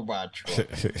ran over by a truck.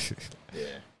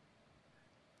 Yeah.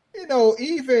 You know,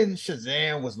 even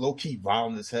Shazam was low-key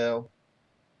violent as hell.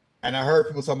 And I heard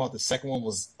people talking about the second one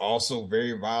was also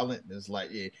very violent. It's like,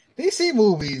 yeah, DC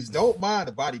movies don't mind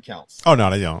the body counts. Oh, no,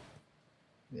 they don't.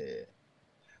 Yeah.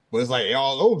 But it's like,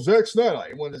 Zack Snyder.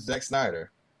 Like, it wasn't Zack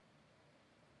Snyder.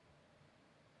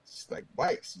 It's like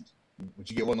bikes.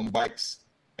 Would you get one of them bikes?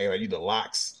 Hey, I need the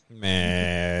locks.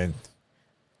 Man,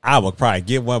 I would probably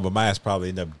get one, but my ass probably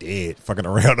end up dead fucking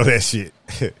around on that shit.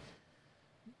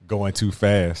 Going too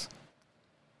fast.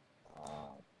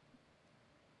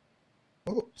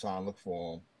 Trying to look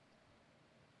for him.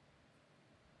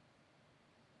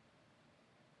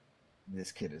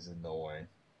 This kid is annoying.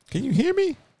 Can you hear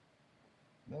me?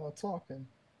 No, I'm talking.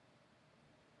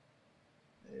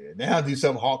 Yeah, now I do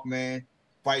something, Hawkman.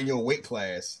 Fighting your weight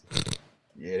class.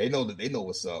 Yeah, they know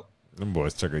what's up. Them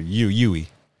boys took a Yui.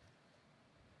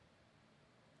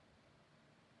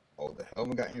 Oh, the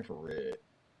helmet got infrared.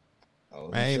 Oh,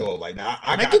 man, sure. Like, now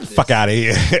I got get the fuck out of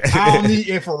here. I don't need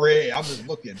infrared. I'm just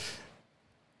looking.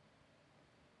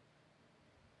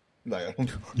 Like,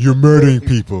 you're murdering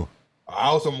people. I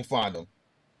also gonna find them.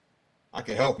 I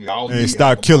can help you. And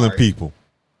stop killing people.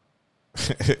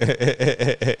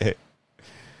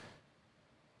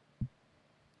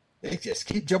 They just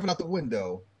keep jumping out the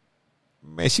window.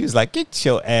 Man, she was like, "Get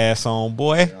your ass on,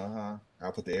 boy."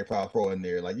 I'll put the AirPod Pro in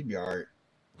there. Like, you be all right.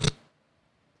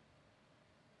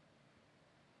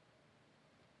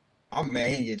 I'm mad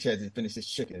he didn't get a chance to finish this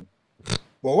chicken.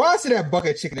 Well, why I see that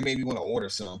bucket of chicken that made me want to order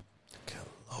some? Good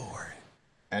Lord.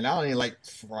 And I don't even like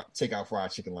take out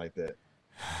fried chicken like that.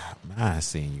 I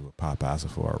seen you with Popeyes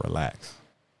before. Relax.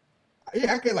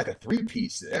 Yeah, I get like a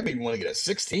 3-piece. That made me want to get a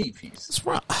 16-piece. What's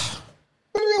wrong?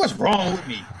 What's wrong with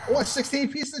me? I want 16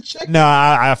 pieces of chicken. No,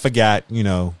 I forgot, you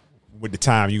know, with the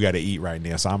time you got to eat right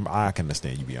now. So I can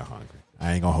understand you being hungry.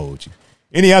 I ain't going to hold you.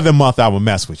 Any other month I would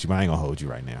mess with you, but I ain't going to hold you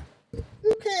right now.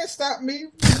 You can't stop me,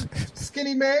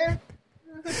 skinny man.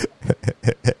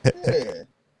 Yeah.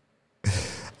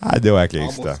 I know I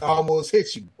can't stop. I almost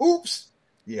hit you. Oops.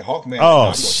 Yeah, Hawkman.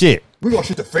 Oh, shit. We're going to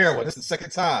shoot the fair one. This is the second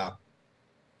time.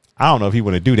 I don't know if he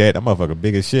want to do that. That motherfucker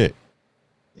big as shit.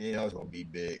 Yeah, it's going to be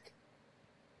big.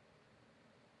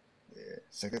 Yeah,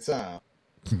 second time.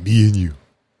 Me and you.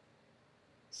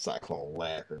 Cyclone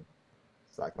laughing.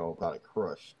 Cyclone got a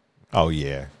crush. Oh,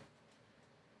 yeah.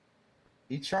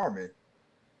 He charming.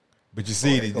 But you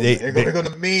see, they're going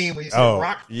to meme when you say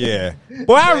rock. Yeah.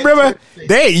 Well, I remember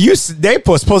they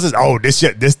supposed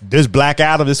to. This Black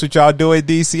Adam. This what y'all do at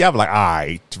DC. I'm like, all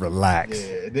right, relax.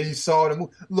 Yeah. Then you saw the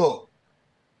movie. Look,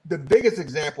 the biggest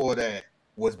example of that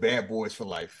was Bad Boys for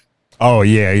Life. Oh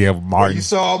yeah, Martin. When you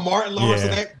saw Martin Lawrence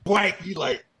in that bike. You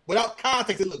like, without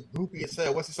context, it looked goofy as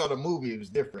hell. Once you saw the movie, it was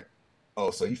different. Oh,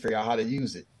 so he figured out how to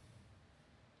use it.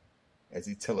 As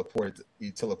he teleported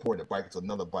the bike to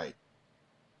another bike.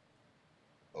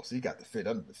 Oh, so he got the fit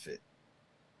under the fit.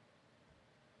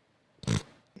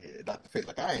 Yeah, Dr. Fate.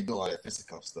 Like, I ain't doing all that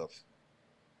fisticuff stuff.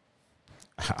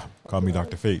 Call me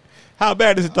Dr. Fate. How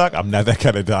bad is it, Doc? I'm not that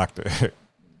kind of doctor.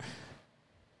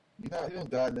 You don't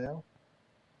die now.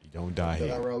 You don't die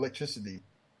here. Around electricity.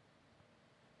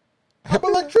 I'm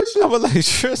electrician. I'm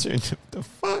electrician. What the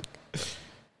fuck?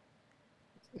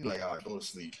 He's like, all right, go to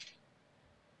sleep.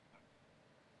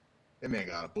 That man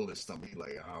got a bullet stomach. He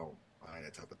like, I ain't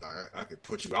that type of doctor. I could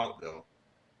put you out though.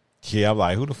 Yeah, I'm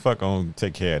like, who the fuck gonna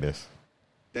take care of this?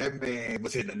 That man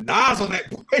was hitting the knives on that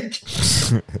bike.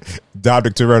 Dr.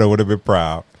 Toretto would have been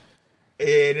proud.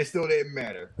 And it still didn't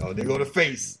matter. Oh, they go to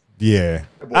face. Yeah.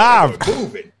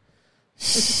 Moving.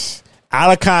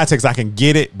 Out of context, I can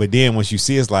get it, but then once you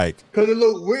see it's like, because it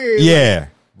looked weird. Yeah. Like,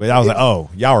 but I was like, oh,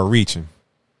 y'all were reaching.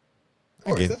 Of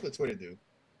course, that's what Twitter do.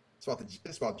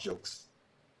 It's about jokes.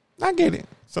 I get it.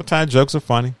 Sometimes jokes are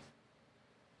funny.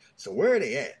 So where are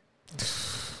they at?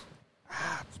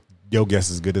 Your guess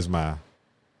is as good as mine.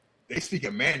 They speak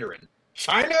in Mandarin.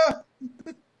 China?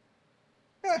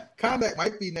 Kondak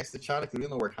might be next to China because we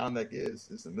don't know where Kondak is.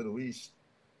 It's the Middle East.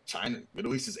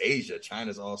 Middle East is Asia.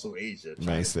 China's also Asia.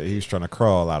 Man, said he was trying to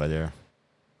crawl out of there.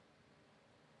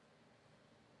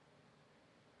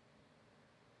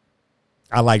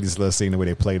 I like this little scene the way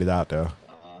they played it out though.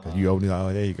 Cause you open it,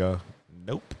 oh, there you go.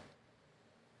 Nope.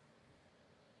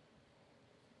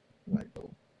 Like, oh.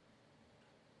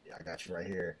 Yeah, I got you right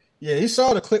here. Yeah, he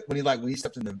saw the clip when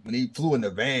he flew in the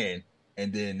van,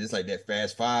 and then it's like that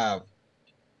Fast Five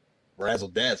razzle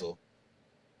dazzle.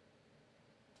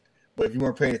 But if you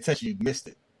weren't paying attention, you missed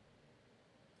it.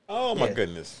 Oh my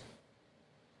goodness!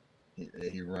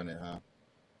 He running, huh?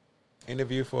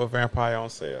 Interview for a Vampire on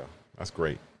Sale. That's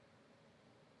great.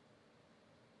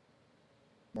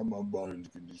 My mom bought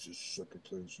it to these just separate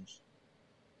places.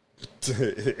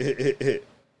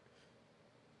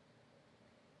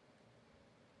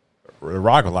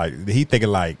 Rock was like, he thinking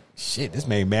like, shit, this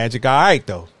made magic all right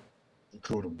though. He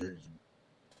called him Daisy.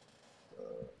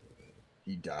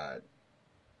 He died.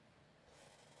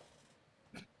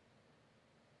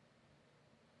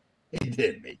 He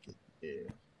did make it.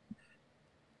 Yeah.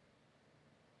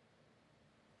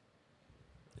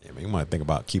 Yeah, man, you might think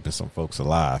about keeping some folks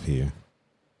alive here.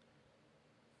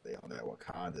 They on that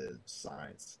Wakanda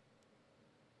science.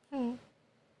 Yeah,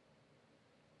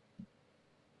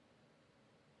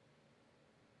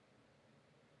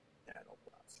 no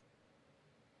problem.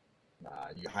 Nah,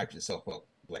 you hyped yourself up,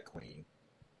 Black Queen.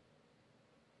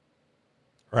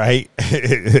 Right?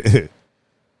 Your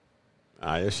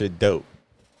shit dope.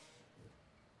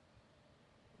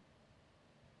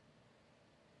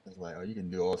 It's like, oh, you can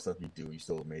do all the stuff you do. You're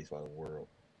still amazed by the world.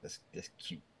 That's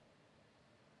cute.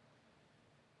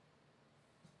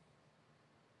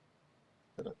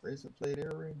 Is that a razor blade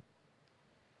earring?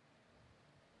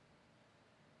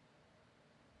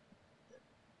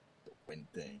 The wind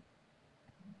thing.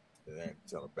 And then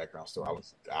tell a background story.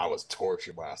 I was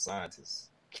tortured by a scientist.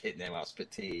 Kidnapped when I was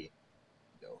 15.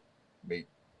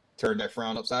 Turn that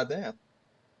frown upside down.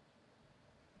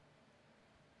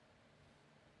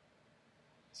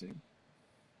 See?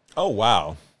 Oh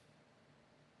wow.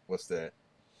 What's that?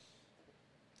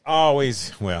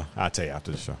 Always. Well, I'll tell you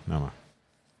after the show. No.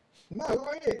 No, go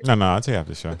ahead. No, I'll tell you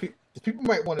after the show. The people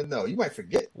might want to know. You might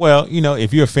forget. Well,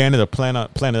 if you're a fan of the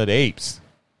Planet of the Apes,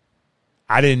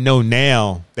 I didn't know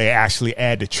now they actually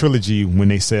add the trilogy when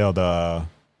they sell the,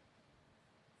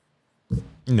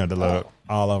 the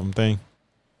all of them thing.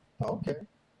 Oh, okay.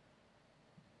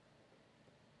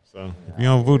 So if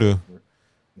you're on Vudu,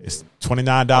 it's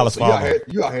 $29 for all of them.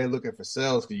 You out here looking for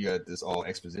sales because you got this all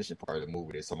exposition part of the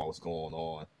movie. There's something what's going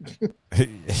on.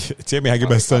 Tell me how to get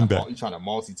my son back. You're trying to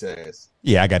multitask.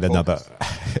 Yeah, I got another.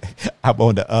 I'm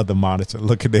on the other monitor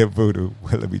looking at Vudu.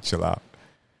 Well, let me chill out.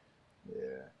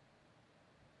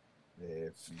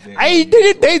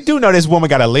 They do know this woman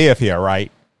got to live here,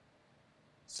 right?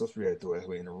 So we had to do it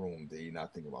in the room. Did you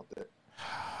not think about that?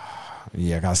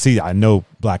 Yeah, I know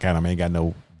Black Adam ain't got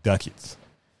no ducats.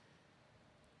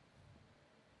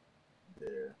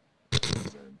 Yeah.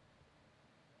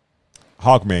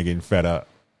 Hawkman getting fed up.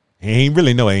 He ain't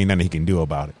really know ain't nothing he can do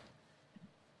about it.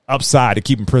 Upside to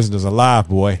keeping prisoners alive,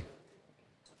 boy.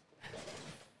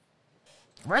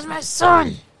 Where's my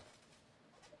son?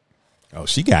 Oh,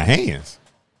 she got hands.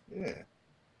 Yeah.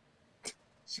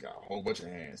 She got a whole bunch of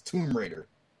hands. Tomb Raider.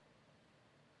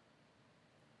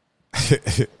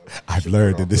 I've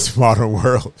learned in this modern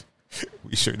world,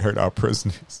 we shouldn't hurt our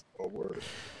prisoners. Oh, word.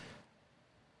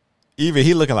 Even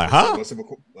he looking like, huh? Let's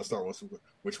start with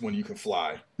which one you can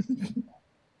fly.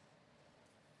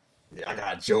 Yeah, I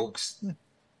got jokes.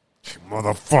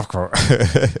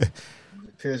 Motherfucker.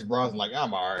 Pierce Brosnan like,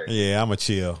 I'm all right. Yeah, I'm a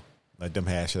chill. Let them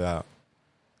hash it out.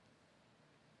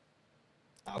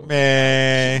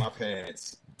 Man. Shit my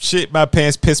pants. Shit my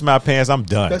pants, piss my pants. I'm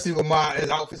done. Especially when his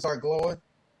outfits start glowing.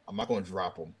 I'm not going to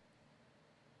drop them.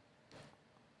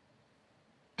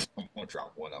 I'm going to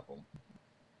drop one of them.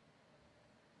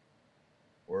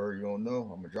 Or you don't know,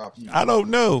 I'm going to drop you. I don't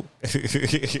know.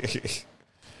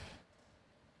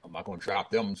 I'm not going to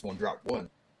drop them. I'm just going to drop one.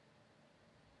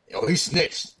 Yo, he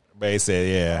snitched. They said,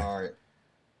 yeah. All right.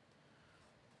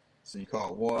 So you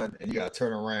caught one, and you got to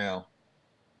turn around.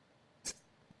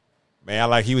 Man,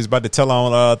 like he was about to tell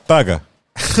on Thugger.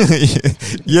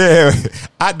 Yeah,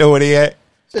 I know what he at.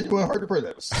 Said you wouldn't hurt the person.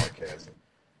 That was sarcasm.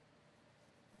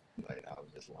 Like, I was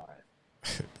just lying.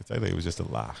 I think it was just a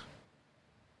lie.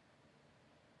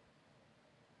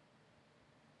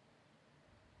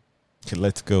 Okay,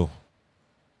 let's go.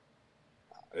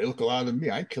 They look a lot to me.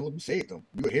 I ain't kill him. You saved them.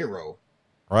 You a hero.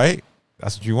 Right?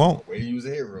 That's what you want. Way to use a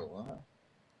hero, huh?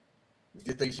 You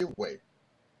did things your way.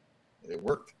 It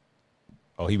worked.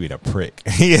 Oh, he being a prick.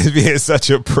 He is being such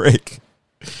a prick.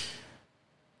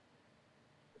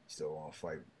 Still want to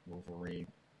fight Wolverine.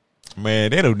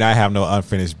 Man, they do not have no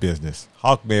unfinished business.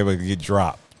 Hawkman will get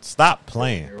dropped. Stop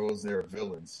playing. Heroes, they're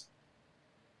villains.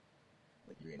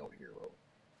 Like, you ain't no hero.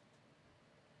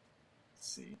 Let's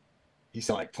see. He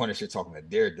sound like Punisher talking to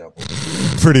Daredevil.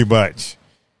 Pretty much.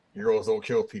 Heroes don't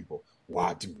kill people.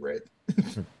 Why do red?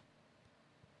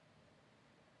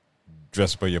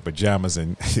 Dress up in your pajamas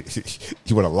and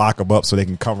you want to lock them up so they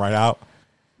can come right out.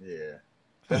 Yeah.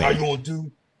 That's how you gonna do?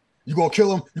 You gonna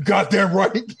kill him? You goddamn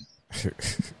right.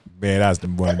 Man, that's the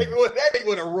one. That nigga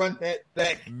would have run that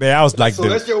back. Man, I was like, so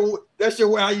that's your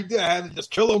way how you do it. I had to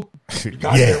just kill him. You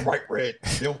goddamn right, Red.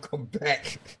 They'll come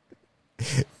back.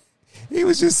 He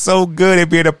was just so good at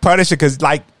being a Punisher because,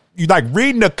 like, you like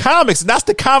reading the comics, and that's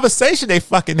the conversation they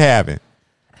fucking having.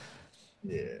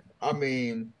 Yeah, I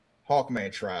mean,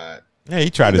 Hawkman tried. Yeah, he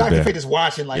tried his best. Just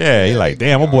watching, like, yeah, he like,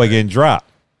 damn, my boy getting dropped.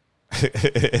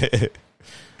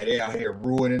 And they out here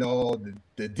ruining all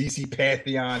the DC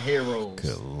Pantheon heroes.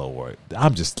 Good Lord.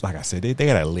 I'm just, like I said, they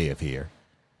gotta live here.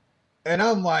 And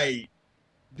I'm like,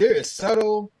 there is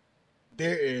subtle,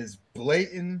 there is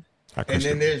blatant, and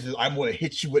then there's just, I'm gonna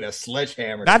hit you with a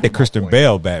sledgehammer. Not the Christian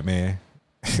Bale Batman.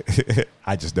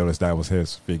 I just noticed that was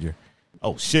his figure.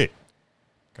 Oh shit.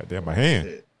 Goddamn my hand.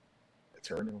 They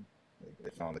turned him. They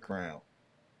found the crown.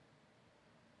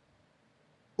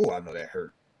 Oh, I know that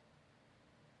hurt.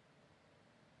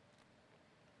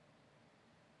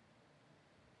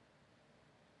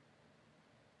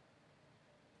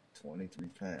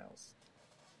 £23.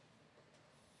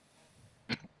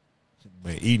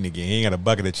 Man, eating again. He ain't got a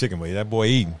bucket of chicken, but that boy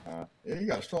eating. Yeah, he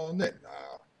got a strong neck. Nah,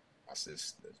 I said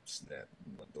snap.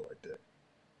 I'm gonna do it like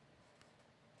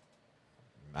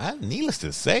that. Needless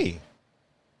to say,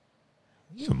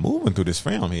 you're moving through this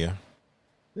film here.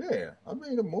 Yeah, I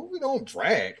mean the movie don't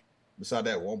drag. Beside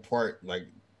that one part, like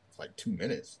 2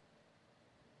 minutes.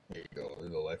 There you go.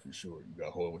 There's no life for sure. You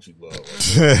got hold of what you love.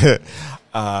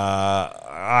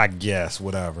 I guess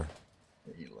whatever.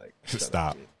 He like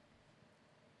stop.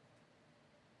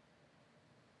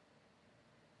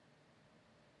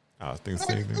 I was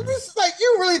thinking this is like,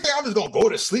 you really think I'm just gonna go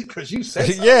to sleep because you said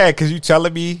something? Yeah, because you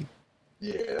telling me.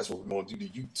 Yeah, that's what we're gonna do to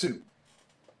you too.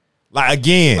 Like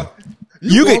again,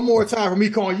 you one more time for me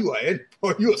calling you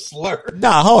a slur.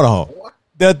 Nah, hold on.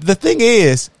 The thing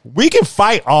is, we can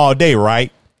fight all day,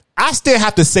 right? I still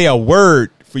have to say a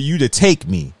word for you to take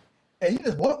me. And you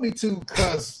just want me to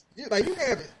because you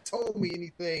haven't told me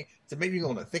anything to make me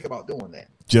want to think about doing that.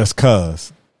 Just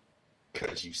cause.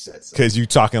 Because you said so. Because you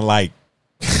talking like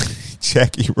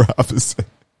Jackie Robinson.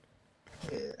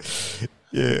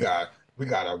 Yeah. We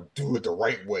gotta do it the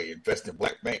right way. Invest in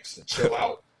black banks and chill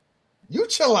out. You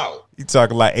chill out. You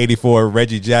talking like 84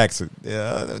 Reggie Jackson.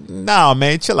 Nah,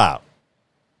 man, chill out.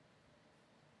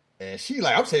 And she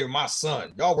like, I'm saving my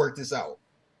son. Y'all work this out.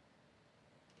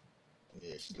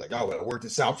 Yeah, she's like, y'all gotta work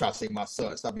this out. I'm trying to save my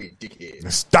son. Stop being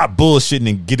dickhead. Stop bullshitting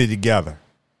and get it together.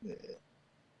 Yeah.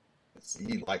 See,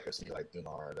 he like her. So he like doing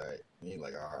all right. He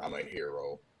like, all right, I'm a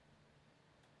hero.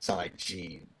 Sound like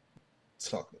Gene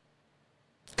Tucker.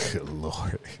 Good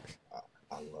Lord.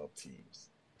 I love teams.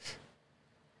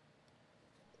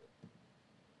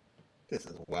 This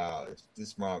is wild. This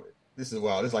is wild.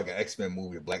 This is like an X-Men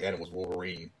movie. Black Adam was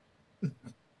Wolverine.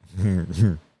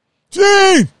 Gene!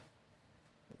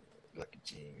 Lucky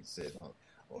Gene said,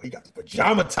 oh, he got the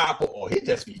pajama top on. Oh, he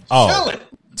just be chilling.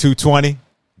 220?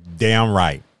 Damn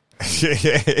right.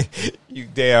 You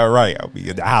damn right. I'll be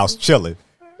in the house chilling.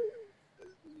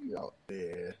 You out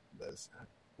there.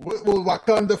 What will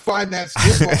Wakanda Finance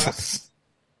give us?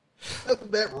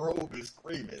 That robe is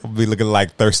screaming. I'll be looking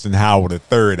like Thurston Howard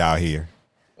III out here.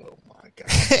 Oh my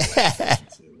God.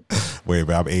 Wait,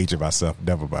 but I'm aging myself.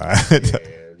 Never mind. Yeah,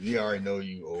 you already know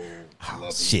you old.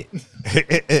 Oh, shit.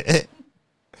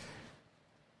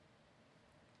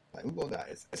 Like, who gonna die?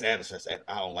 It's Anderson.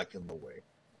 I don't like him no way.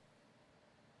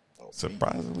 Oh,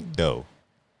 surprisingly, no.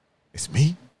 It's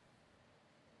me?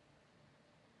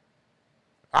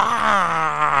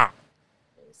 Ah!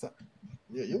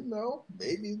 Yeah, you know.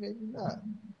 Maybe not.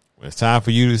 When it's time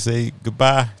for you to say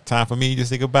goodbye, time for me to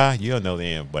say goodbye, you'll know the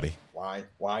end, buddy.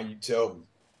 Why you tell me?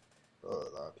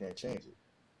 I can't change it.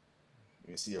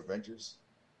 You see Avengers?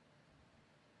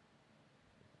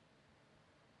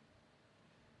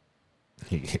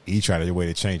 He tried a way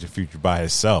to change the future by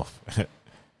himself.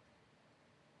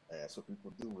 That's what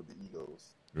people do with the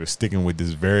egos. We're sticking with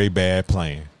this very bad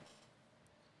plan.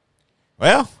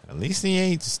 Well, at least he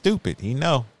ain't stupid. He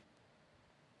know.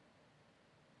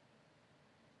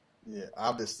 Yeah,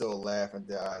 I'm just still laughing at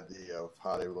the idea of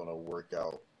how they were going to work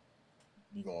out.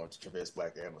 You going to convince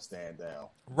Black Adam to stand down,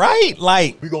 right?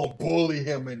 Like we gonna bully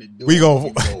him into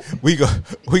doing.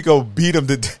 We go beat him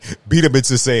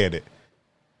into saying it.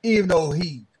 Even though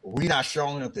we not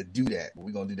strong enough to do that, but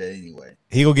we gonna do that anyway.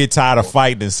 He gonna get tired of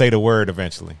fighting and say the word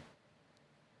eventually.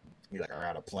 He like, I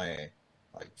got a plan.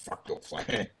 Like, fuck your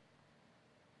plan.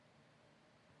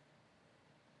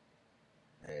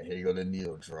 And here you go, the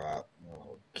needle drop.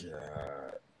 Oh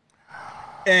God.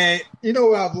 And you know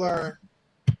what I've learned?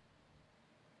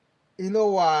 You know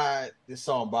why this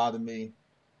song bothered me?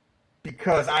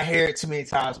 because I hear it too many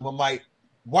times. When like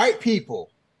white people,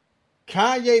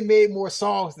 Kanye made more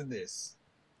songs than this.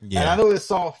 Yeah. And I know this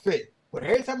song fit, but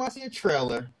every time I see a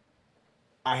trailer,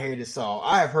 I hear this song.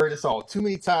 I have heard this song too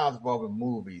many times involving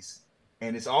movies,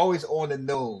 and it's always on the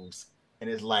nose. And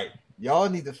it's like, y'all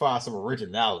need to find some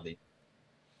originality.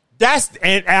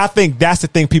 And I think that's the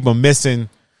thing people are missing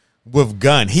with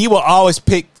Gunn. He will always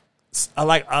pick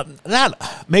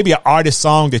not maybe an artist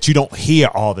song that you don't hear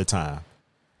all the time.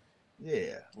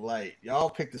 Yeah, like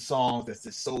y'all pick the songs that's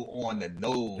just so on the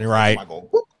nose, right? Go,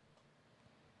 whoop.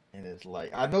 And it's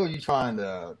like, I know you're trying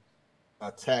to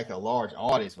attack a large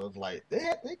audience, but it's like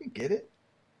they can get it.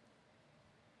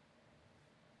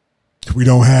 We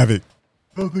don't have it.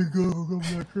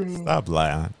 Stop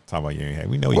lying. Talk about you ain't have.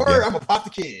 We know you. I'm gonna pop the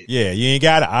kid. Yeah, you ain't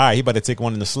got it. All right, he about to take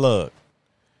one in the slug.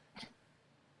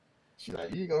 She's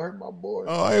like, you ain't gonna hurt my boy.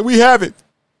 Oh, hey, we have it.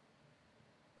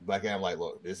 Black Adam like,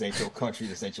 look, this ain't your country,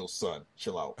 this ain't your son.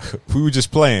 Chill out. We were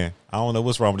just playing. I don't know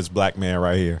what's wrong with this black man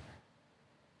right here.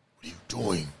 What are you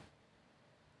doing?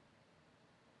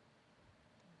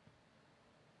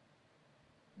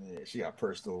 Yeah, she got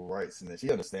personal rights, and then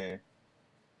she understand.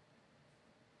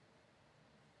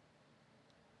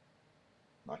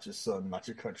 Not your son, not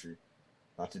your country,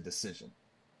 not your decision.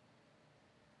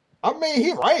 I mean,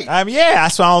 he right. Yeah,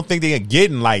 that's why I don't think they're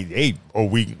getting like, hey,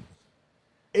 we.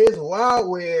 It's wild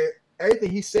where everything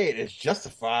he said is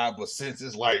justified, but since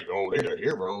it's like, oh, they're the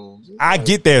heroes. I like,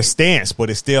 get their stance, but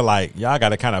it's still like, y'all got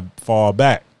to kind of fall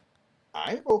back.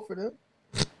 I ain't vote for them.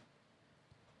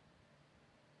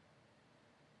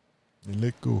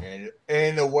 Look cool.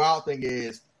 And the wild thing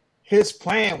is, his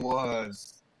plan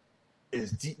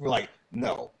is deep. Like,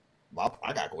 no, I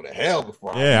gotta go to hell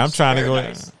before. Yeah, I'm trying to go.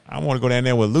 I want to go down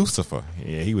there with Lucifer.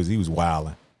 Yeah, he was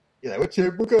wilding. Yeah, what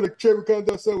kind of cherry comes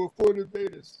outside with 400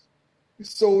 invaders? He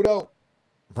sold out.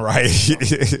 Right.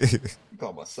 You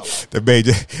call myself. The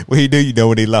major. What he do? You know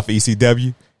when they left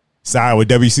ECW, signed with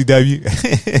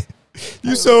WCW.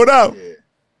 You sold out.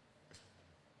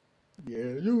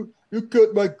 Yeah, you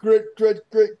cut my great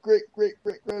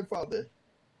grandfather.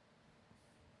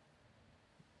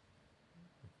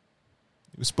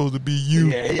 It was supposed to be you.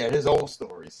 Yeah, he had his own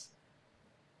stories.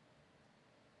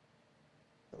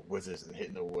 The wizards are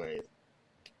hitting away.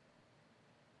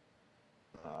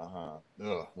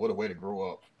 Ugh, what a way to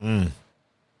grow up.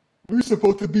 We're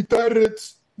supposed to be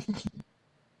tyrants.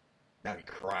 Now he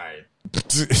crying.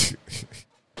 He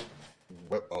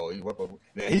wept up.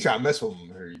 Yeah, he tried to mess with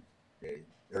him.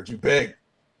 Heard you beg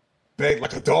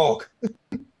like a dog.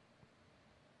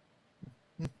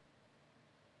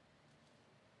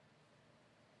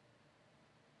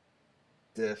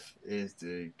 Death is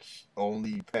the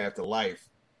only path to life.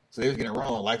 So they was getting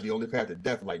wrong. Life is the only path to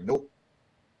death. Like, nope.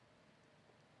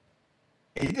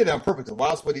 And he did it on purpose. The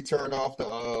wild split, he turned off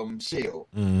the shield.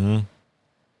 Mm-hmm.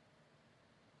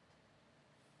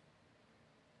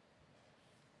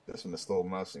 That's when the slow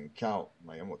motion count.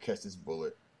 Like, I'm gonna catch this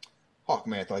bullet.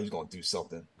 Hawkman thought he was gonna do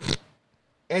something,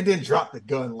 and then dropped the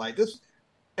gun. Like, this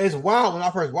is wild. When I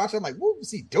first watched it, I'm like, what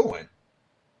was he doing?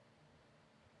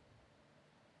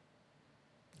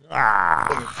 Yeah,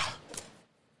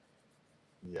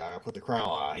 I put the crown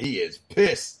on. He is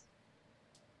pissed.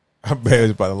 I bet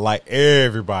he's about to light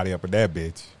everybody up in that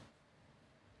bitch.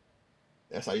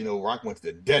 That's how you know Rock went to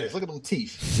the dentist. Look at them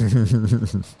teeth.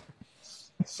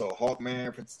 So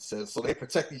Hawkman says, so they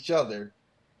protect each other.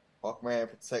 Hawkman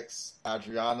protects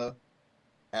Adriana.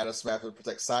 Adam Smasher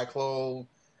protects Cyclone.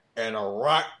 And a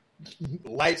Rock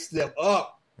lights them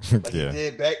up.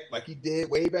 Like he did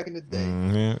way back in the day.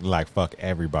 Mm-hmm. Like, fuck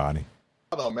everybody.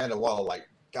 I know Amanda Waller, like,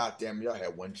 goddamn, y'all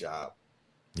had one job.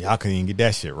 Y'all couldn't even get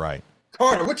that shit right.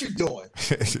 Carter, what you doing?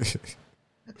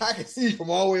 I can see you from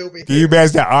all the way over here. Can you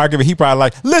imagine that argument? He probably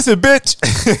like, listen,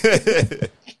 bitch.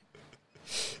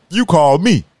 You called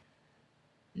me.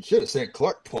 You should have sent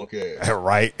Clark punk ass.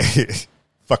 Right.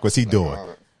 Fuck was he doing?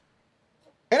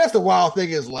 And that's the wild thing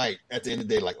is, like, at the end of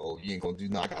the day, like, oh, you ain't gonna do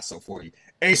nothing. I got something for you.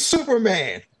 A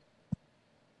Superman.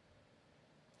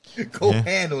 Go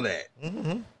handle that.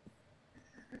 Mm-hmm.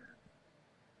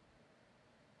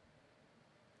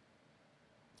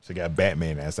 So got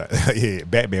Batman. Yeah,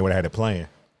 Batman would have had a plan.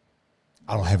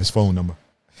 I don't have his phone number.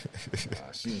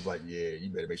 She was like, yeah, you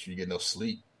better make sure you get no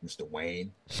sleep, Mr.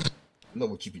 Wayne. I know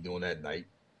what you be doing that night.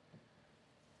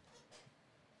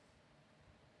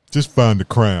 Just find the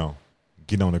crown.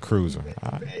 Get on the cruiser.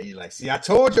 Man, he like, see, I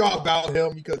told y'all about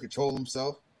him. He could control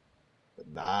himself. But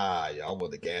nah, y'all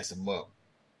want to gas him up.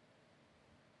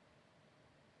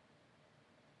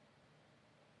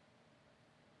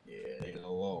 Yeah, ain't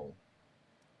alone.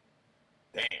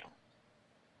 Damn.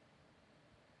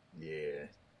 Yeah.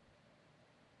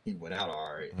 He went out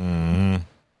all right. Mm-hmm.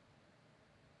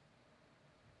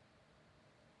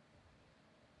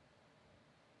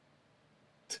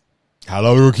 How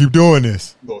long we gonna keep doing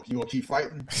this? Look, you gonna keep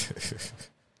fighting?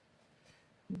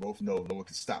 You both know no one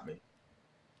can stop me.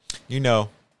 You know,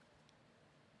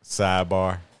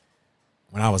 sidebar.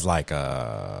 When I was like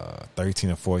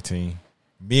 13 or 14,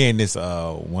 me and this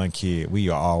one kid, we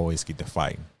always get to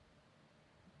fighting.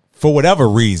 For whatever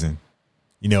reason.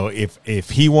 You know, if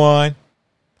he won,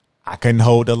 I couldn't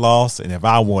hold the loss, and if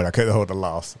I won, I couldn't hold the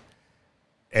loss.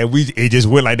 And it just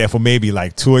went like that for maybe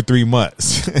like 2 or 3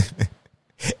 months.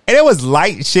 And it was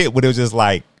light shit, but it was just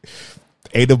like,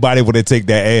 ain't nobody would have take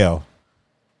that L.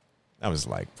 I was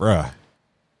like, bruh.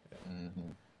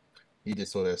 Mm-hmm. He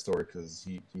just told that story because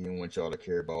he didn't want y'all to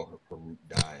care about Farouk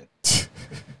dying.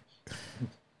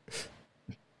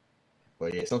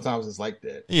 But yeah, sometimes it's like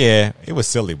that. Yeah, it was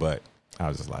silly, but I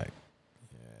was just like,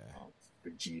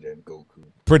 Vegeta and Goku.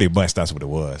 pretty much that's what it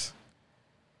was.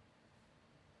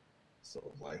 So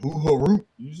like, who Haruka?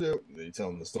 You said they tell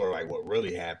him the story like what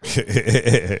really happened.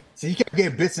 So you kept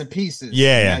getting bits and pieces.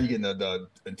 Yeah. Now you getting the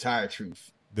entire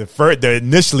truth.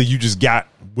 Initially you just got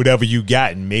whatever you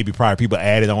got, and maybe probably people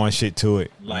added on shit to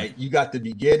it. Like you got the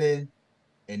beginning,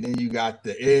 and then you got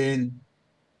the end,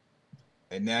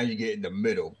 and now you get in the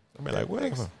middle. I mean, like,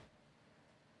 whatever.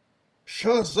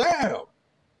 Shazam!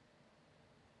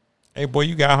 Hey, boy,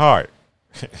 you got heart.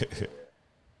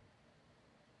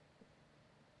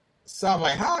 So I'm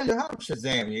like, how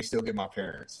Shazam? And you still get my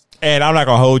parents. And I'm not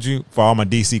gonna hold you for all my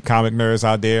DC comic nerds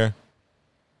out there.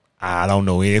 I don't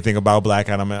know anything about Black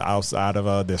Adam outside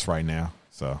of this right now.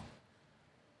 So,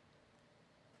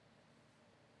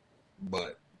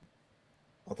 But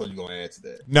I thought you were gonna add to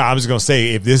that. no, I'm just gonna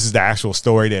say if this is the actual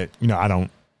story that I don't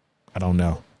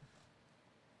know.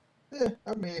 Yeah,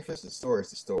 I mean, if it's the story, it's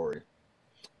the story.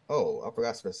 Oh, I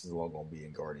forgot Sylvester Stallone gonna be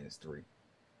in Guardians 3.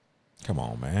 Come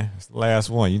on, man, it's the last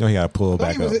one. You know he got to pull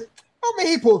back up. I mean,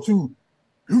 he pulled two.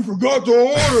 You forgot the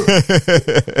order.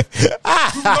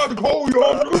 You forgot to call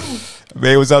your news.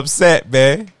 Man was upset,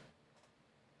 man.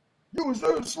 You was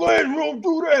in slaves. We don't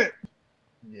do that.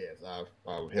 Yes,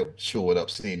 I would help chew it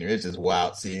up seeing it. It's just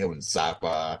wild seeing him in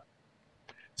sci-fi.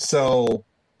 So,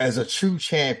 as a true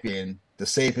champion, to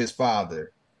save his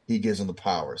father, he gives him the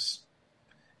powers.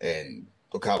 And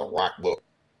look how the Rock looked.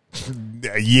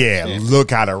 Yeah,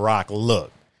 look how the Rock look.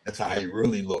 That's how he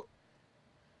really looked.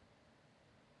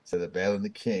 Instead of battling the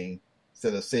king,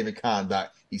 instead of saving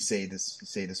Kahndaq, he saved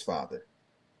his father.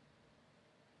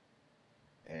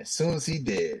 And as soon as he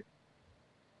did,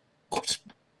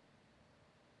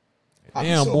 I'd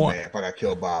be so mad if I got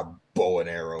killed by a bow and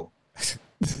arrow.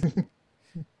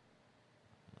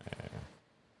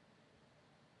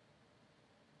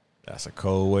 That's a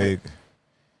cold way.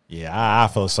 Yeah, I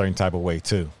feel a certain type of way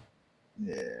too.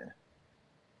 Yeah.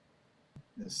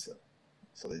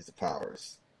 So these are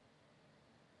powers.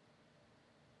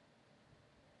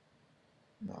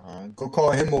 Go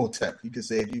call him Motep. He can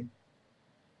save you.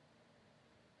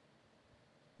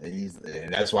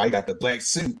 And that's why he got the black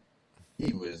suit.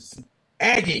 He was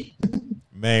Aggie.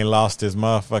 Man lost his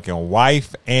motherfucking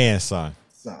wife and son.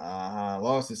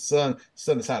 Lost his son.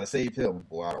 Son decided to save him.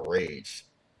 Boy, out of rage.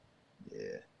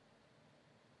 Yeah.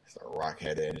 So Rock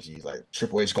had the energy. He's like,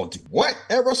 Triple H gonna do what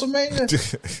at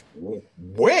WrestleMania?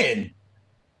 When?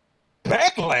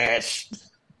 Backlash.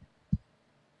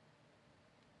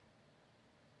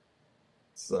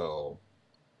 So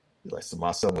he's like, so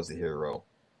my son was the hero.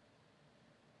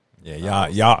 Yeah,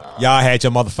 y'all had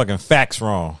your motherfucking facts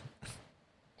wrong.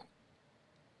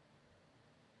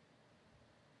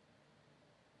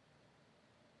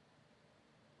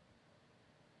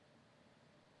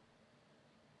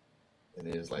 And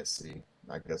it is like, see,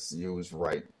 I guess you was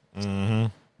right. Mm-hmm.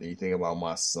 Then you think about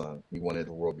my son. He wanted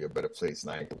the world to be a better place,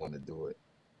 and I ain't the one to do it.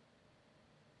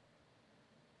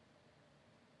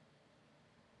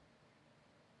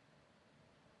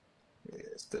 Yeah,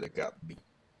 instead of got beat.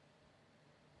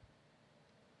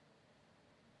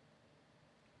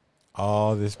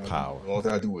 All this power. All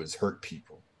I do is hurt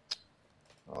people.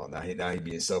 Oh, now he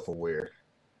being self-aware.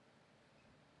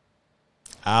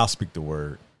 I'll speak the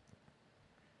word.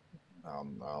 I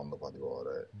don't know if I do all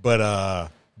that. But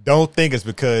don't think it's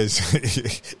because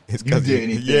it's because you did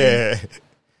anything. Yeah.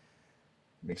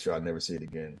 Make sure I never see it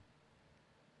again.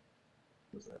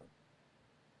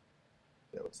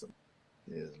 That was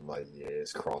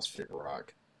it's CrossFit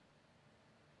Rock.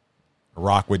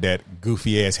 Rock with that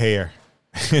goofy ass hair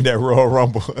in that Royal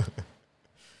Rumble.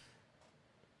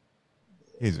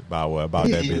 He's about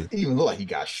that big. He even looked like he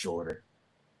got shorter.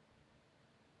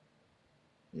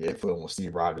 Yeah, it put him on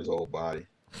Steve Rogers' old body.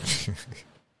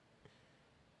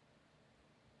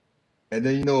 And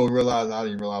then I didn't realize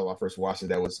when I first watched it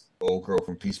that was old girl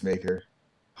from Peacemaker,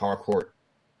 Harcourt.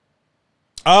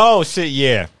 Oh shit,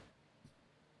 yeah.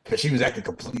 Because she was acting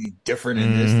completely different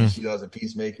in this than she does in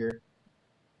Peacemaker.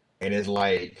 And it's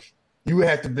like you would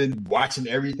have to been watching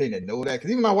everything to know that.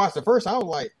 Because even when I watched the first, I was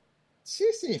like,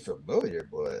 she seemed familiar,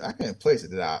 but I couldn't place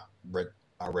it. That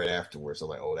I read afterwards. So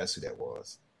like, oh, that's who that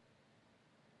was.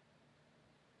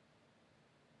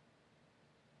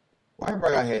 Why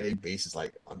everybody had a bases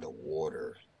like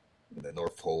underwater in the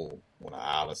North Pole on an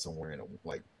island somewhere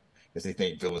like, because they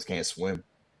think villains can't swim.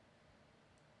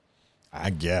 I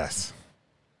guess.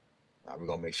 We're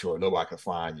gonna make sure nobody can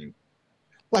find you.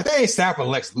 Like they ain't stopping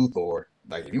Lex Luthor.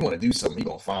 Like if you want to do something, he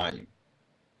gonna find you.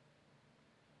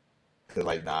 Cause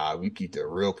like, nah, we keep the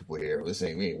real people here. We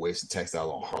ain't wasting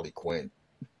textile on Harley Quinn.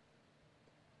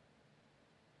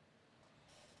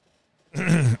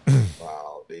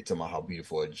 Wow, they talking about how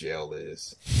beautiful a jail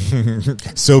is.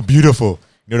 So beautiful.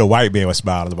 You know the white man was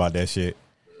smiling about that shit.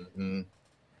 Mm-hmm.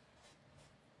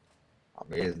 I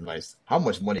mean, it's nice. How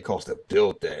much money costs to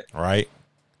build that? Right.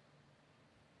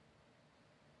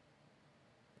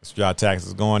 That's what y'all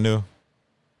taxes going to.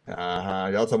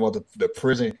 Y'all talking about the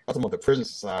prison. Y'all talking about the prison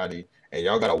society, and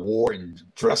y'all got a war and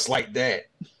dress like that.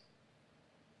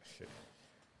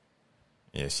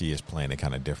 Yeah, she is playing it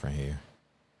kind of different here.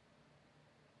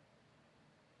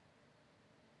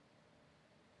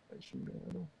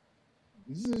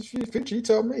 She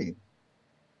tell me.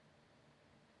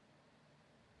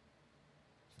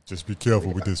 Just be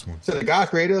careful with this one. So the God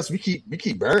created us. We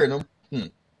keep burying them.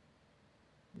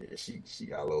 Yeah, she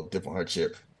got a little dip on her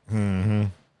chip. Mm-hmm.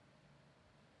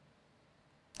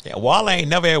 Yeah, Walla ain't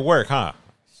never at work, huh?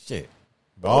 Shit.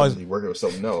 But always be working with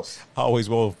something else. Always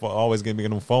gonna be getting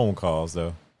them phone calls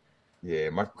though. Yeah,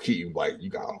 Michael Keaton, like, you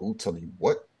got who telling you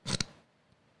what?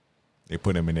 They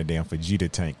put him in the damn Vegeta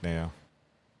tank now.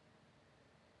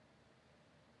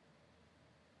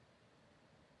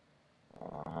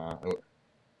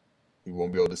 He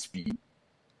won't be able to speak.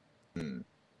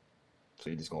 So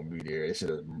he's just gonna be there. They should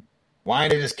have. Why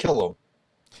didn't they just kill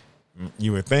him?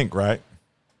 You would think, right?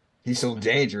 He's so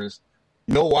dangerous.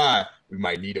 You know why? We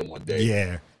might need him one day.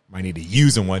 Yeah, might need to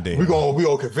use him one day. We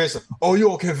gonna convince him. Oh, you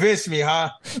gonna convince me,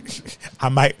 huh?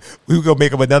 We gonna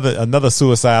make him another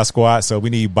Suicide Squad. So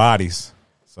we need bodies.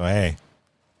 So hey.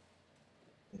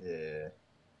 Yeah.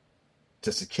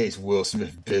 Just in case Will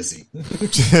Smith busy.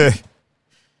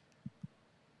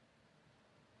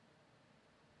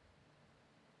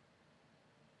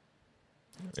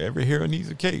 Every hero needs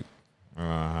a cape.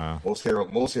 Most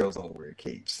heroes don't wear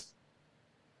capes.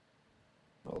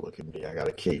 Oh, look at me. I got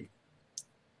a cape.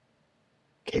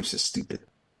 Capes are stupid.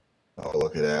 Oh,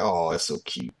 look at that. Oh, that's so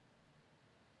cute.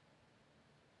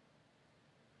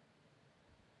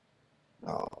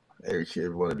 Oh, every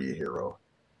kid want to be a hero.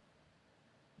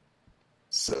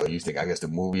 So you think I guess the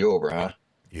movie over, huh?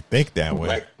 You think that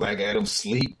way. Black Adam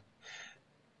sleep.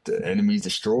 The enemy's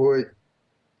destroyed.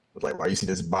 But like, why you see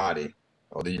this body?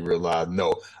 Oh, then you realize,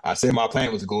 no. I said my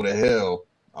plan was to go to hell.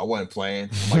 I wasn't playing.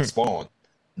 I'm like Spawn.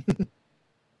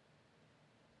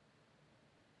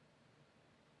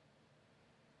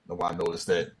 Nobody noticed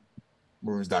that.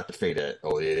 Where's Dr. Fate at?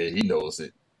 Oh, yeah, he knows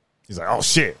it. He's like, oh,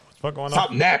 shit. What's going on?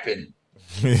 Stop napping.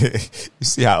 You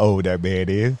see how old that man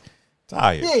is?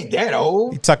 Tired. He ain't that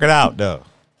old. He tuck it out, though.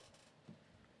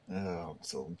 Oh, I'm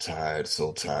so tired.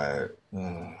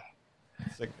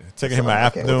 Taking him an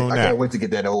afternoon nap. I can't wait to get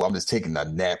that old. I'm just taking a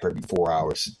nap every 4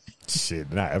 hours.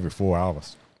 Shit, not every 4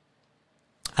 hours.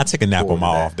 I take a nap on my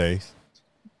off days.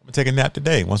 I'm going to take a nap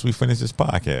today once we finish this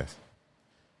podcast.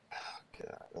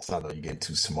 God, that's how I know you're getting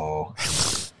too small.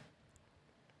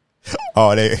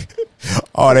 all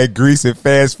that grease and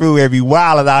fast food had me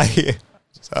wilding out here.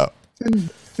 So.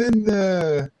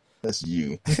 That's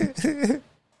you.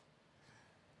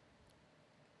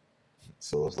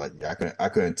 So it's like I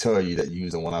couldn't tell you that you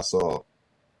was the one I saw.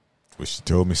 Wish you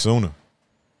told me sooner.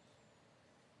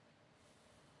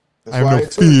 That's I have no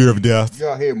fear of death.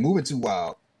 You're out here moving too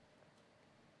wild.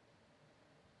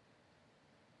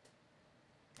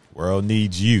 World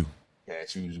needs you. Can't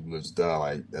choose who lives die.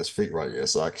 Like, that's fake right here.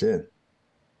 So I can.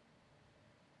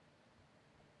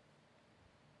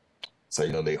 So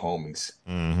you know they homies.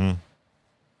 Mm-hmm.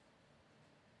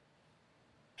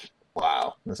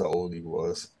 Wow, that's how old he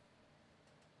was.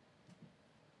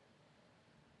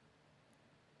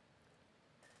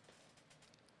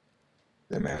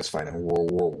 That man was fighting World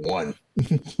War One.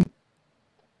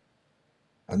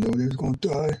 I knew he was gonna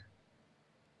die.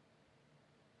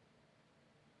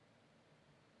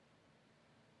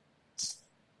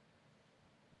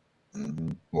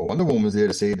 Mm-hmm. Well, Wonder Woman was there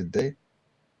to save the day.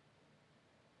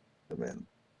 Man,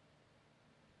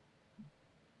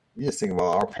 You just think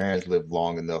about our parents lived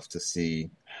long enough to see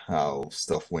how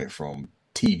stuff went from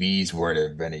TVs weren't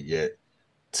invented yet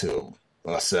to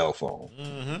a cell phone.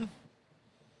 Mm-hmm.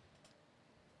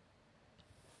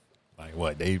 Like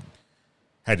what they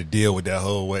had to deal with that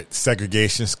whole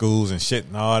segregation schools and shit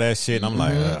and all that shit. And I'm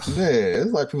like, ugh. Yeah,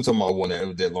 it's like people talking about one that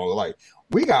was dead longer. Like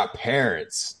we got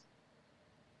parents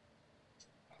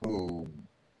who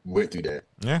went through that.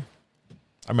 Yeah.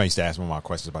 I used to ask one of my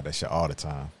questions about that shit all the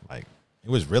time. Like, it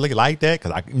was really like that?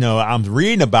 Because I'm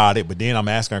reading about it, but then I'm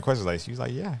asking her questions. Like, she was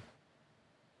like, yeah.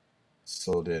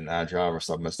 So then our driver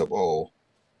started messed up. Oh,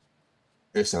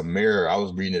 it's a mirror. I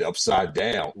was reading it upside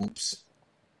down. Oops.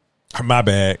 My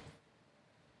bad.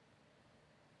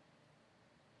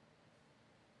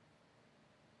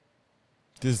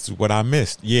 This is what I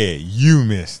missed. Yeah, you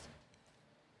missed.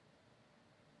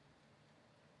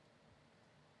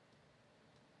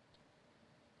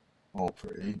 Oh,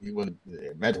 he wouldn't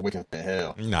imagine waking up in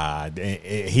hell. Nah,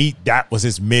 that was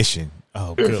his mission.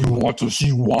 Oh, If good you want to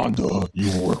see Wanda,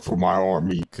 you work for my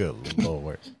army. Good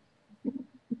Lord.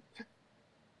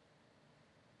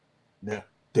 Yeah,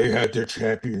 they had their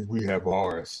champions. We have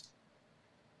ours.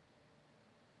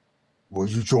 Will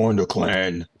you join the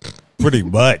clan? Pretty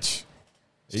much.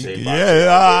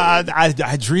 Yeah,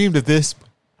 I dreamed of this.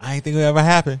 I ain't think it would ever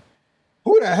happen.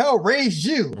 Who the hell raised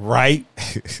you? Right?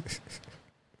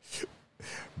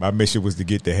 My mission was to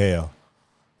get to hell.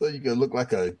 So you can look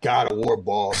like a God of War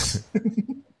boss.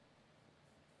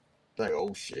 Like,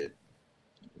 oh shit.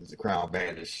 It's the crown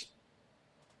banished.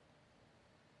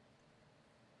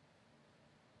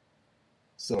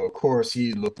 So of course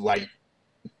he looked like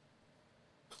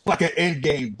an end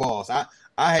game boss. I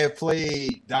have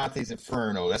played Dante's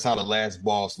Inferno. That's how the last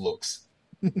boss looks.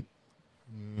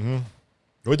 Mm-hmm.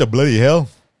 What the bloody hell?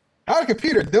 How did the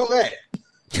computer do that?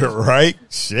 Right?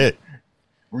 Shit.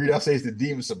 Readout says the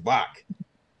demon Sabak.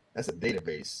 That's a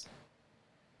database.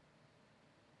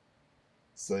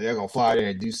 So they're gonna fly there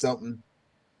and do something.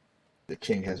 The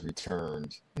king has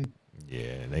returned.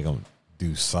 Yeah, they gonna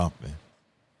do something.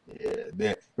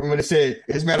 Yeah, remember they said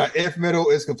it's metal if metal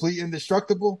is complete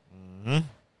indestructible? Mm-hmm.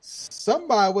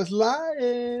 Somebody was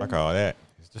lying. Fuck all that.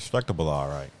 It's destructible, all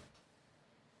right.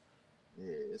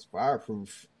 Yeah, it's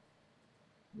fireproof.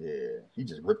 Yeah, he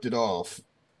just ripped it off.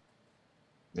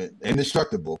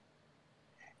 Indestructible.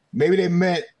 Maybe they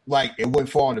meant like it wouldn't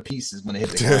fall into pieces when it hit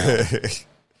the ground.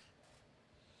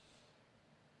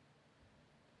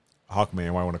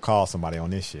 Hawkman might want to call somebody on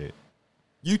this shit.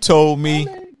 You told me.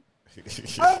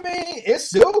 I mean, it's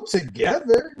still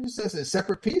together. It's just in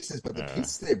separate pieces, but the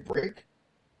pieces they break.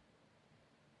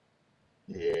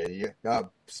 Yeah, gotta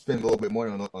spend a little bit more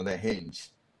on that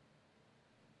hinge.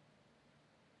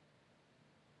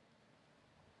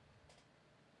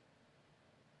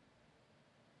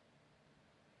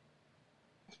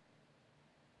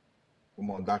 Come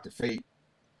on, Dr. Fate.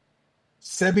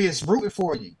 Sebi is rooting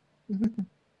for you.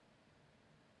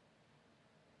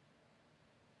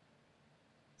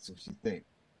 So what you think?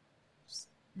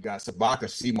 You got Sabaka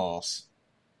Seamoss.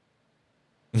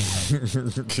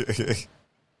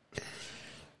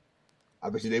 I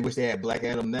bet you they wish they had Black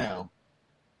Adam now.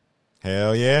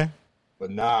 Hell yeah.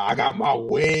 But nah, I got my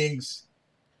wings.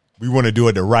 We want to do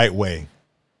it the right way.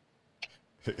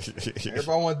 Everybody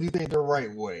want to do things the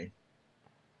right way.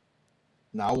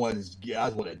 No, I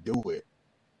just want to do it.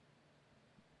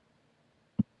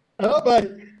 But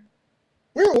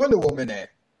where Wonder Woman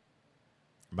at?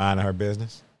 Minding her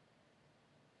business.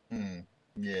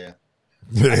 Yeah.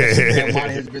 Minding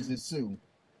his business too.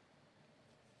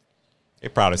 They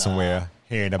probably somewhere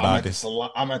hearing about this.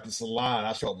 I'm at the salon.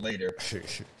 I'll show up later.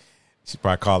 She's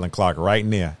probably calling Clark right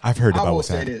now. I've heard about what's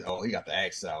happening. Oh, he got the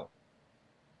axe out.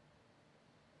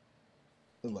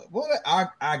 Well,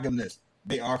 I give them this.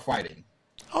 They are fighting.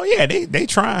 Oh yeah, they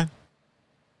trying.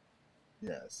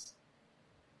 Yes.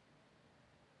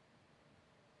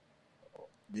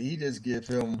 Did he just give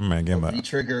him a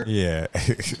trigger? Yeah.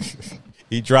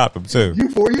 He dropped him too.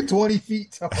 You're 20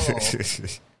 feet tall. Yeah.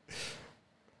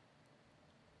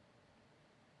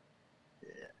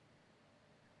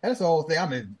 That's the whole thing.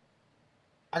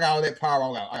 I got all that power.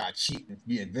 I got cheat and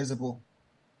be invisible.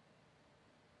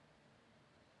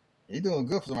 He doing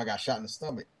good for somebody got shot in the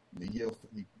stomach.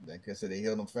 Like I said, they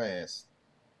healed him fast.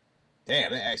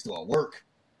 Damn, that axe doing work.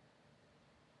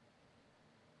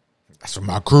 That's from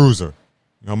my cruiser.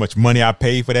 You know how much money I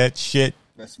paid for that shit?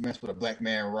 Let's mess with a black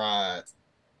man ride.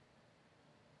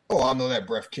 Oh, I know that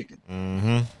breath kicking.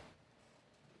 Mm-hmm.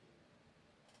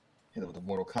 Hit him with the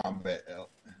Mortal Kombat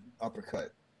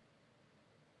uppercut.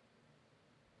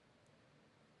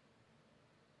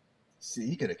 See,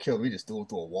 he could have killed me. Just threw him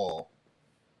through a wall.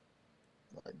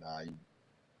 Like, nah,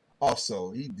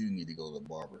 Also, he do need to go to the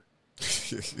barber.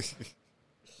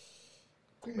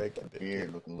 Make the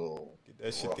beard look a little. Get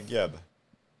that shit rough. together.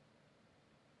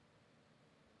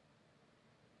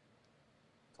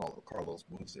 Call it Carlos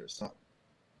Boozer or something.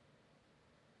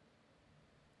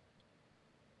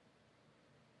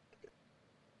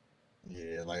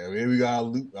 Yeah, like maybe we gotta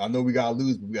lose. I know we gotta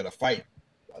lose, but we gotta fight.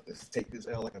 Let's take this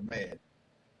L like a man.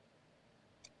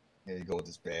 There you go with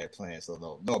this bad plan.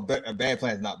 So a bad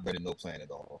plan is not better than no plan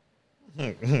at all.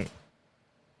 I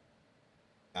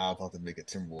was about to make a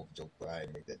Timberwolf joke, but I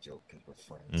didn't make that joke because we're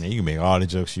friends. You can make all the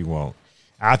jokes you want.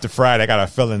 After Friday, I got a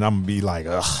feeling I'm gonna be like,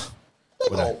 ugh. They're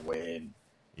gonna win.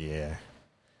 Yeah,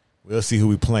 we'll see who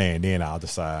we playing. Then I'll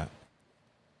decide.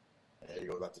 There you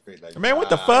go, Dr. Fate. Like, Man, what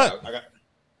the fuck?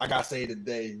 I gotta say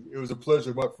today, it was a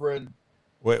pleasure, my friend.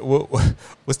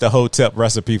 What's the Hotep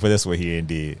recipe for this one here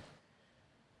indeed?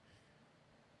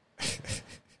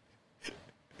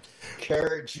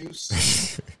 Carrot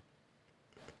juice,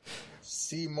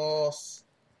 sea moss,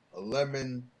 a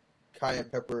lemon, cayenne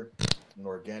pepper, and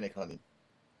organic honey.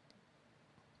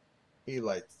 He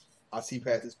like, I see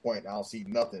past this point, I don't see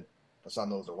nothing, so I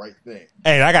know it's the right thing.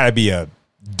 Hey, that gotta be a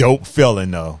dope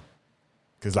feeling though,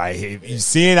 because like if you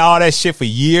seeing all that shit for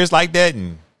years like that,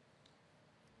 and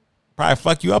probably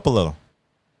fuck you up a little.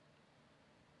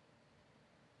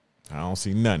 I don't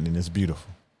see nothing, and it's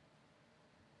beautiful.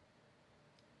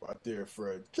 Right there,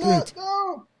 Fred. Good.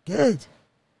 No. Good.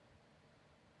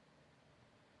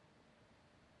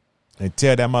 And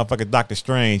tell that motherfucker Dr.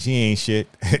 Strange he ain't shit.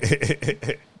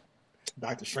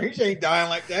 Dr. Strange ain't dying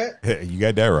like that. You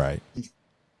got that right.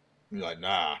 You're like,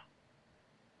 nah.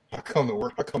 I come to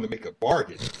work. I come to make a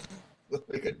bargain. Let's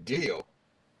make a deal.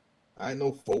 I ain't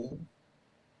no fool.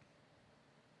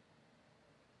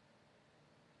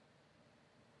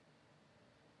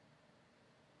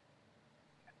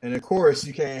 And of course,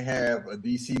 you can't have a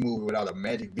DC movie without a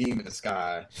magic beam in the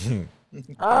sky.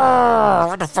 Oh,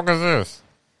 what the fuck is this?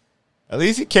 At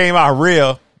least he came out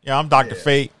real. Yeah, I'm Dr.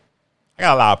 Fate. I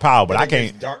got a lot of power, but I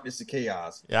can't. Darkness to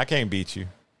chaos. Yeah, I can't beat you.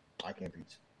 I can't beat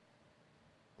you.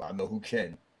 But I know who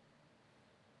can.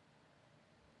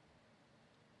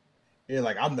 Yeah,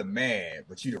 like I'm the man,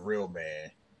 but you the real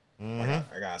man.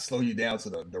 I gotta slow you down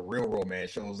so the real man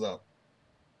shows up.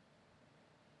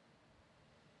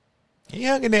 He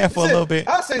hung in there for a little bit.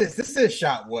 I'll say this. This is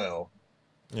shot well.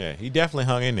 Yeah, he definitely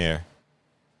hung in there.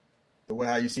 The way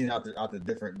how you seen out the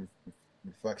different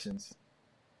reflections.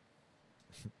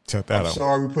 Check that out.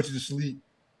 Sorry, we put you to sleep.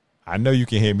 I know you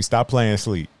can hear me. Stop playing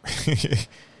sleep. Yeah,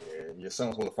 your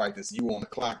son's supposed to fight this. You on the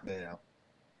clock now.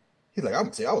 He's like, I'm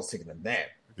gonna tell you, I was taking a nap.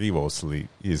 He won't sleep.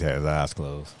 He just had his eyes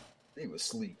closed. He was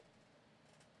asleep.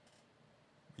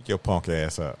 Get your punk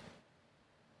ass up.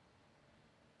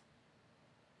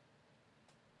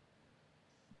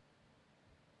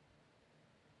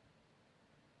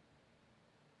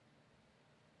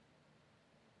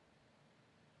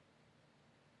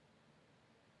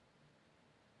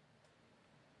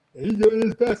 He's doing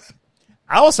his best.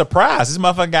 I was surprised. This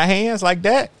motherfucker got hands like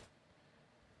that.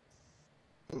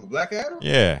 Black Adam?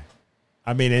 Yeah.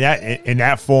 I mean, in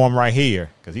that form right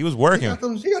here, because he was working. He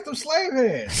got them slave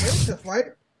hands. They was just fight.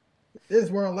 They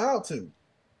just weren't allowed to.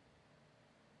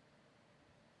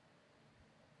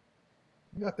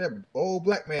 You got that old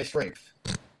black man strength.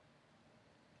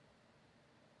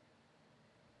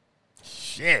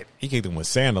 Shit. He kicked him with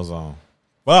sandals on.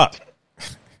 Fuck.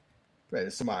 Man,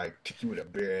 somebody kick you with a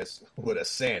bare ass with a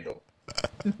sandal.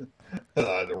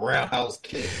 The roundhouse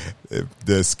kick.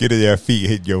 The skin of their feet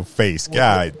hit your face.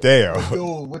 God damn.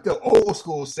 With the old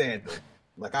school sandal.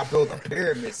 Like I built a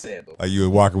pyramid sandal. Are you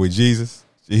walking with Jesus?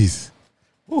 Jesus.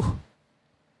 Whew.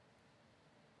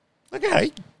 Look at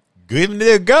it. Giving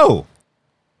it a go.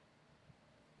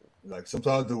 Like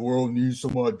sometimes the world needs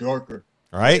someone darker.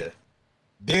 Right? Yeah.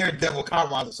 Daredevil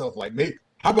compromised himself like, mate,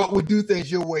 how about we do things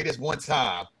your way this one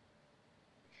time?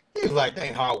 He was like, that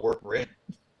ain't how it work, Red.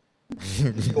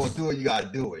 You gonna do it, you gotta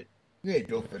do it. You ain't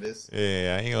built for this.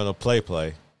 Yeah, I ain't gonna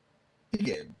play. He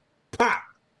getting pop.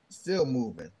 Still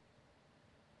moving.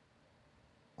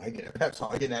 I get a pep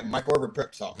talk. I get that Michael Irvin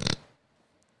pep talk.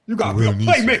 You gotta be a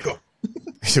playmaker.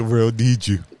 The world needs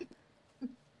you.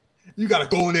 You gotta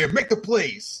go in there and make the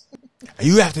plays.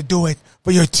 You have to do it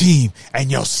for your team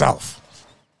and yourself.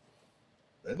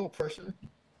 There's no pressure.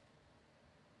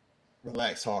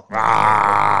 Relax, Hawk.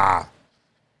 Ah.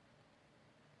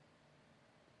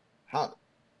 How?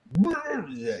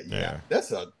 Yeah.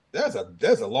 That's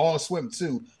a long swim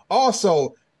too.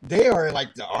 Also, they are in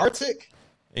like the Arctic.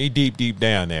 He deep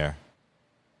down there.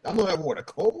 I know that water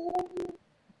cold.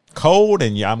 Cold,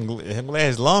 and I'm glad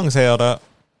his lungs held up.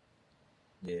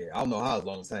 Yeah, I don't know how his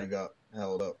lungs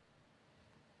held up.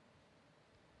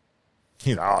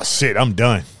 He's like, oh shit, I'm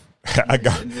done. I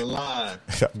got in the line.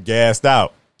 I'm gassed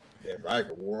out. Yeah,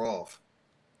 Riker wore off.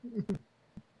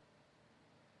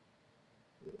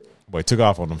 Boy, took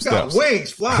off on them Got steps.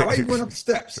 wings, fly. Why you going up the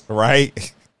steps?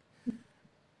 Right?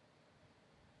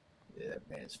 Yeah, that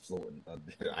man's floating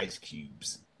under ice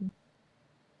cubes.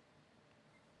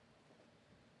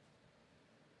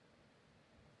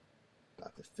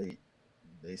 Dr. Fate.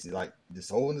 Basically, like this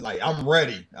whole I'm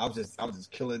ready. I'm just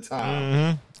killing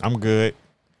time. I'm good.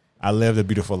 I lived a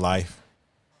beautiful life.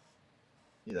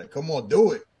 He's like, come on,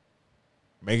 do it.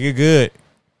 Make it good.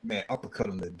 Man, uppercut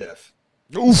him to death.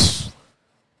 Oof.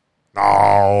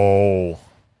 No.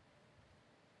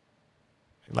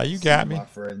 Like, you got me. My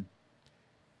friend.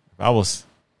 If I was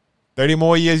 30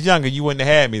 more years younger, you wouldn't have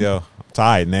had me, though. I'm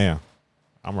tired now.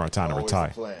 I'm time to Always retire.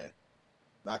 a plan.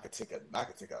 I could take a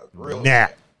real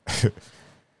Nap.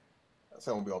 That's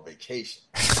how I'm gonna be on vacation.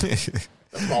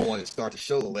 That's why I wanted to start the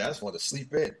show late. I just wanted to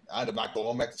sleep in. I ended up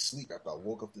going back to sleep after I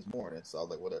woke up this morning. So I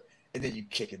was like, whatever. And then you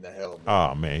kicking the hell,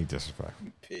 man. Oh, man, he disrespectful.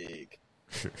 You pig.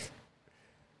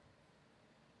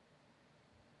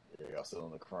 Yeah, I sit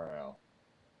on the crown.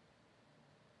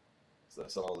 So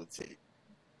that's all it takes.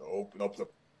 To open up to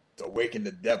awaken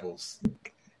the devils.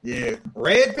 Yeah,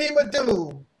 red beam of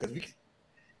doom. Because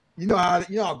you know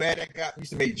how bad that got. We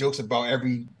used to make jokes about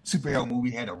every superhero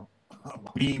movie had a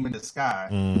beam in the sky.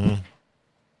 Mm-hmm.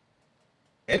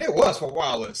 And it was for a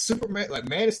while. Like Superman, like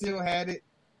Man of Steel had it.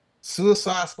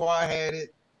 Suicide Squad had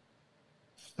it.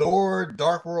 Thor,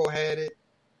 Dark World had it.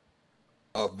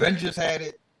 Avengers had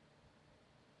it.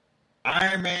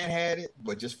 Iron Man had it,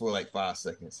 but just for like 5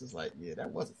 seconds. It's like, yeah,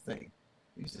 that was a thing.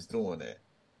 He was just doing that.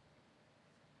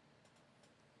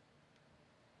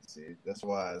 See, that's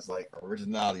why it's like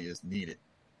originality is needed.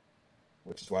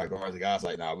 Which is why Guardians of the Galaxy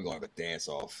like, nah, we're gonna have a dance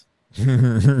off.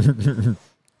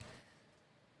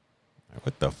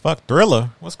 What the fuck, Thriller?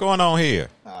 What's going on here?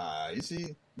 You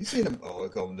see them? Oh,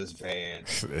 it comes this van.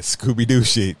 That Scooby-Doo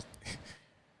shit.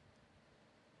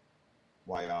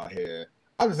 Why y'all here?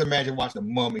 I just imagine watching the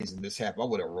Mummies and this happen. I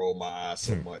would have rolled my eyes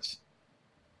so much.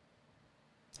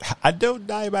 I don't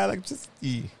die by like just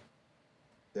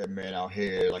That man out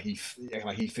here, like he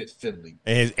fits Finley.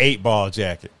 and his 8-ball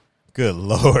jacket. Good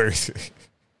lord.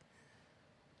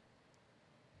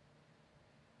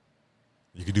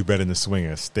 You could do better than swing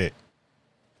a stick.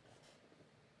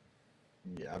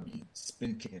 Yeah, I mean,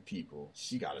 spin kicking people.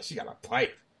 She got a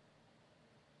pipe.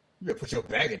 You gotta put your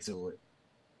back into it.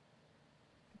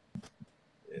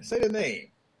 Yeah, say the name.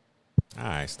 All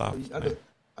right, stop. I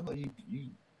know you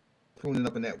pruning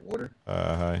up in that water.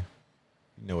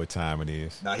 You know what time it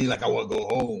is. Now he's like, I want to go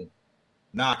home.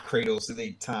 Nah, Kratos, it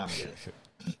ain't time yet.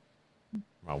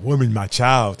 My woman, my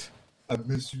child. I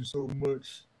miss you so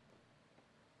much.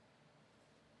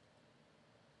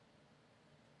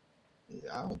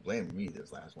 Yeah, I don't blame him either.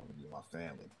 This last one to be my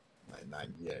family. Like, not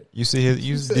yet. You see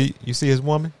you see his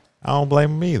woman? I don't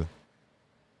blame him either.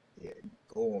 Yeah,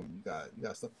 go on. You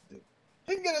got stuff to do.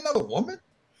 He can get another woman.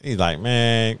 He's like,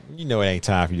 man, you know it ain't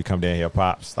time for you to come down here,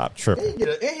 Pop. Stop tripping. He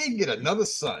can get another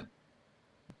son.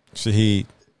 Should He's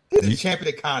the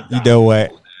champion of conduct. You know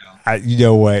what? You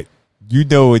know what? You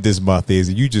know what this month is,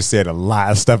 and you just said a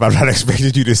lot of stuff I'm not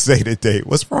expecting you to say today.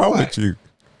 What's wrong with you?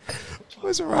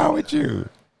 What's wrong with you?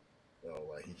 Oh,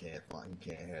 like he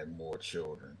can't have more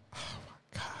children. Oh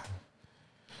my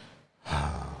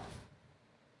god.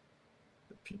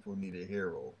 The people need a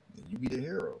hero, and you be the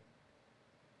hero.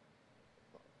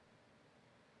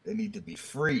 They need to be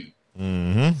free.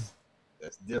 Mm-hmm.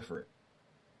 That's different.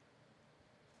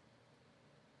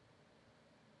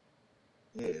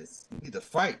 Yes, you need to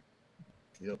fight.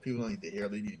 You know, people don't need to hear.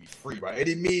 They need to be free by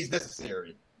any means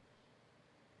necessary.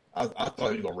 I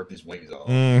thought he was gonna rip his wings off.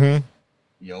 Mm-hmm.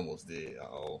 He almost did.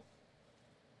 Oh,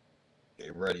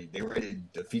 they ready. They ready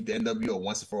to defeat the NWO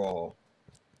once and for all.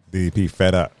 DDP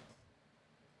fed up.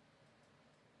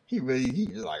 He's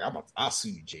like, I'll sue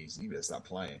you, Jay-Z. You better stop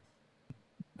playing.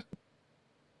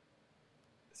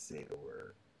 Say the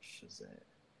word. Shazam.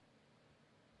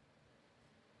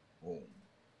 Boom.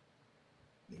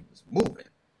 He was moving.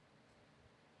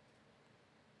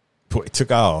 Boy, it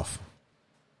took off.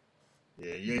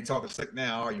 Yeah, you ain't talking slick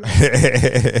now, are you?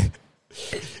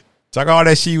 Talk all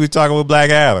that shit you was talking with Black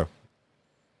Adam.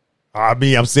 I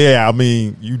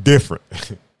mean, you different.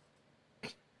 You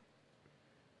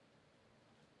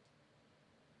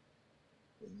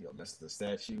gonna mess with the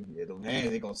statue? Yeah, those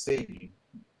hands ain't gonna save you.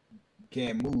 You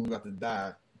can't move, you have to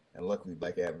die. And luckily,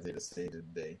 Black Adam's here to save the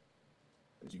day.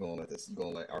 Because you're gonna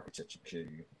let architecture kill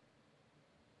you.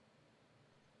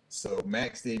 So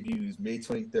Max debuts May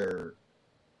 23rd.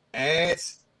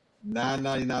 Ads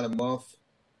 $9.99 a month.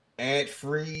 Ad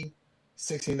free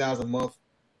 $16 a month.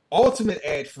 Ultimate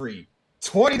ad free,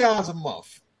 $20 a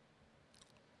month.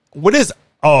 What is?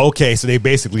 Oh, okay. So they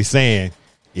basically saying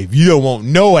if you don't want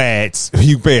no ads,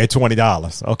 you pay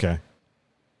 $20. Okay.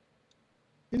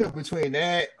 You know, between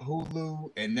that,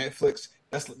 Hulu, and Netflix,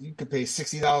 you can pay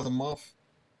 $60 a month.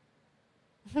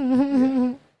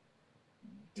 Yeah.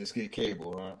 Just get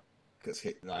cable, huh? Because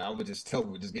I would just tell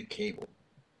people just get cable.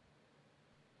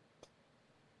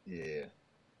 Yeah.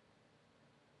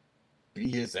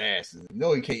 Beat his ass.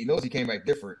 No, he can't. He knows he came back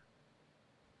different.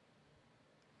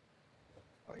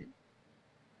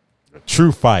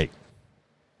 True fight.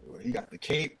 He got the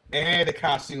cape and the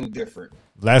costume different.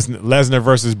 Lesnar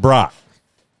versus Brock.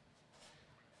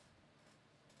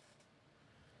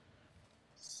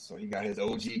 So he got his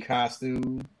OG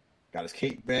costume, got his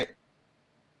cape back.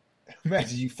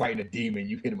 Imagine you fighting a demon,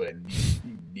 you hit him with a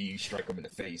knee, you strike him in the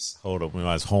face. Hold up, with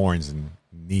his horns and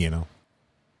kneeing him.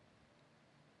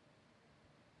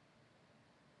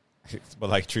 But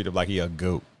like treat him like he a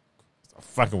goat. Stop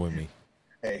fucking with me.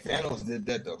 Hey, Thanos did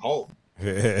that to Hulk.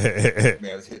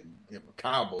 Man was hitting him with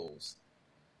combos.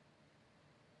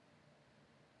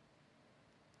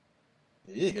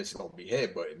 He ain't just gonna be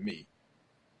headbutting me.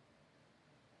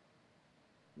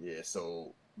 Yeah,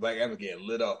 so Black Adam getting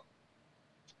lit up.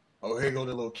 Oh, here go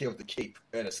the little kid with the cape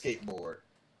and a skateboard.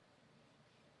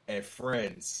 And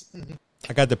friends.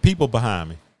 I got the people behind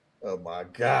me. Oh my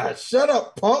God. Shut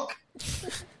up, punk.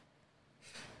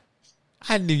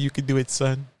 I knew you could do it,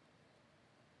 son.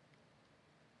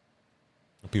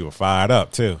 People fired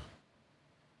up too.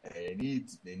 Hey,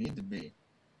 they need to be.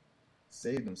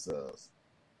 Save themselves.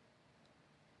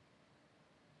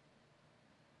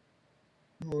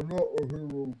 You are not a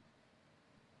hero.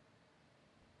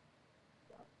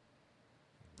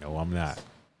 No, I'm not.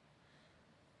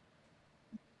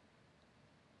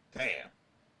 Damn.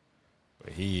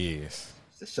 But he is.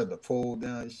 Just shove the pole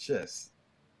down his chest.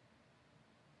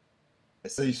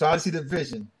 And so you try to see the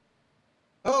vision.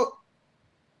 Oh!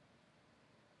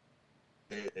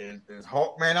 Is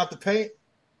Hawkman out the paint?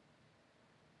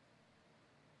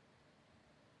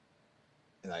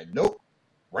 And like, nope.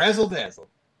 Razzle dazzle.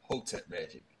 Hotep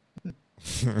magic.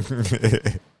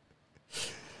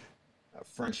 A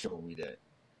friend showed me that.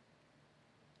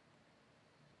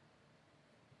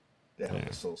 That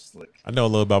was so slick. I know a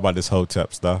little bit about this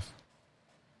Hotep stuff.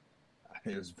 I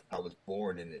was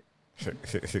born in it.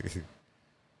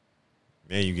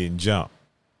 Man, you getting jumped.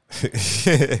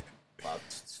 About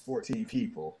 14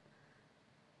 people.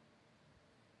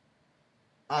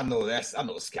 I know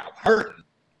scalp hurting.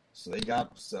 So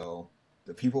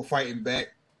the people fighting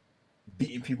back,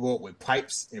 beating people up with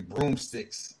pipes and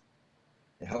broomsticks,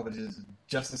 and helping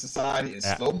Justice Society in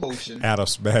slow motion. Adam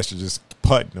Smasher just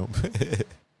putting them.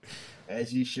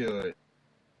 As you should.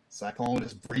 Cyclone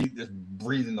just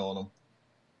breathing on them.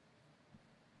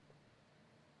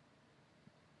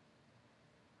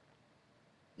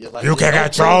 Like, you can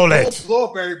control it. Blow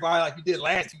up everybody like you did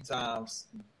last 2 times.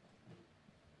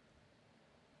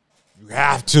 You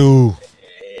have to.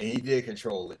 And he did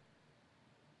control it.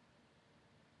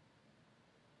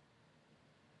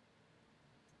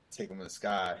 Take him in the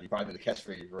sky. He probably did the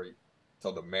catchphrase right.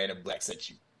 Told the man in black sent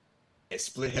you. And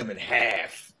split him in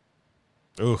half.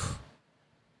 Oof.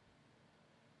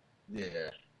 Yeah.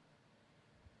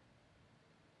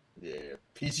 Yeah.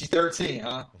 PG-13,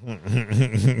 huh?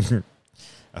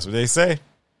 That's what they say.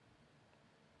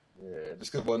 Yeah,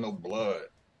 just because there wasn't no blood.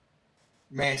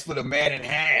 Man split a man in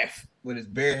half with his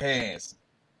bare hands.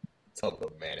 Tell the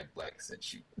man in black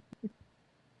sent you.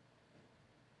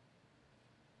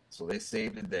 So they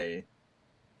saved the day.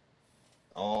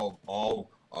 All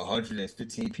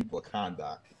 115 people of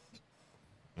Kahndaq.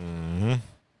 Mm-hmm.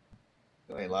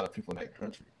 There ain't a lot of people in that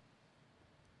country.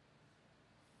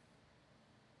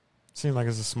 Seems like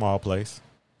it's a small place.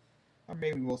 Or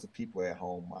maybe most of the people at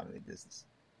home minding their business.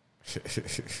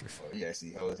 He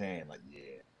actually held his hand like,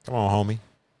 yeah. Come on, homie.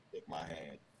 Take my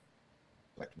hand.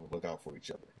 Like to look out for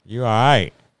each other. You all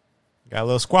right. Got a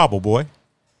little squabble, boy.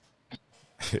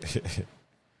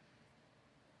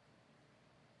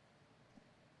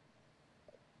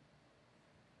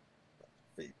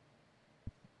 Fate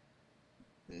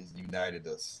has united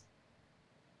us.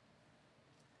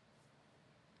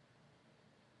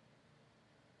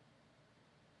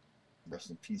 Rest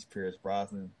in peace, Pierce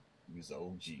Brosnan. He was the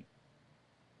OG.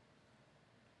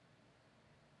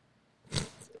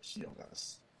 She don't got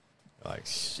us. Like,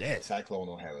 shit. Cyclone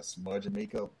don't have a smudge of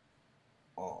makeup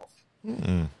off.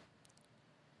 Mm-mm.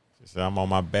 She said, I'm on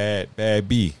my bad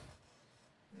B.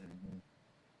 Mm-hmm.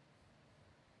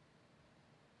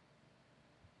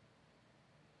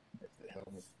 That's the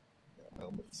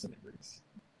helmet disintegrates.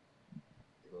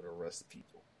 They go to arrest the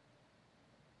people.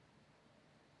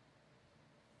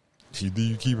 Do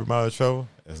you keep him out of trouble?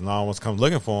 As no one comes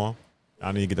looking for him,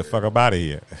 I need to get the fuck up out of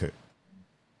here.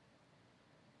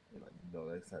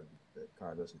 That's how that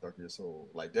kind of dark your soul.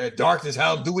 Like that darkness,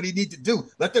 how him do what he need to do.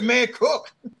 Let the man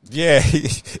cook. Yeah,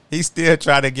 he's still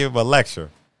trying to give him a lecture.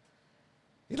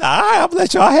 He's like, all right, I'm gonna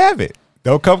let y'all have it.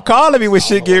 Don't come calling me when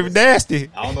shit get nasty.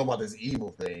 I don't know about this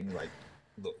evil thing. Like,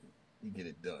 look, you get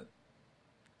it done.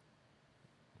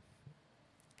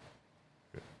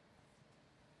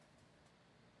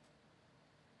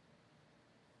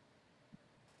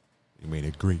 You made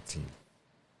a great team.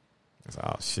 It's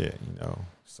oh shit, you know.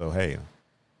 So hey,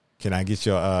 can I get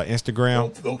your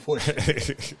Instagram? Don't push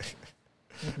it.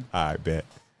 All right, bet.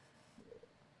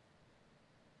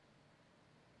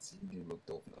 See, you do look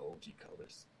dope in the OG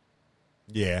colors.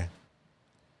 Yeah.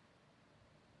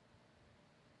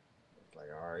 Like,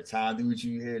 all right, time to do what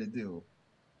you here to do.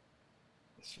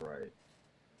 That's right.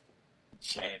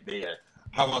 Chant there.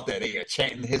 How about that? They are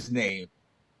chanting his name.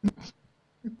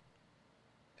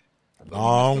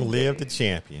 Long live the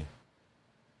champion.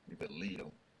 You could lead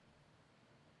him.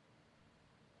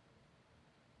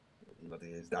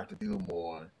 It's Dr. Doom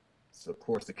on. So, of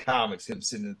course, the comics, him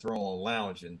sitting in the throne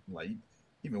lounging. Like,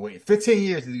 you've been waiting 15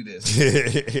 years to do this.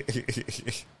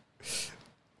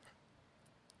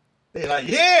 They're like,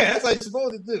 yeah, that's what you're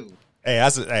supposed to do.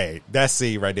 Hey, that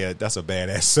scene right there, that's a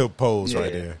badass pose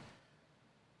right there.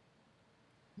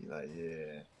 He's like,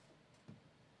 yeah.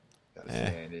 Gotta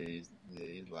stand there. He's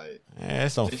like,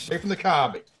 straight from the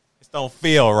comic. It don't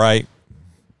feel right.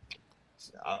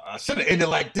 I should have ended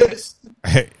like this.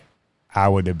 Hey, I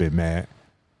would have been mad.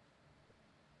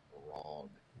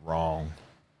 Wrong.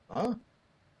 Huh?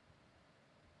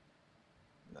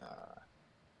 Nah.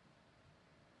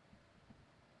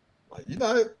 Like, you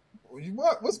know,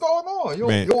 what's going on? You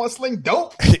want to sling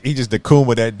dope? He just the coon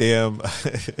with that damn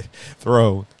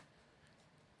throw.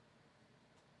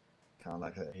 Kind of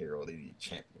like a hero. They need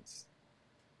champions.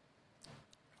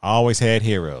 Always had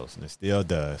heroes, and it still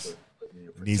does.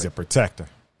 Needs a protector.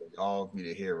 Y'all be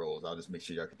the heroes. I'll just make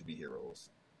sure y'all get to be heroes.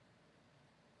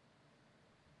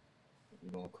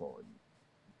 We're going to call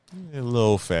you. A little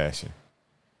old fashioned.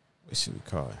 What should we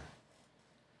call it?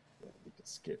 We can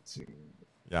skip to.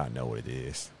 Y'all know what it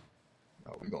is.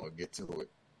 No, we're going to get to it. We're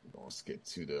going to skip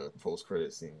to the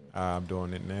post-credit scene. I'm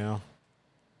doing it now.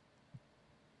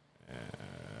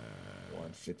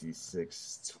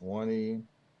 156:20.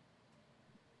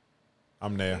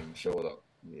 I'm there. Showed up.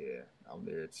 Yeah, I'm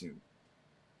there too.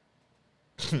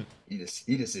 he just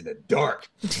in the dark.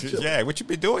 Yeah, what you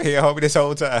been doing here, homie, this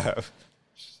whole time?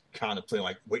 Kind of playing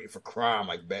like waiting for crime,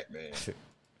 like Batman.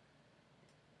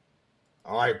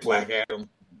 All right, Black Adam,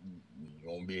 you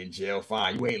gonna be in jail?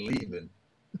 Fine, you ain't leaving.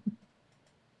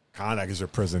 Kondak is your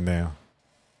prison now.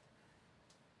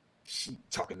 She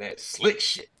talking that slick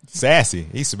shit. Sassy.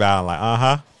 He's smiling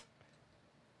like,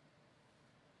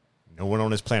 no one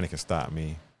on this planet can stop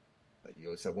me. Like, you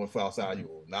always have one foul outside, you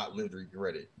will not live to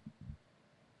regret it.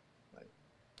 Like,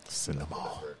 send them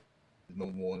all. There's no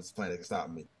more on this planet that can stop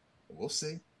me. We'll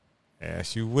see.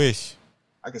 As you wish.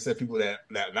 I can send people that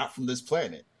not from this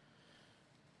planet.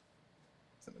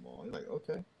 Send them all. You're like,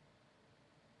 okay.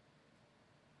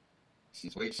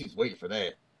 She's waiting for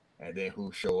that. And then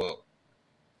who show up?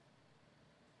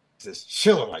 Just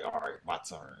chilling, like, all right, my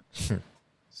turn.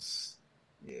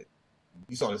 Yeah.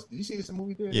 You saw this? Did you see this in the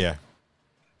movie there? Yeah.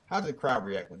 How did the crowd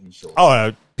react when he showed up?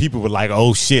 Oh, people were like,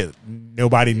 oh shit.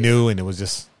 Nobody knew, and it was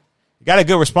just, you got a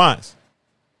good response.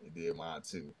 They did mine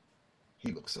too.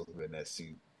 He looks so good in that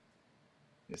suit.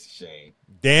 It's a shame.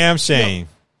 Damn shame.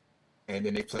 Yeah. And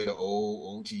then they play the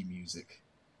old OG music.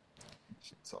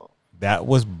 That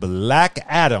was Black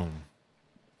Adam.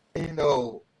 You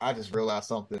know, I just realized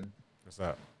something. What's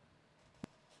up?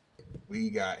 We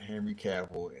got Henry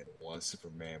Cavill in one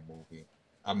Superman movie.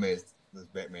 I mean, does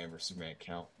Batman vs Superman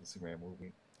count the Superman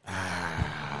movie?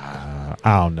 I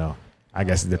don't know. I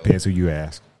guess it depends who you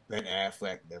ask. Ben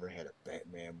Affleck never had a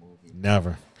Batman movie.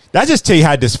 Never. That just tell you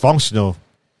how dysfunctional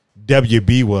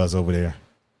WB was over there.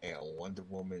 And Wonder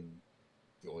Woman,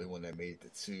 the only one that made it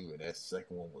to 2, and that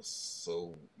second one was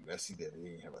so messy that they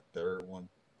didn't have a third one.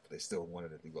 But they still wanted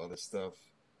to do other stuff.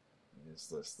 And it's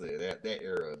just that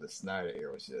era, the Snyder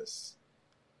era, was just,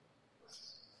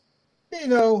 you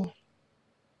know,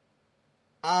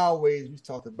 we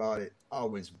talked about it. I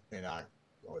always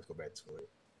go back to it.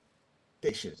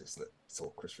 They should have just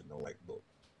told Christopher Nolan, like, look,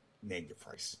 name your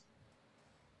price.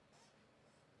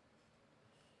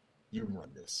 You run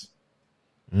this.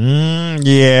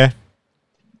 Yeah.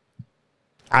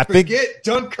 I think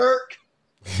Dunkirk.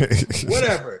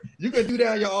 Whatever. You can do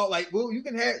that on your own. Like, well, you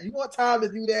want time to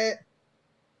do that.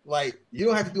 Like, you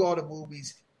don't have to do all the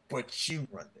movies, but you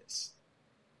run this.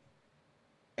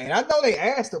 And I know they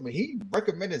asked him, and he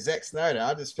recommended Zack Snyder.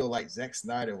 I just feel like Zack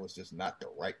Snyder was just not the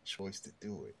right choice to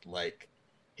do it. Like,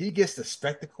 he gets the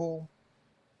spectacle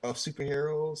of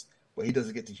superheroes, but he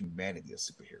doesn't get the humanity of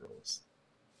superheroes.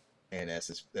 And that's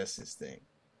his thing.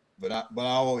 But I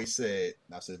always said,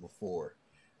 and I've said it before,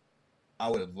 I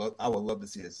would love to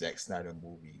see a Zack Snyder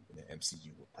movie in the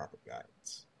MCU with proper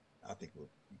guidance. I think it would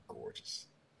be gorgeous.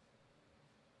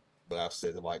 But I've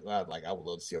said like I would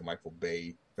love to see a Michael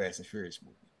Bay Fast and Furious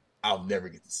movie. I'll never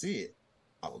get to see it.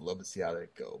 I would love to see how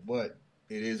that go. But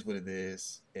it is what it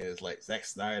is. And it's like Zack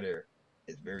Snyder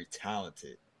is very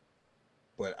talented,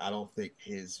 but I don't think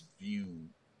his view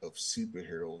of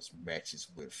superheroes matches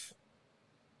with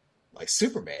like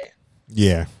Superman.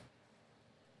 Yeah.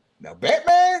 Now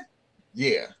Batman,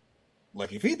 yeah.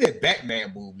 Like if he did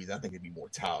Batman movies, I think it'd be more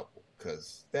tolerable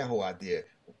because that whole idea,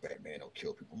 well, Batman don't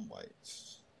kill people. I'm like,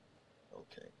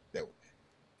 okay, that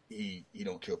he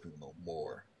don't kill people no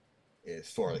more. As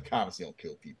far as the comics, he don't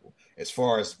kill people. As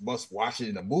far as us watching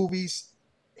in the movies,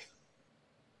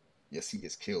 yes, he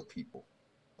has killed people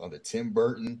under Tim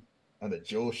Burton, under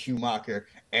Joel Schumacher,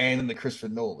 and under Christopher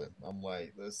Nolan. I'm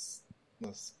like, let's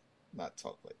not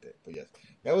talk like that. But yes,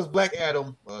 that was Black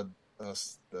Adam,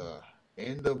 the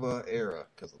end of an era,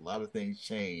 because a lot of things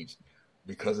changed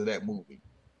because of that movie.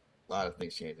 A lot of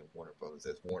things changed in Warner Brothers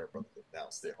as Warner Brothers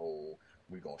announced their whole,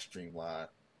 we're going to streamline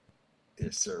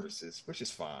their services, which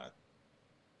is fine.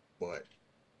 But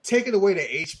taking away the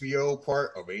HBO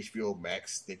part of HBO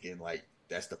Max, thinking like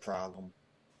that's the problem,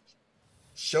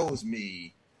 shows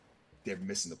me they're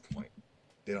missing the point.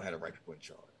 They don't have the right people in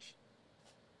charge.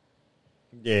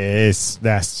 Yeah,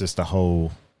 that's just a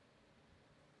whole.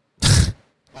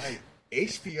 Like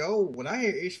HBO, when I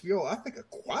hear HBO, I think of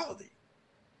quality.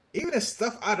 Even the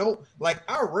stuff I don't like,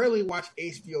 I rarely watch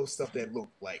HBO stuff that look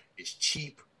like it's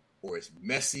cheap or it's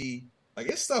messy. Like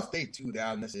it's stuff they do that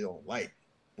I necessarily don't like,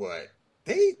 but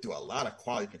they do a lot of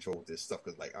quality control with this stuff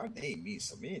because like our name means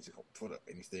something. You ain't just gonna put up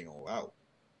anything all out,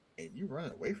 and you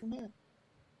running away from that.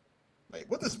 Like,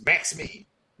 what does Max mean?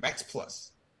 Max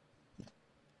Plus.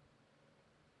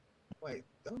 Like,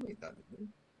 that don't mean nothing to me.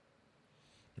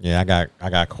 Yeah, I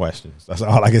got questions. That's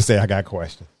all I can say. I got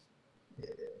questions.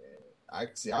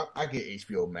 Yeah, I get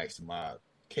HBO Max to my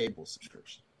cable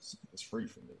subscription. It's free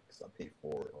for me because I pay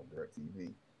for it on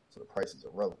DirecTV, so the prices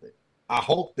are relevant. I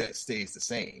hope that stays the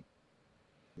same.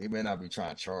 They may not be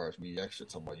trying to charge me extra.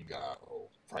 Talking about you got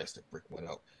price the brick went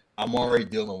up. I'm already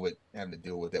having to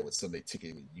deal with that with Sunday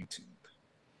Ticket with YouTube.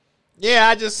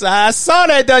 Yeah, I saw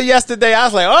that though yesterday. I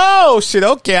was like, oh shit,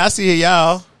 okay, I see it,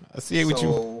 y'all. I see it with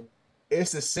you.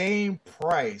 It's the same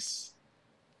price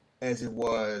as it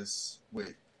was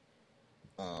with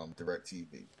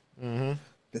DirecTV. Mm-hmm.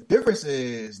 The difference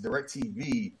is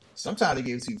DirecTV, sometimes they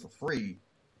give it to you for free,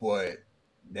 but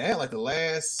now, like the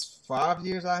last 5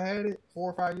 years I had it,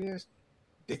 4 or 5 years,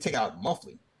 they take out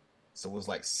monthly. So it was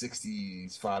like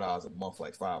 $65 a month,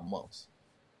 like 5 months,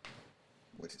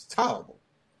 which is tolerable.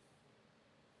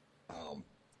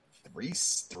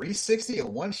 $360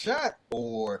 in one shot,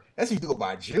 or that's if you do it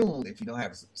by June. If you don't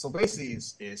have, so basically,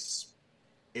 it's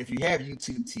if you have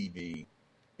YouTube TV,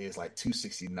 it's like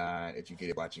 $269 if you get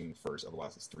it by June 1st.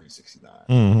 Otherwise, it's $369.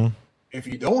 Mm-hmm. If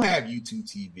you don't have YouTube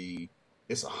TV,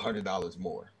 it's $100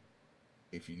 more.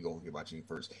 If you go get it by June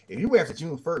 1st, if you wait after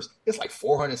June 1st, it's like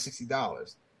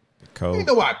 $460. Cool. You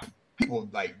know why people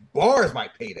like bars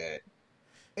might pay that?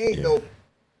 No,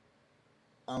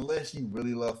 unless you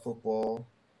really love football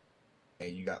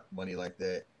and you got money like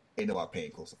that, ain't nobody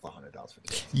paying close to $500 for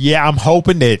this. Yeah, I'm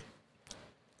hoping that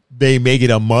they make it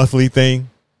a monthly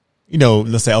thing. You know,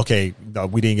 let's say, okay, no,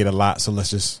 we didn't get a lot, so let's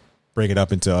just break it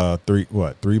up into 3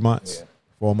 months, yeah.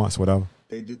 4 months, whatever.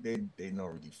 They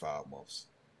normally do 5 months,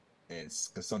 and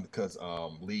because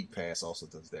League Pass also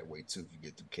does that way too. If you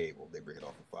get through cable, they break it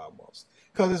off in 5 months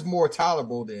because it's more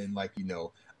tolerable than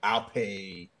I'll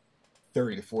pay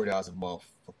 $30 to $40 a month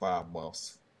for 5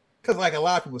 months. Because like a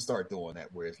lot of people start doing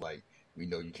that, where it's like, we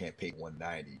know you can't pay $190,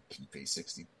 can you pay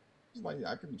 $60? It's like,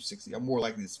 I can do $60. I'm more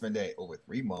likely to spend that over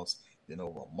 3 months than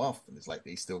over a month, and it's like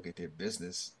they still get their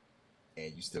business,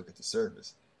 and you still get the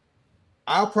service.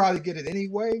 I'll probably get it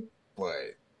anyway,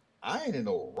 but I ain't in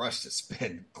no rush to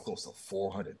spend close to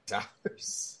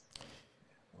 $400.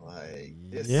 Like,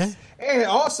 yeah. And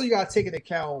also, you gotta take into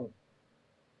account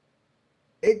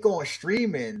it going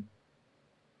streaming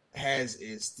has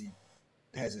its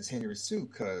hindrance too,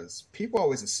 because people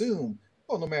always assume,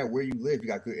 no matter where you live, you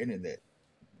got good internet.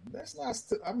 That's not.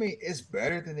 I mean, it's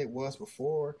better than it was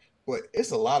before, But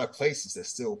it's a lot of places that's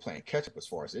still playing catch up as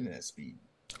far as internet speed.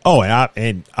 Oh,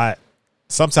 and I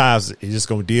sometimes it's just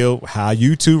gonna deal with how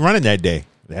YouTube running that day.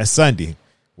 That Sunday.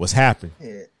 What's happening?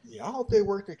 Yeah, I hope they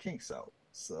work their kinks out.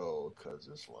 So, because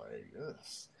it's like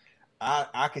this.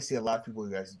 I can see a lot of people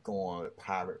guys go on a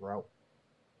pirate route.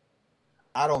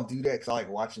 I don't do that because I like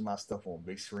watching my stuff on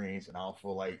big screens, and I don't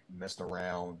feel like messing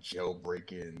around,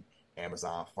 jailbreaking,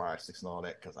 Amazon Fire Sticks and all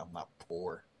that because I'm not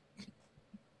poor.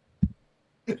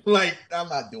 Like, I'm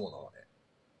not doing all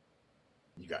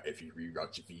that. If you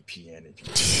reroute your VPN,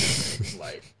 it's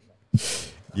like,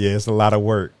 yeah, it's a lot of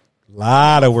work.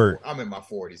 I'm in my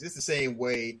 40s. It's the same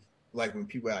way, like when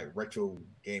people like retro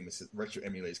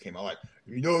emulators came out, like,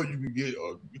 you can get,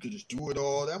 you can just do it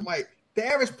all. I'm like, the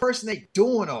average person ain't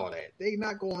doing all that. They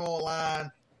not going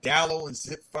online, downloading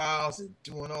zip files and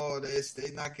doing all this.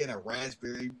 They not getting a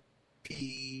Raspberry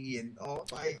Pi and all.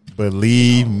 Like,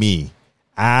 believe me,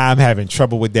 I'm having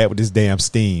trouble with that with this damn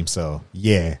Steam. So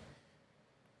yeah,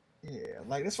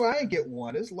 like that's why I ain't get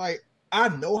one. It's like I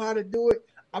know how to do it.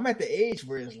 I'm at the age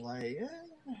where it's like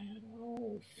I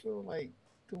don't feel like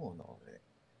doing all that.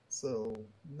 So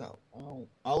no,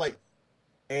 I like,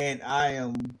 and I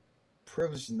am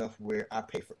privileged enough where I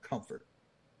pay for comfort.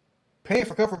 Paying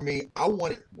for comfort means I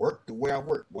want it work the way I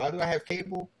work. Why do I have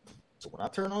cable? So when I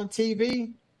turn on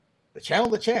TV, the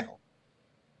channel.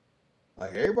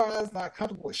 Like, everybody's not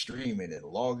comfortable with streaming and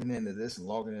logging into this and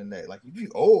logging in that. Like, if you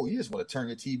just want to turn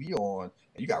your TV on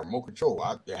and you got remote control.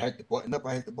 I had the button up,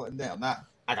 I had the button down. Not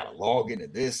I gotta log into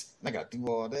this and I gotta do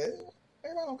all that.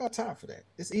 Everybody don't got time for that.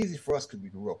 It's easy for us because we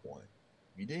grew up on it.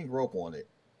 If you didn't grow up on it,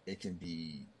 it can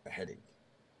be a headache.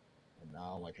 And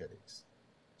I don't like headaches.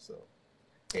 So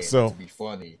to be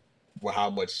funny, well,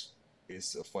 how much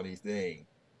is a funny thing?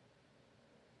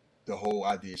 The whole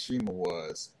idea of streaming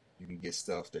was you can get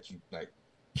stuff that you like.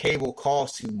 Cable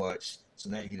costs too much, so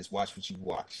now you can just watch what you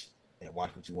watch and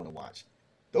watch what you want to watch.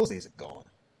 Those days are gone.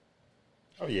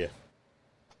 Oh yeah,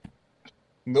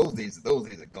 those days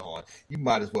are gone. You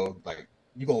might as well like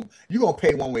you're gonna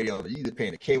pay one way or the other. You either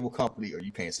paying the cable company or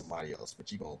you paying somebody else,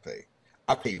 but you're gonna pay.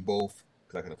 I pay both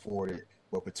because I can afford it.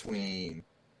 But between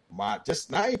my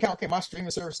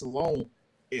streaming service alone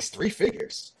is 3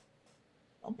 figures.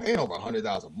 I'm paying over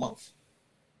 $100 a month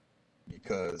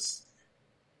because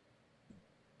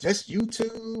just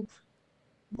YouTube,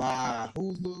 my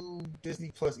Hulu,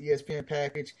 Disney Plus, ESPN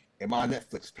package, and my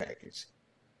Netflix package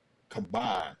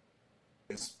combined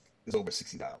is over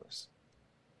 $60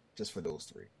 just for those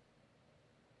 3.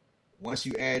 Once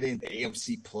you add in the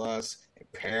AMC Plus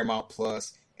and Paramount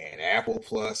Plus and Apple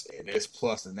Plus and this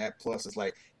Plus and that Plus, it's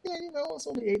like, it's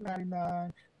only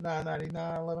 $8.99, $9.99,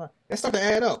 $11. That stuff to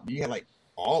add up. You have like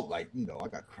all I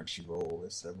got Crunchyroll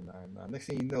at $7.99. Next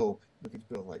thing you know, look at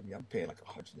the bill, like, I'm paying like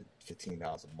 $115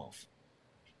 a month.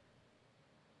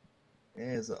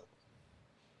 Adds up.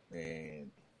 And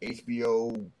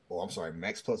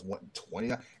Max Plus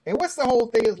 $129. And what's the whole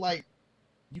thing is like,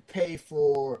 you pay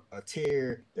for a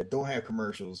tier that don't have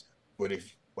commercials, but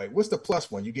what's the plus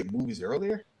one? You get movies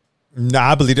earlier? No,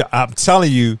 I believe it. I'm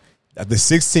telling you, the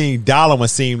 $16 one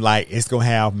seemed like it's gonna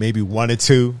have maybe 1 or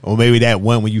 2, or maybe that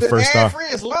one when you first start. Ad-free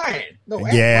is lying. No,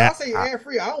 yeah. I say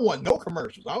ad-free. I don't want no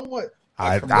commercials. I don't want.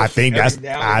 I think that's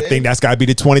got to be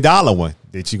the $20 one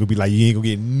that you could be like, you ain't gonna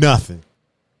get nothing.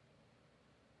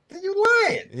 Then you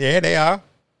lying. Yeah, they are.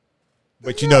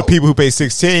 But people who pay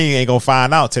 16 ain't gonna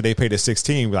find out till they pay the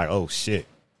 16. Be like, oh shit.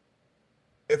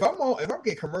 If I'm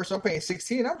getting commercials, I'm paying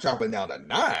 16. I'm dropping down to 9.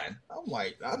 I'm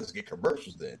like, I'll just get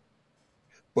commercials then.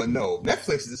 But no,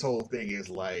 Netflix, this whole thing is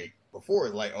like, before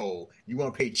it's like, oh, you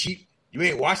want to pay cheap? You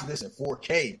ain't watching this in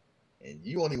 4K, and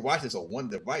you only watch this on one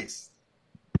device.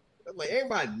 Like,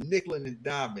 everybody nickeling and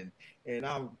diming, and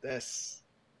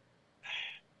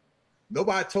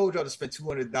nobody told y'all to spend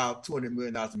 $200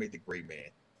 million to make The Gray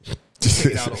Man. Take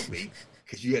it out on me,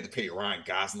 because you had to pay Ryan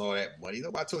Gosling all that money.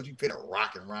 Nobody told you to pay The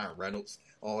Rock and Ryan Reynolds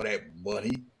all that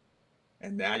money,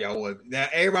 and now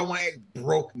everybody want to act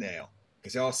broke now.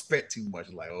 Because y'all spent too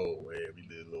much. Like, oh, man, we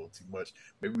did a little too much.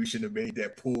 Maybe we shouldn't have made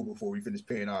that pool before we finished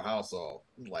paying our house off.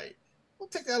 Like,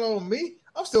 don't take that on me.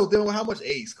 I'm still dealing with how much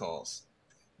eggs cost.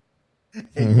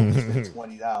 And you spend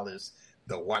 $20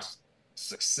 to watch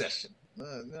Succession.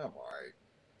 I'm all right.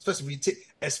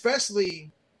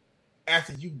 Especially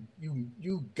after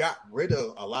you got rid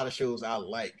of a lot of shows I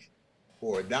like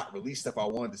or not released stuff I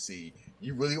wanted to see.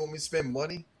 You really want me to spend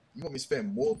money? You want me to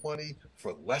spend more money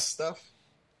for less stuff?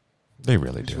 They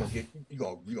really do. You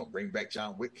gonna bring back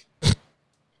John Wick?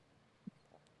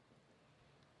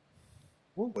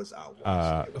 What was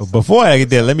our before I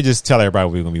get there, let me just tell everybody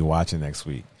what we're gonna be watching next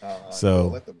week.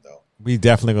 Let them know. we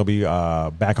definitely gonna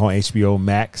be back on HBO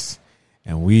Max,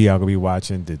 and we are gonna be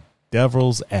watching The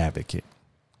Devil's Advocate.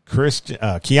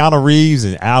 Keanu Reeves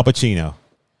and Al Pacino.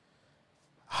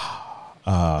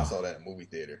 I saw that in movie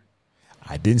theater.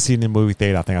 I didn't see it in the movie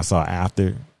theater. I think I saw it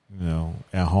after,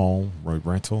 at home,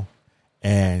 rental.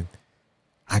 And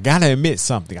I gotta admit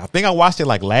something. I think I watched it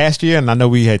like last year, and I know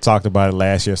we had talked about it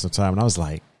last year sometime, and I was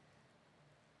like,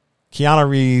 Keanu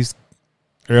Reeves'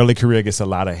 early career gets a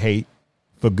lot of hate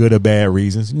for good or bad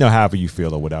reasons, however you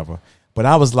feel or whatever. But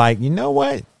I was like, you know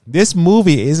what? This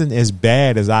movie isn't as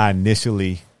bad as I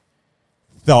initially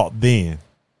thought then.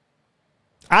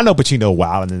 I know Pacino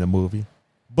wilding in the movie,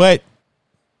 but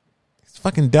it's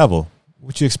fucking devil.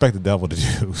 What you expect the devil to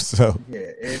do? So yeah,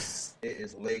 it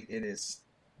is late. It is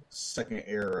second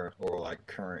era or like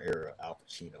current era Al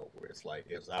Pacino, where it's like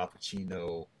it was Al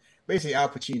Pacino. Basically, Al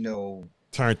Pacino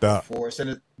turned up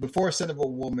before Son of a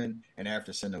Woman and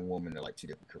after Son of a Woman are like two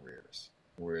different careers.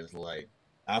 Whereas like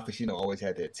Al Pacino always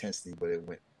had the intensity, but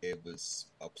it was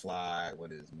applied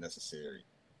when it is necessary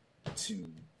to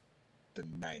the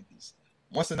 90s.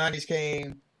 Once the 90s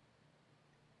came,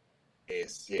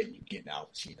 you getting Al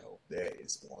Pacino. That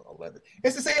is on 11.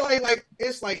 It's the same like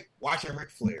it's like watching Ric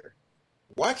Flair.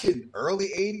 Watching early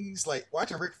 80s, like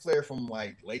watching Ric Flair from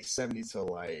like late 70s to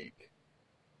like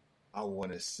I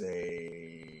want to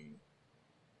say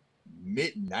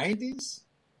mid 90s.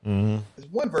 Mm-hmm. There's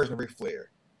one version of Ric Flair.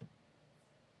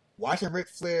 Watching Ric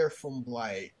Flair from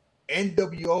like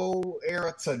NWO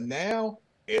era to now,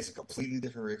 it's a completely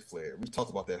different Ric Flair. We talked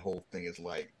about that whole thing. It's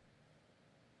like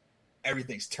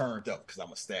everything's turned up because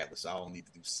I'm established. I don't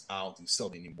do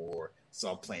something anymore.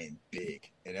 So I'm playing big,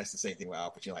 and that's the same thing with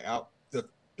Al Pacino. Like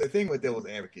the thing with Devil's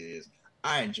Advocate is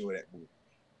I enjoy that movie.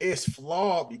 It's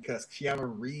flawed because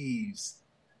Keanu Reeves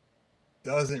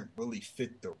doesn't really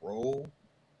fit the role.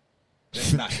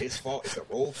 That's not his fault. It's the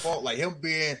role fault. Like him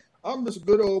being, I'm just a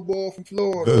good old boy from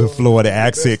Florida. The Florida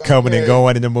accent coming and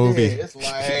going in the movie. Yeah, it's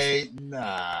like,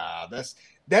 nah,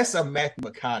 that's a Matthew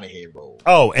McConaughey role.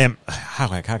 Oh, and how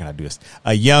can I do this?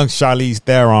 A young Charlize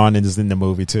Theron is in the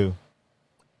movie too.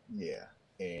 Yeah,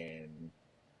 and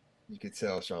you could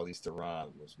tell Charlize Theron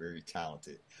was very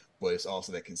talented, but it's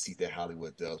also that conceit that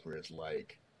Hollywood does, where it's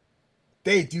like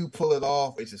they do pull it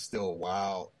off. It's just still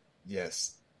wild.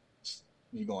 Yes,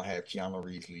 you're gonna have Keanu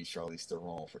Reeves lead Charlize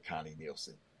Theron for Connie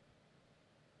Nielsen,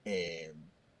 and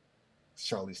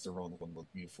Charlize Theron is one of the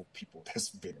most beautiful people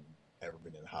that's ever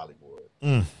been in Hollywood.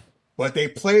 Mm. But they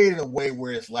played it in a way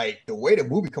where it's like the way the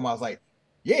movie come out is like,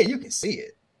 yeah, you can see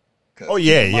it. Oh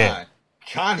yeah.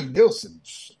 Connie Nielsen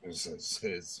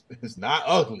is not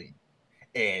ugly,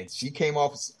 and she came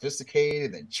off as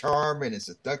sophisticated and charming and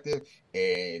seductive.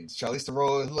 And Charlize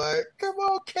Theron is like, "Come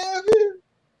on, Kevin,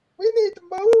 we need to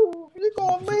move. You're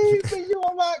gonna leave me. You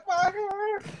don't like my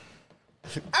hair.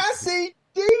 I see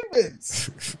demons."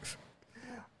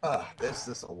 That's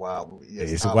just a wild movie.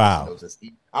 Yes, it's wild.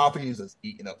 Al Pacino's just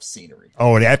eating up scenery.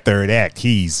 Oh, that third act,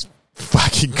 he's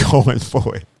fucking going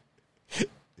for it.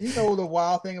 You know the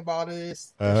wild thing about it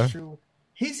is that's true.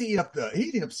 He's eating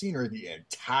up scenery the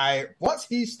entire. Once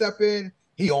he step in,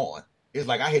 he on. It's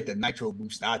like I hit the nitro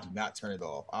boost. And I do not turn it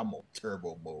off. I'm on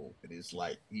turbo mode. And it's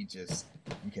like you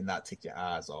cannot take your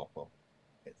eyes off of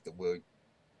it.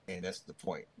 And that's the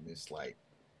point. And it's like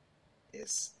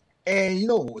and you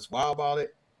know what was wild about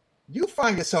it? You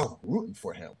find yourself rooting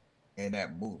for him in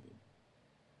that movie.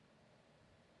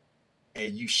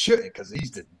 And you shouldn't, because he's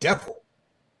the devil.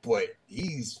 But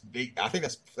he's big. I think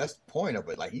that's the point of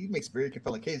it. Like he makes a very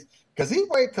compelling case. Because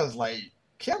like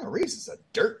Keanu Reeves is a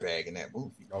dirtbag in that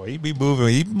movie. Oh, he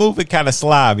moving kind of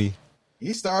slimy.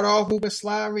 He started off moving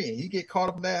slimy and he get caught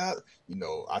up in that.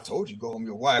 I told you go home with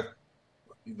your wife.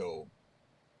 You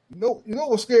know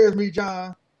what scares me,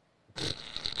 John?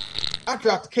 I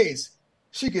dropped the case.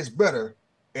 She gets better,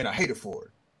 and I hate her for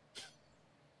it.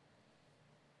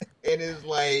 And it's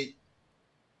like,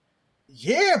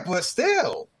 yeah, but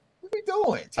still, what are we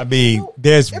doing? I mean,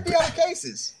 there's every other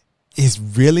cases. Is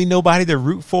really nobody to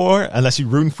root for unless you're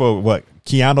rooting for what?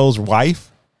 Keanu's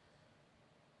wife?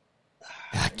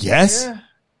 I guess. Yeah.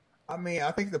 I mean,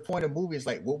 I think the point of the movie is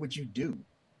like, what would you do?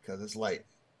 Because it's like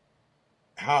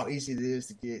how easy it is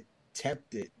to get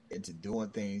tempted into doing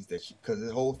things because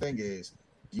the whole thing is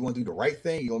you want to do the right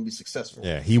thing, you want to be successful.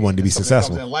 Yeah, he wanted to be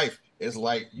successful in life. It's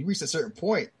like you reach a certain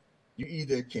point, you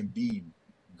either can be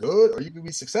good or you can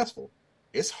be successful.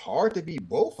 It's hard to be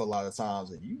both a lot of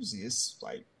times, and usually it's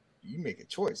like you make a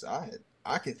choice.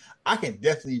 I can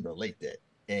definitely relate that.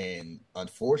 And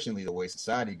unfortunately, the way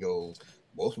society goes,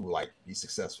 most people like be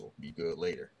successful, be good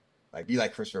later. Like be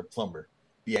like Christopher Plummer,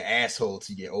 be an asshole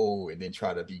till you get old, and then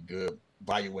try to be good,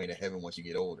 buy your way into heaven once you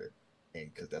get older.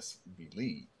 and because that's be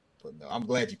lead. But no, I'm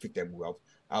glad you picked that movie.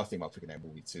 I was thinking about picking that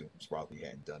movie too. I'm surprised we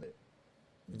hadn't done it.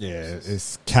 Yeah,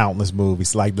 it's countless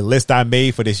movies. Like the list I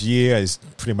made for this year is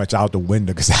pretty much out the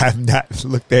window because I have not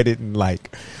looked at it in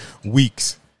like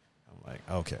weeks. I'm like,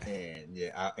 okay. And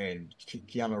yeah, and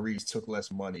Keanu Reeves took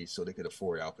less money so they could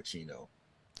afford Al Pacino.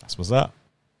 That's what's up.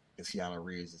 Because Keanu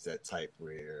Reeves is that type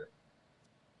where,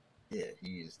 yeah,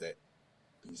 he is that.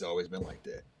 He's always been like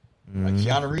that. Like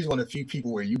Keanu Reeves, one of the few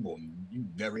people where you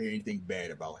never hear anything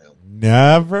bad about him.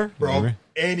 Never, bro. Never.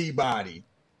 Anybody,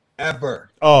 ever.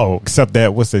 Oh, except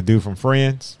that what's the dude from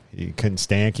Friends? He couldn't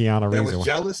stand Keanu Reeves. That was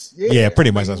jealous. Yeah,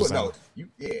 pretty much. That's but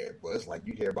it's like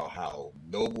you hear about how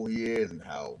noble he is and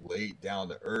how laid down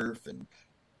to earth and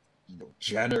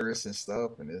generous and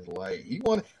stuff. And it's like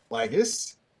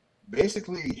it's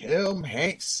basically him,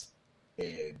 Hanks,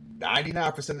 and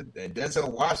 99% of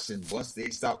Denzel Washington. Once they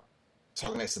stop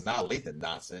talking that Sanaa Lathan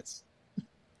nonsense,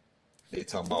 they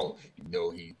talking about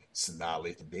he Sanaa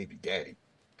Lathan baby daddy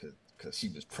because she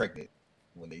was pregnant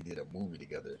when they did a movie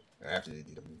together, or after they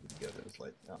did a movie together. It's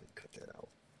like, I need to cut that out.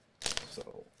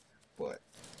 So, but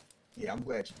yeah, I'm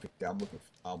glad you picked that. I'm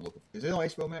looking. Is it on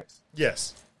HBO Max?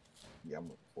 Yes. Yeah, I'm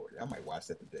looking forward to it. I might watch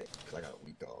that today because I got a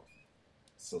week off.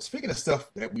 So speaking of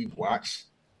stuff that we watch,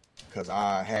 because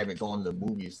I haven't gone to the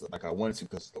movies like I wanted to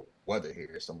because of the weather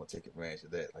here, so I'm gonna take advantage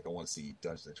of that. Like I want to see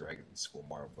Dungeons and Dragons and Super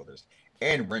Mario Brothers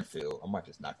and Renfield. I might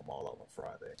just knock them all out on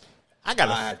Friday.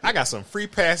 I got some free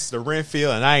passes to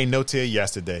Renfield, and I ain't know till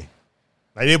yesterday.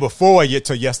 I did before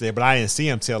till yesterday, but I didn't see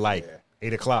him till 8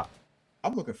 o'clock.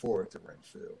 I'm looking forward to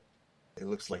Renfield. It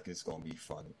looks like it's gonna be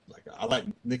fun. Like I like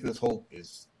Nicholas Hoult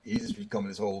he's becoming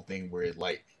this whole thing where it's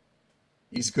like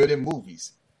he's good in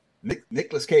movies.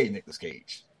 Nicolas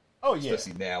Cage. Oh yeah.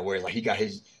 Especially now where like he got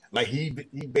his he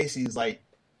basically is like,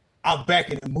 I'm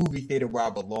back in the movie theater where I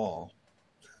belong.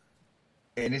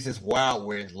 And it's just wild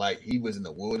where it's like he was in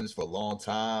the wilderness for a long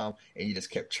time and he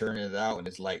just kept churning it out, and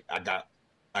it's like I got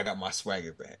my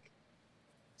swagger back.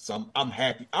 So I'm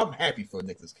happy. I'm happy for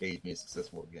Nicolas Cage being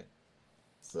successful again.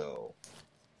 So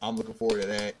I'm looking forward to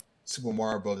that. Super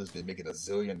Mario Brothers been making $1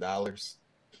 zillion,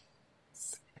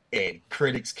 and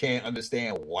critics can't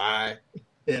understand why.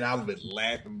 And I've been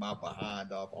laughing my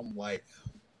behind off. I'm like,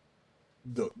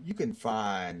 you can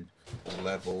find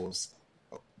levels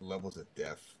of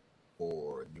depth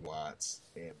or nuance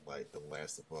in like The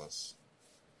Last of Us.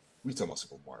 We talking about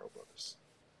Super Mario Brothers.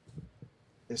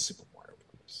 It's Super Mario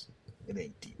Brothers. It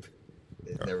ain't deep.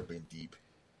 It's never been deep.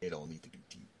 It don't need to be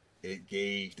deep. It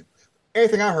gave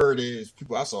everything I heard is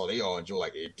people I saw, they all enjoy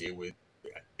like it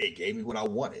gave me what I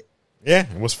wanted. Yeah,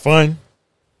 it was fun.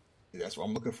 That's what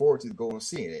I'm looking forward to going and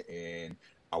seeing it. And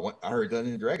I heard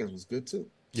Dungeons and Dragons was good too.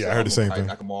 Yeah, so I heard the same thing.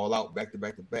 Knock them all out back to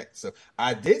back to back. So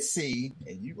I did see,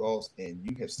 and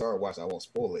you have started watching. I won't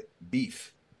spoil it.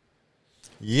 Beef.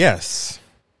 Yes.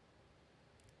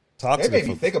 That made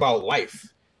me think about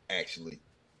life, actually,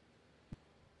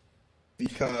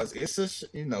 because it's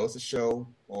a show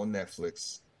on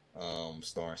Netflix,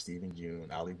 starring Stephen Yeun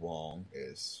and Ali Wong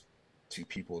as two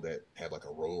people that have like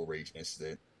a road rage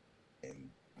incident, and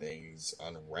things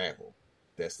unravel.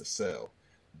 That's the sell.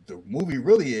 The movie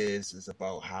really is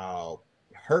about how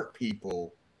hurt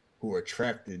people who are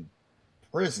trapped in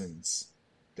prisons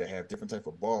that have different type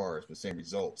of bars with same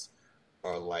results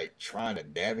are like trying to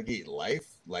navigate life.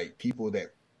 Like people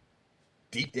that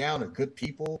deep down are good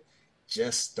people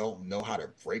just don't know how to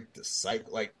break the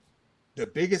cycle. Like the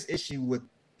biggest issue with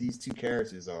these two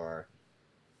characters are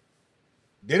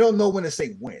they don't know when to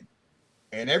say when.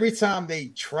 And every time they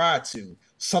try to,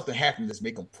 something happens to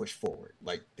make them push forward.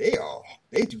 Like they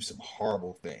do some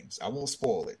horrible things. I won't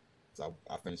spoil it. So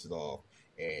I finished it off,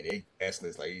 and it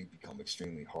escalates like it become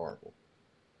extremely horrible.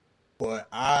 But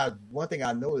one thing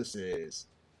I noticed is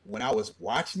when I was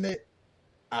watching it,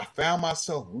 I found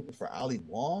myself rooting for Ali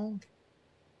Wong,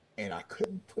 and I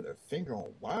couldn't put a finger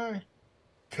on why.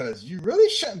 Because you really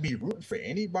shouldn't be rooting for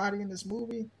anybody in this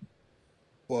movie,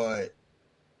 but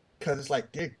because it's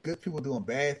like they're good people doing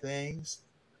bad things.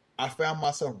 I found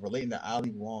myself relating to Ali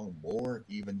Wong more,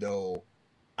 even though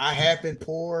I have been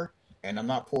poor and I'm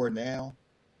not poor now.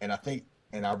 And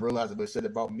I realized what it said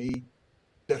about me.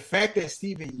 The fact that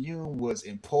Stephen Yeun was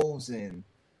imposing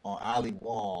on Ali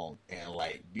Wong and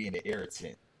like being an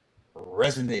irritant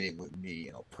resonated with me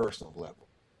on a personal level.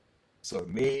 So it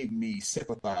made me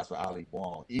sympathize with Ali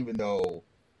Wong, even though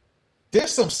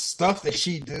there's some stuff that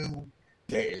she do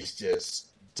that is just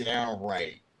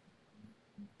downright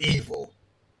evil,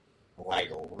 like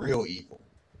real evil.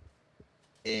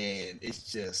 And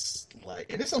it's just like,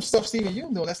 and there's some stuff Stephen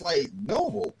Yeun doing that's like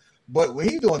noble, But when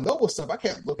he doing noble stuff, I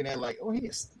kept looking at it like, oh, he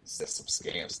said some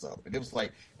scam stuff. And it was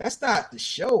like, that's not the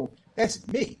show. That's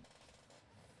me.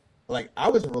 Like, I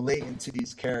was relating to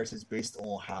these characters based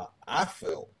on how I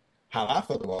felt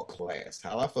about class,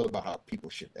 how I felt about how people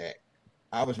should act.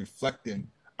 I was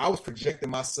projecting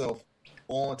myself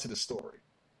onto the story.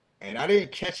 And I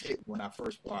didn't catch it when I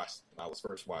was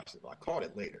first watching it, but I caught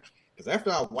it later. Because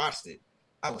after I watched it,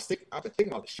 I've been thinking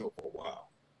about the show for a while.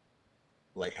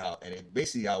 Like how, and it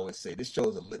basically I always say this show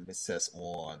is a litmus test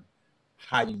on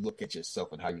how you look at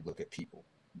yourself and how you look at people.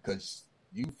 Because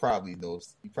you probably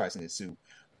seen it too.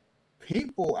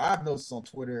 People, I've noticed on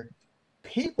Twitter,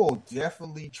 people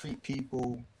definitely treat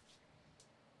people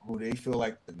who they feel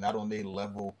like are not on their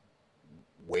level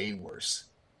way worse.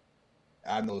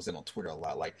 I noticed it on Twitter a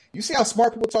lot. Like, you see how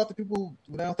smart people talk to people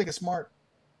who they don't think are smart?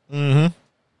 Mm-hmm.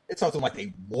 They talk to them like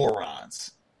they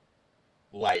morons.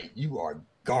 Like, you are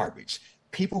garbage.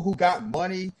 People who got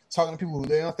money, talking to people who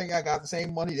they don't think I got the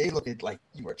same money, they look at like,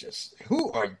 you are just, who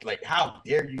are you? Like, how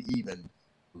dare you even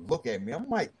look at me? I'm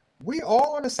like, we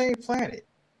all on the same planet.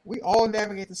 We all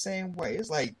navigate the same way. It's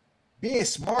like, being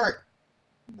smart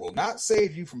will not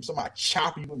save you from somebody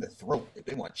chopping you in the throat if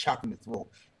they want to chop you in the throat.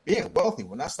 Being wealthy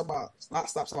will not stop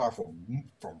somebody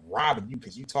from robbing you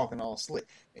because you talking all slick.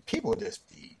 And people just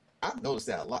be, I've noticed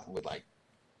that a lot with like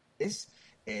this,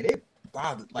 and it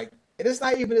bothers like. And it's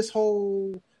not even this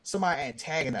whole somebody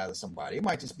antagonizing somebody. It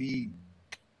might just be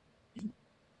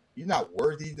you're not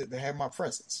worthy to have my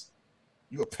presence.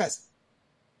 You're a peasant.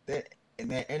 That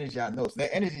energy, I know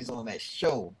that energy is on that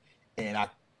show, and I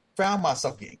found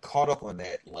myself getting caught up on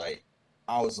that. Like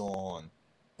I was on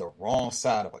the wrong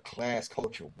side of a class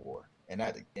culture war, and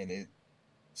it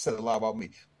said a lot about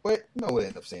me. But you know what it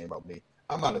ended up saying about me?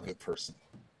 I'm not a good person.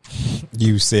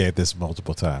 You said this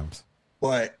multiple times.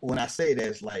 But when I say that,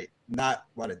 it's like not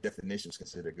by the definition is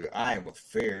considered good. I am a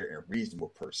fair and reasonable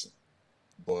person.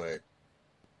 But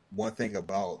one thing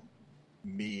about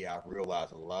me, I've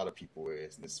realized a lot of people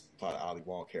is, and this is part of Ali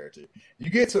Wong character,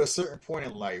 you get to a certain point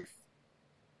in life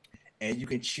and you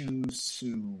can choose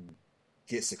to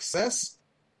get success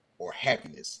or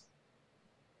happiness.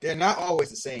 They're not always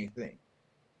the same thing.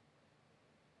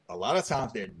 A lot of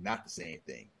times they're not the same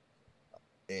thing.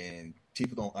 And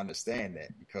people don't understand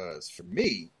that because for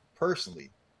me,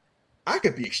 personally, I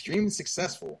could be extremely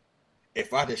successful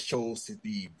if I just chose to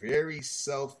be very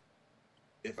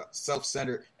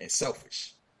self-centered and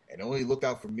selfish and only look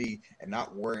out for me and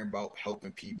not worrying about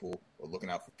helping people or looking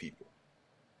out for people.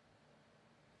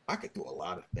 I could do a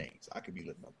lot of things. I could be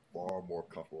living a far more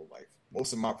comfortable life.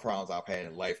 Most of my problems I've had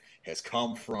in life has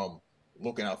come from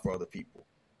looking out for other people.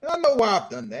 And I know why I've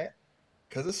done that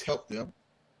because it's helped them.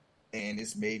 And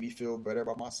it's made me feel better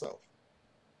about myself.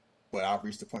 But I've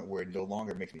reached a point where it no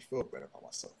longer makes me feel better about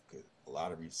myself because a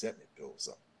lot of resentment builds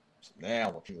up. So now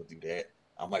when people do that,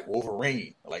 I'm like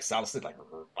Wolverine. Like Solid Snake, like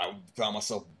I found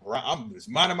myself, I'm just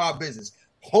minding my business,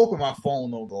 hoping my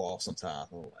phone don't go off sometimes.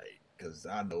 I'm like, because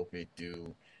I know if it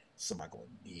do, somebody going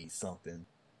to need something.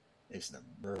 It's an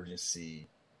emergency.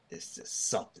 It's just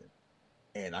something.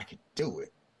 And I can do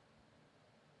it.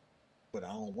 But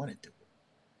I don't want to do it.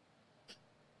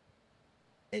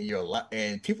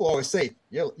 And people always say,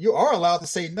 you are allowed to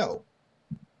say no.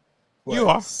 But you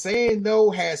are. Saying no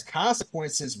has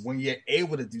consequences when you're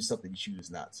able to do something you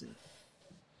choose not to.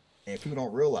 And people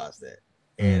don't realize that.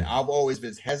 And I've always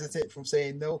been hesitant from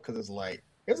saying no because it's like,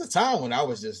 there was a time when I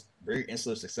was just very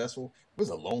instantly successful. It was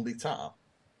a lonely time.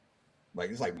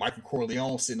 Like, it's like Michael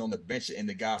Corleone sitting on the bench in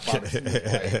The Godfather 2.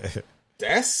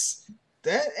 Like,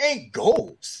 that ain't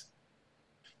goals.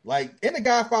 Like, in The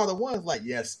Godfather 1, it's like,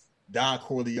 yes, Don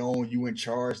Corleone, you in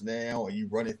charge now, or you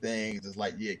running things. It's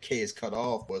like, yeah, K is cut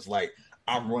off, but it's like,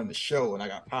 I'm running the show and I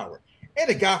got power. And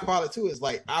The Godfather 2 is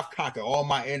like, I've conquered all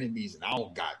my enemies and I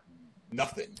don't got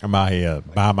nothing. I'm out here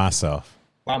by myself.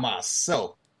 By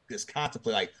myself. Just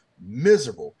contemplate, like,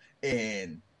 miserable.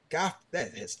 And God,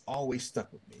 that has always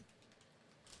stuck with me.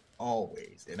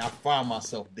 Always. And I find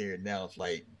myself there now. It's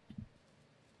like,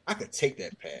 I could take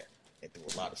that path and do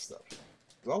a lot of stuff.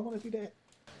 Do I want to do that?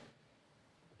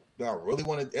 Do I really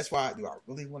want to? That's why. Do I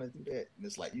really want to do that? And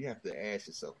it's like you have to ask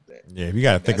yourself that. Yeah, if you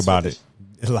got to think about it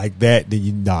like that, then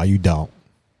you don't.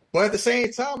 But at the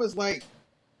same time, it's like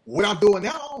what I'm doing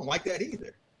now. I don't like that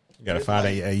either. You got to find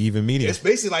a even medium. It's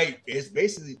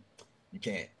basically you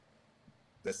can't.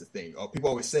 That's the thing. People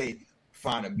always say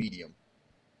find a medium.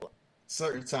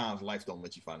 Certain times, life don't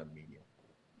let you find a medium.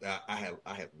 I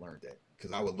have learned that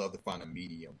because I would love to find a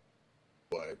medium,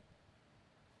 but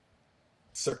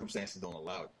circumstances don't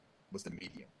allow it. What's the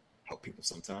medium? Help people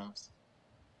sometimes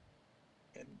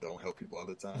and don't help people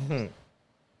other times.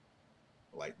 Mm-hmm.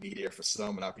 Like be there for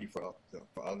some and not be for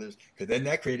others. Because then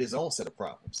that created its own set of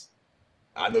problems.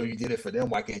 I know you did it for them.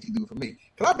 Why can't you do it for me?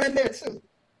 Because I've been there too.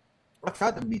 I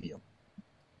tried the medium.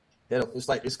 It's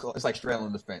like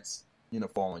straddling the fence.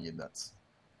 Falling your nuts.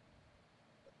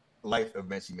 Life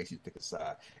eventually makes you pick a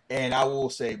side. And I will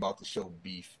say about the show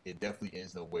Beef, it definitely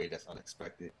ends in a way that's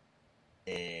unexpected.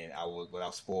 And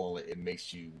without spoiling it, it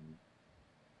makes you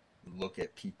look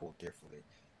at people differently.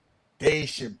 They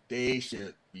should be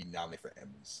nominated for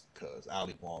Emmys because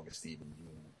Ali Wong and Stephen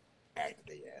Yeun acted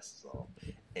their asses off.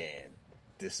 And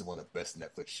this is one of the best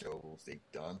Netflix shows they've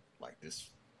done. Like this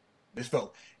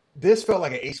felt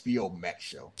like an HBO Max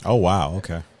show. Oh wow,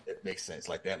 okay. It makes sense,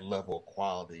 like that level of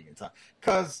quality and time.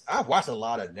 Because I've watched a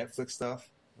lot of Netflix stuff,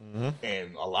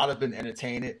 and a lot have been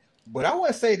entertaining. But I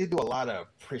want to say they do a lot of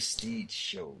prestige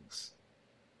shows.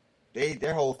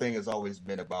 Their whole thing has always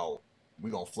been about we're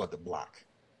gonna flood the block.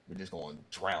 We're just gonna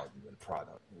drown you in the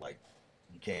product. Like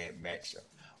you can't match up.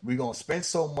 We're gonna spend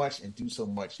so much and do so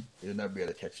much you'll never be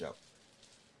able to catch up.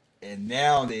 And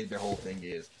now their whole thing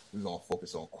is we're gonna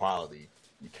focus on quality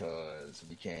because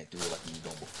we can't do it like we were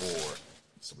doing before,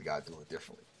 so we gotta do it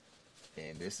differently.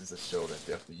 And this is a show that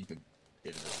definitely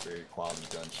it is a very quality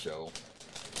done show,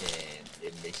 and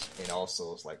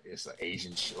also it's an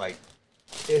Asian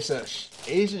it's a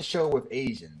Asian show with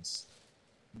Asians,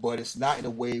 but it's not in a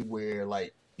way where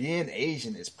like being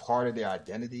Asian is part of their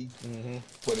identity,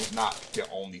 but it's not the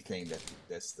only thing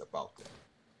that's about them.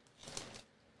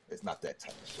 It's not that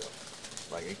type of show.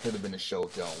 Like it could have been a show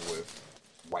done with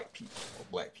white people or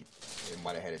black people. It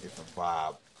might have had a different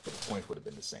vibe, but the points would have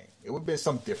been the same. It would have been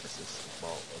some differences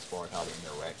as far as how they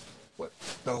interact, but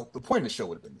the point of the show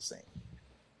would have been the same.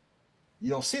 You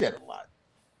don't see that a lot.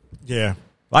 Yeah.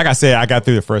 Like I said, I got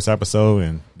through the first episode,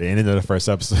 and the ending of the first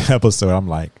episode, I'm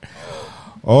like,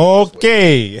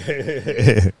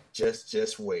 okay.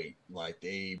 just wait. Like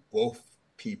both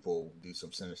people do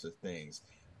some sinister things,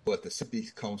 but the sympathy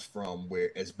comes from where,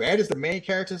 as bad as the main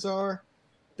characters are,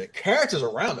 the characters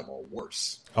around them are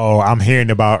worse. Oh, I'm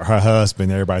hearing about her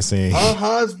husband. Everybody saying her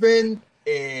husband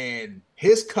and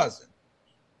his cousin.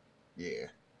 Yeah.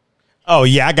 Oh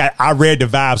yeah, I read the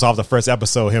vibes off the first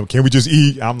episode. Him, can we just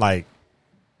eat? I'm like,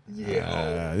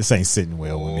 yeah, this ain't sitting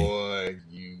well with me. Boy,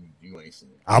 you ain't seen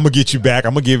it. I'm gonna get you back.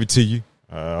 I'm gonna give it to you.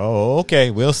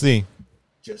 Okay, we'll see.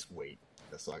 Just wait.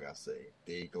 That's all I gotta say.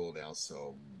 They go down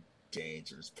some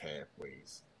dangerous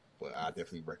pathways, but I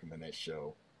definitely recommend that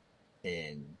show.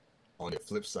 And on the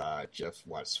flip side, Jeff's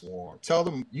watched Swarm. Tell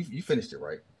them you finished it,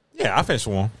 right? Yeah, I finished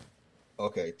Swarm.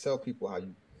 Okay, tell people how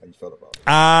you felt about it.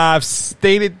 I've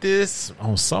stated this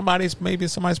on somebody's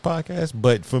podcast,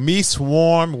 but for me,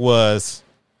 Swarm was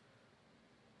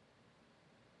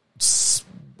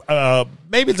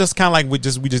maybe just kind of like we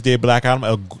just did Black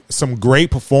Adam. Some great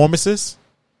performances.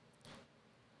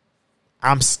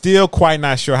 I'm still quite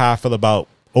not sure how I feel about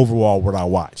overall what I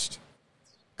watched,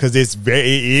 because it's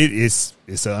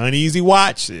an uneasy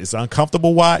watch. It's an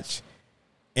uncomfortable watch,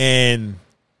 but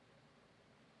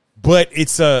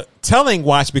it's a telling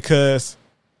watch because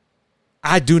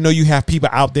I do know you have people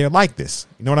out there like this.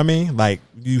 You know what I mean? Like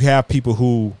you have people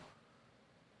who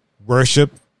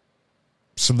worship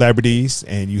celebrities,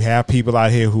 and you have people out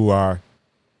here who are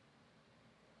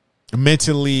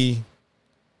mentally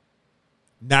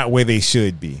not where they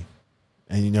should be.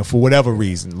 And, for whatever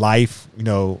reason, life,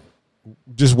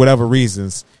 just whatever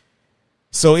reasons.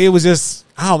 So it was just,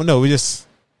 I don't know.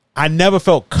 I never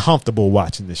felt comfortable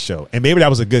watching the show. And maybe that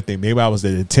was a good thing. Maybe I was the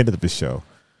intent of the show.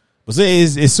 But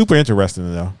it's super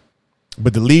interesting, though.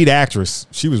 But the lead actress,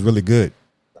 she was really good.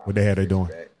 What they had her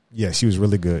doing. Yeah, she was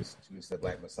really good. She was the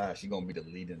Black Messiah. She's going to be the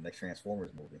lead in the next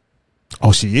Transformers movie.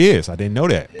 Oh, she is? I didn't know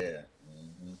that. Yeah.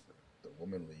 Mm-hmm. The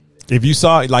woman lead. If you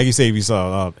saw, like you say,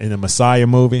 in the Messiah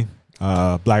movie,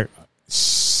 her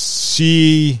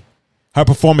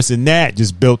performance in that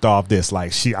just built off this.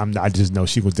 Like I just know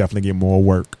she was definitely getting more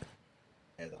work.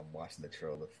 As I'm watching the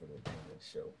trailer for the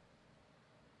show,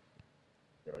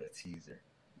 or the teaser,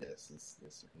 yes, it's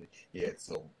really, yeah.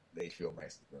 So they feel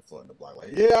nice been flooding the block. Like,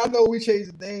 yeah, I know we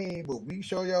changed the name, but we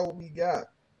show y'all what we got.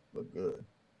 Look good.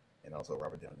 And also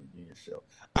Robert Downey Jr. show.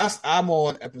 I'm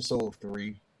on episode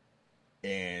 3,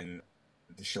 and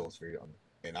the show is very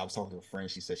and I was talking to a friend.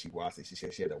 She said she watched it. She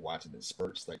said she had to watch it in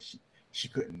spurts. Like she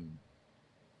couldn't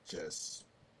just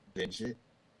binge it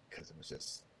because it was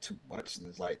just too much. And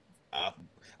it's like I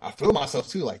feel myself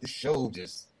too. Like this show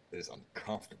just is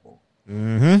uncomfortable,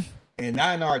 and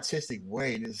not in an artistic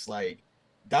way. And it's like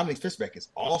Dominic Fishback is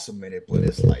awesome in it, but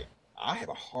it's like I have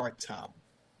a hard time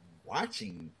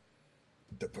watching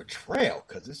the portrayal,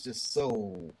 because it's just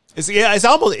so.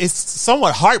 It's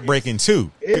somewhat heartbreaking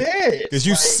too. It is because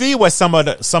you see what some of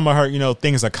her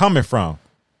things are coming from.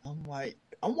 I'm like,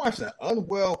 I'm watching an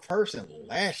unwell person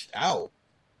lash out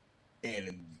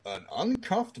in an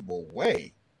uncomfortable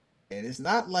way, and it's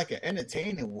not like an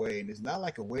entertaining way, and it's not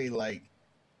like a way like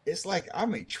it's like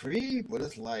I'm intrigued, but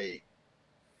it's like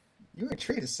you're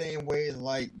intrigued the same way as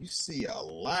like you see a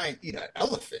lion eat an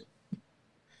elephant.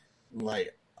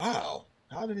 Like, wow,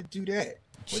 how did it do that?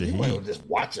 Well, you want to just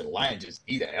watch a lion just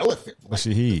eat an elephant for like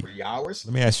 3 hours?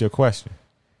 Let me ask you a question.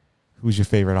 Who's your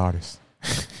favorite artist?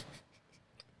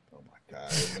 Oh my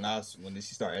God. When she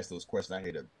started asking those questions, I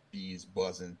hear the bees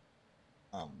buzzing.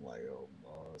 I'm like, oh,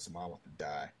 somebody wants to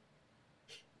die.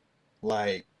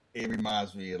 Like, it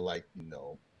reminds me of like,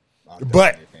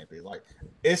 but like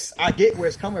I get where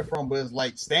it's coming from, but it's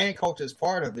like stan culture is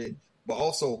part of it, but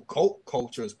also cult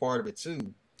culture is part of it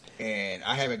too. And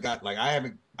I haven't gotten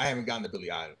to Billie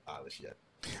Eilish yet.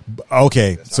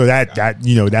 Okay, so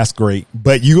that's great.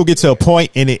 But you will get to a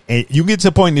point in it, and you get to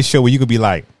a point in this show where you could be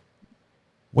like,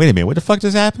 "Wait a minute, what the fuck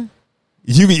just happened?"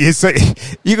 I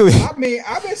mean,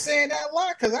 I've been saying that a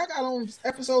lot because I got on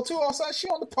episode 2. All of a sudden, she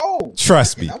on the pole.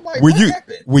 Trust me, I'm like, when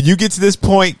you get to this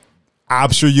point,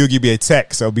 I'm sure you'll give me a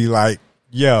text. I'll be like,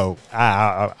 "Yo,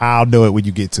 I'll know it when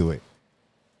you get to it."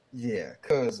 Yeah,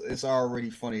 because it's already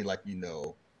funny. Like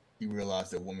you realize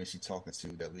the woman she's talking to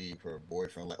that leave her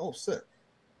boyfriend, like, oh, shit,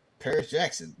 Paris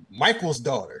Jackson, Michael's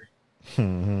daughter.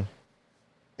 Mm-hmm.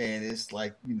 And it's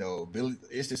like, Billy,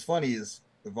 it's just funny, it's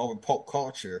involving pop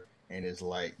culture, and it's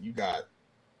like you got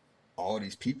all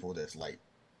these people that's like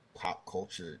pop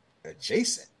culture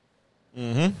adjacent.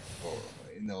 Mm-hmm.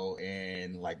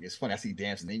 And like it's funny, I see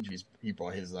Dancing Injuries, he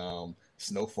brought his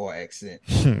snowfall accent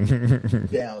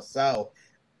down south.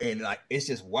 And like it's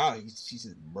just wow, she's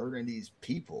just murdering these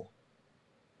people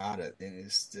and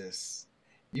it's just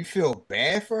you feel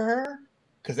bad for her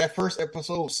because that first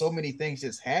episode, so many things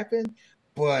just happened,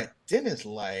 but then it's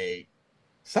like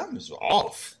something's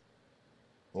off,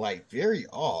 like very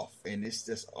off, and it's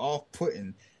just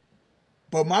off-putting.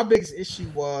 But my biggest issue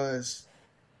was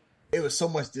it was so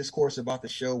much discourse about the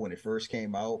show when it first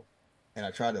came out, and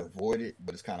I tried to avoid it,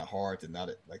 but it's kind of hard to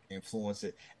not like influence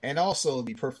it, and also to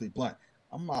be perfectly blunt.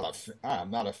 I'm not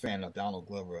a fan of Donald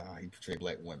Glover, how he portrayed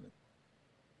black women.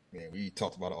 And we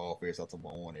talked about it all fair, talked about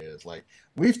on air. It's like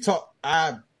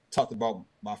I've talked about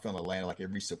my film Atlanta, like it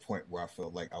reached a point where I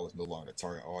felt like I was no longer the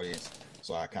target audience.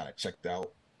 So I kind of checked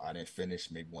out. I didn't finish.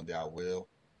 Maybe one day I will.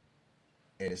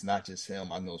 And it's not just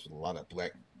him. I know it's with a lot of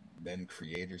black men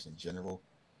creators in general.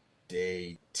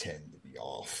 They tend to be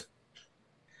off.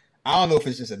 I don't know if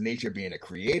it's just a nature of being a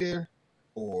creator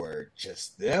or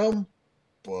just them,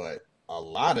 but a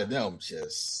lot of them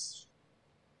just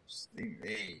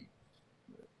they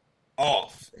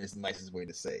off is the nicest way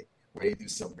to say, where they do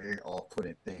some very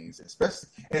off-putting things,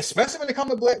 especially when it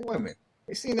comes to black women.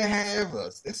 They seem to have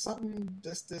it's something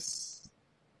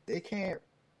they can't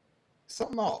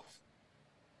something off.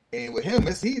 And with him,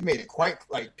 he's made it quite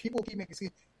like people keep making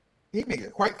he made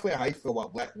it quite clear how he feel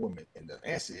about black women, and the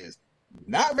answer is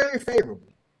not very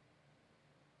favorable,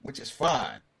 which is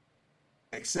fine.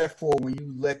 Except for when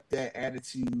you let that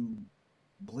attitude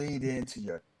bleed into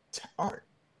your art,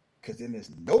 because then it's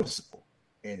noticeable,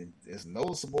 and it's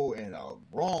noticeable in a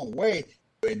wrong way.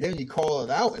 And then you call it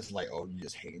out. It's like, oh, you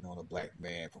just hating on a black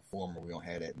man performer. We don't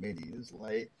have that many. It's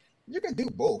like you can do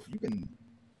both. You can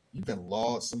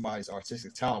laud somebody's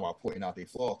artistic talent while pointing out their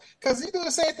flaws. Because you do the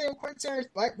same thing with Quentin Tarantino.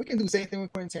 Like we can do the same thing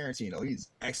with Quentin Tarantino. He's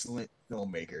an excellent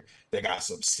filmmaker. They got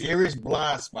some serious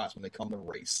blind spots when they come to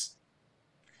race.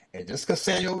 And just because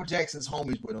Samuel Jackson's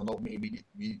homies with him don't mean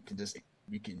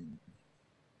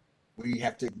we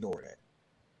have to ignore that.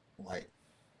 Like,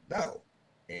 no.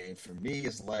 And for me,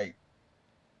 it's like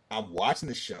I'm watching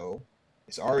the show.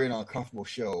 It's already an uncomfortable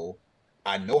show.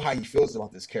 I know how he feels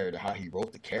about this character, how he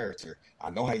wrote the character. I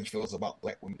know how he feels about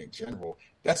black women in general.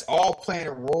 That's all playing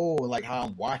a role in like how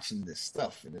I'm watching this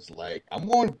stuff. And it's like I'm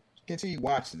going to continue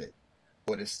watching it,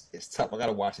 but it's tough. I got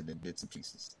to watch it in bits and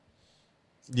pieces.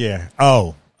 Yeah.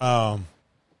 Oh.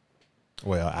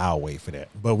 Well, I'll wait for that.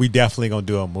 But we definitely gonna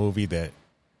do a movie that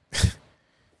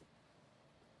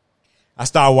I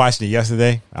started watching it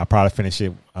yesterday. I'll probably finish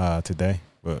it today.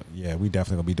 But yeah, we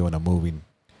definitely gonna be doing a movie.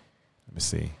 Let me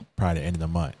see, probably the end of the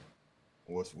month.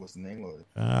 What's the name of it?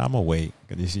 I'm gonna wait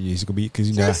because it's gonna be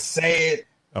just say it.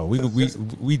 Oh,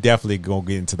 we definitely gonna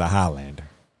get into the Highlander.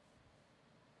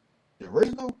 The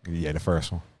original? Yeah, the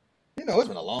first one. It's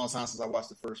been a long time since I watched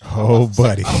the first one. Oh,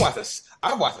 buddy. I watched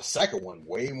the second one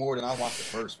way more than I watched the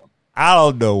first one. I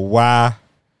don't know why,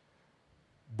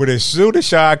 But as soon as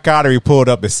Sean Connery pulled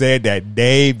up and said that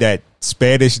name, that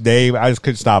Spanish name, I just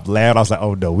couldn't stop laughing. I was like,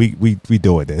 "Oh no, we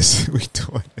doing this. We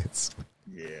doing this."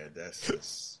 Yeah, that's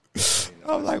just.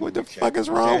 I'm like, what the fuck is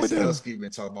wrong with him? We've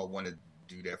been talking about wanting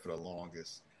to do that for the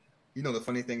longest. You know the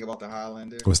funny thing about the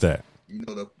Highlander? What's that? You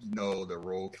know the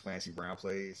role Clancy Brown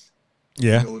plays?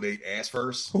 Yeah. You know who they asked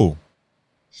first? Who?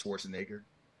 Schwarzenegger.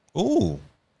 Ooh.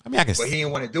 I mean, I can. But he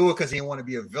didn't want to do it because he didn't want to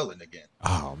be a villain again.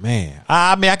 Oh man.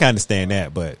 I mean, I can understand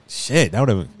that, but shit, that would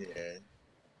have. Yeah.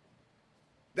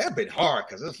 That'd been hard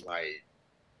because it's like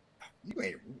you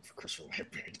ain't root for Christopher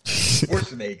Lambert.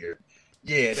 Schwarzenegger.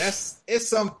 Yeah,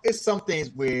 it's some things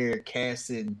where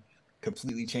casting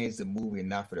completely changed the movie and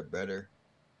not for the better.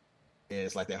 And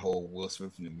it's like that whole Will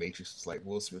Smith in the Matrix. It's like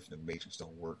Will Smith in the Matrix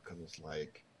don't work because it's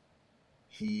like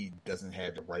he doesn't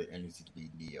have the right energy to be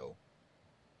Neo.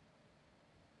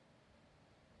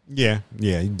 Yeah,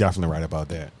 you're definitely right about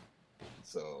that.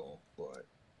 So, but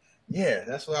yeah,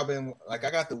 that's what I've been like.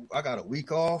 I got a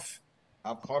week off.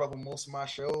 I'm caught up on most of my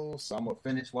shows, so I'm gonna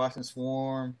finish watching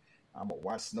Swarm. I'm gonna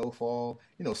watch Snowfall.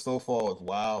 You know, Snowfall is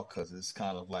wild because it's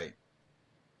kind of like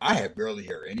I have barely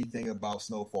heard anything about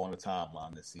Snowfall on the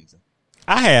timeline this season.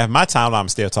 I have my timeline. I'm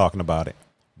still talking about it,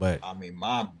 but I mean,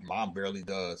 mom barely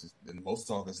does. And most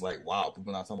talk is like, wow,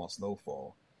 people not talking about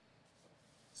Snowfall.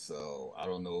 So I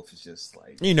don't know if it's just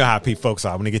like you know how folks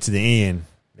are when they get to the end,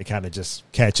 they kind of just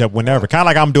catch up whenever. Kind of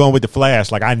like I'm doing with the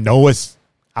Flash. Like I know it's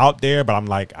out there, but I'm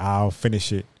like I'll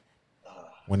finish it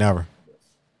whenever.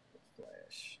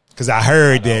 Because I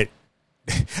heard that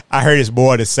it's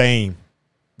more the same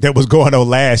that was going on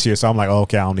last year. So I'm like,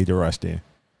 okay, I don't need to rush then.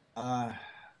 I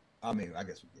mean, I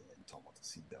guess we get talking about the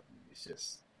CW. It's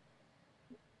just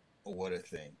what a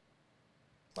thing.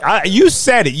 Like, You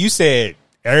said it. You said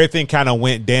everything kind of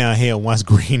went downhill once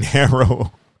Green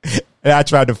Arrow. And I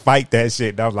tried to fight that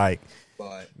shit. And I was like,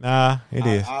 but nah, it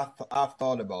is. I've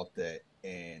thought about that,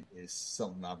 and it's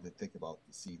something I've been thinking about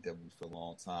the CW for a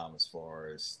long time as far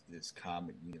as this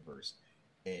comic universe.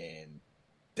 And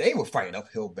they were fighting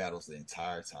uphill battles the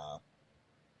entire time.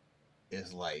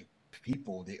 It's like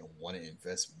people didn't want to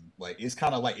invest. Like it's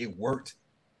kind of like it worked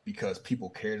because people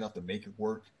cared enough to make it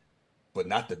work, but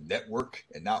not the network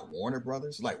and not Warner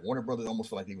Brothers. Like Warner Brothers almost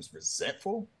felt like he was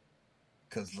resentful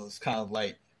because it's kind of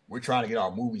like we're trying to get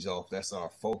our movies off. That's our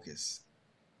focus.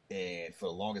 And for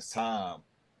the longest time,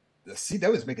 the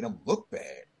CW was making them look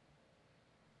bad.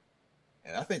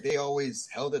 And I think they always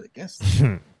held it against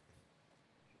them.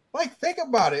 Like, think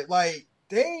about it. Like,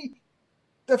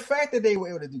 the fact that they were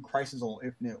able to do Crisis on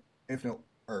Infinite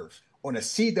Earth on a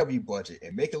CW budget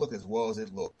and make it look as well as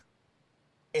it looked,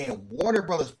 and Warner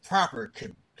Brothers proper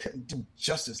couldn't do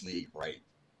Justice League right,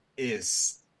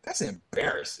 that's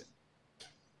embarrassing.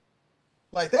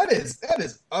 Like, that is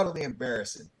utterly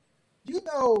embarrassing. You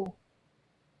know,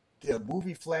 the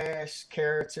movie Flash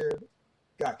character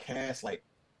got cast like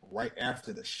right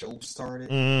after the show started.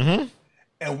 Mm-hmm.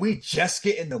 And we just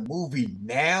get in the movie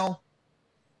now.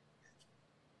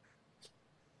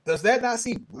 Does that not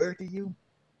seem weird to you?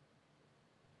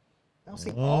 That don't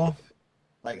seem off.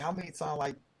 Like how many times?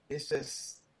 Like it's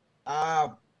just I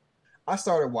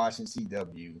started watching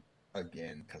CW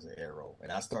again because of Arrow,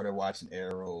 and I started watching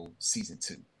Arrow season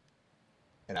 2,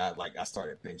 and I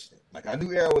started binging it. Like I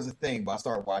knew Arrow was a thing, but I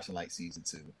started watching like season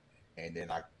 2, and then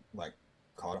I like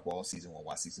caught up all season 1.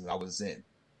 What season I was in,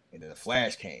 and then the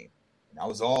Flash came. And I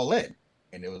was all in,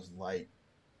 and it was like,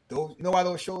 those. You know why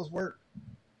those shows work?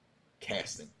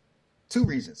 Casting. 2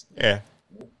 reasons. Yeah.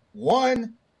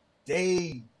 One,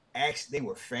 they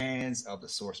were fans of the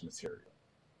source material.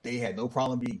 They had no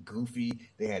problem being goofy.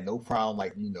 They had no problem,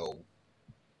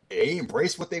 they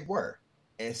embraced what they were.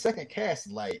 And second,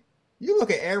 cast, like you look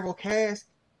at Arrow cast,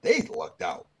 they lucked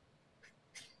out.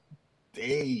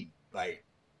 Stephen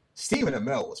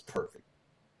Amell was perfect.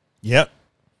 Yep.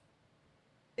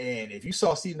 And if you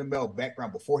saw Stephen Amell's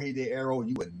background before he did Arrow,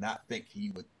 you would not think he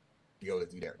would be able to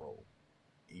do that role.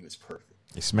 He was perfect.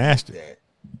 He smashed it. That,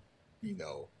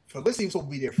 Felicity was supposed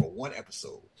to be there for 1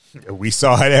 episode. We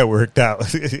saw how that worked out.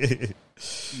 The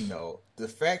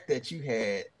fact that you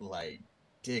had,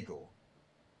 Diggle,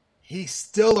 he's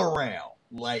still around.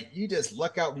 Like, you just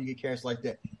luck out when you get cast like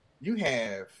that. You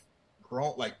have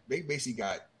they basically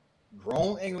got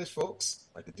grown English folks,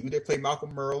 like the dude that played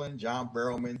Malcolm Merlin, John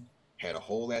Barrowman, had a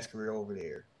whole ass career over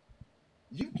there.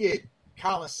 You get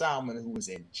Colin Salmon, who was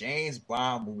in James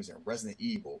Bond movies and Resident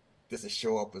Evil, just to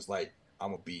show up as I'm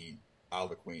gonna be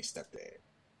Oliver Queen's stepdad.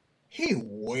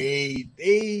 They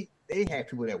had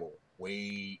people that were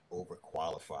way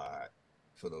overqualified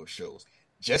for those shows.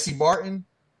 Jesse Martin,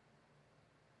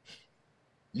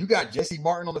 you got Jesse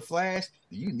Martin on The Flash.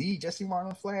 Do you need Jesse Martin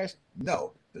on The Flash?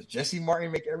 No. Does Jesse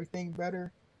Martin make everything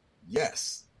better?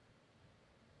 Yes.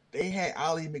 They had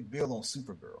Ally McBeal on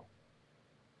Supergirl.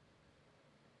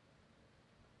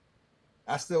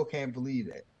 I still can't believe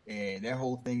that. And that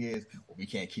whole thing is, well, we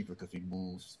can't keep her because we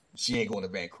moved. She ain't going to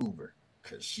Vancouver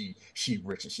because she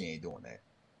rich and she ain't doing that.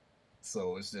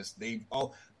 So it's just they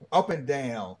all up and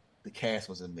down. The cast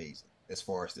was amazing as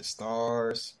far as the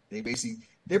stars.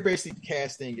 Their basic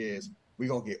casting is we're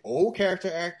gonna get old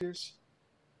character actors,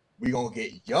 we're gonna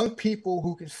get young people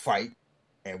who can fight,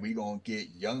 and we're gonna get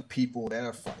young people that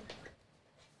are funny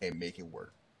and make it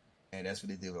work. And that's what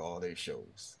they did with all their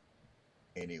shows.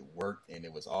 And it worked, and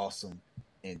it was awesome.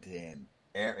 And then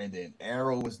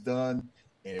Arrow was done,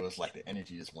 and it was like the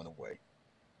energy just went away.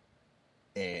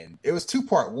 And it was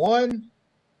 2-part. 1,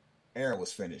 Arrow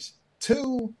was finished.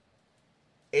 2,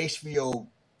 HBO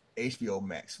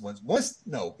Max.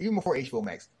 Even before HBO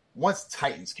Max, once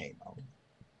Titans came out.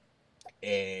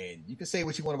 And you can say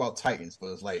what you want about Titans, but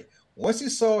it's like once you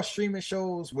saw streaming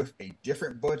shows with a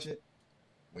different budget,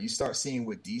 when you start seeing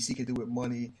what DC could do with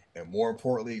money, and more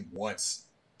importantly, once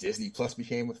Disney Plus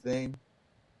became a thing,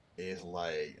 it's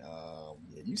like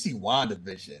you see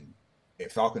WandaVision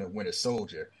and Falcon and Winter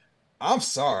Soldier. I'm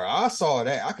sorry, I saw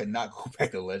that. I could not go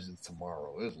back to Legends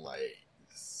tomorrow. It was like,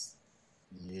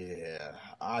 yeah,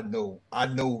 I know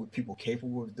what people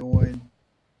capable of doing.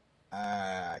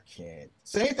 I can't.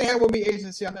 Same thing happened with me,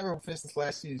 Agency. I never finished this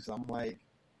last season. So I'm like,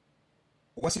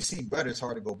 once you see better, it's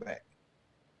hard to go back.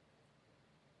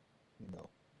 You know,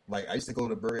 like I used to go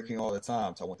to Burger King all the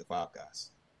time, so I went to Five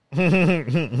Guys.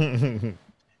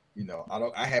 You know,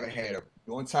 I haven't had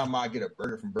the only time I get a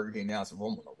burger from Burger King now is if I'm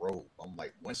on the road. I'm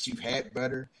like, once you've had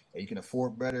better and you can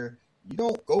afford better, you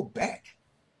don't go back.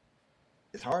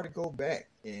 It's hard to go back.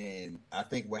 And I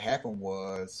think what happened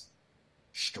was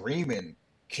streaming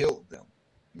killed them,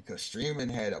 because streaming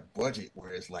had a budget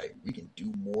where it's like we can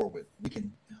do more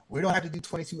we don't have to do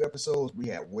 22 episodes. We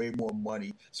have way more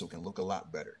money, so it can look a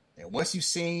lot better. And once you've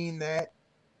seen that,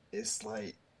 it's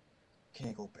like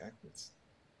can't go backwards.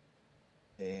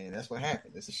 And that's what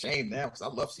happened. It's a shame now because I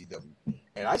love CW.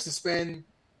 And I used to spend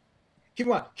keep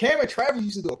in mind, Cam and Travis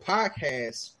used to do a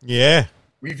podcast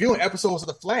reviewing episodes of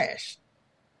The Flash.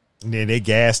 And then they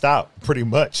gassed out pretty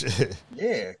much.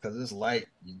 Yeah, because it's like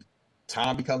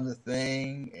time becomes a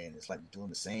thing, and it's like you're doing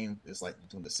the same. It's like you're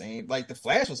doing the same. Like The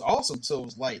Flash was awesome, so it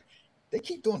was like they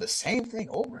keep doing the same thing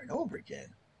over and over again.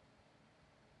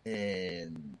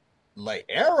 And like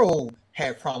Arrow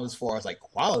had problems as far as like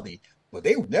quality, but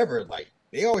they never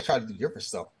they always try to do different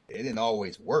stuff. It didn't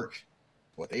always work,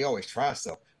 but they always try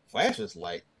stuff. Flash was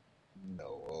like,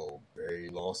 Barry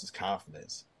lost his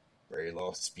confidence. Barry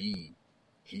lost speed.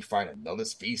 He fight another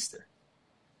speedster.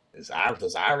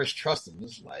 Does Iris trust him?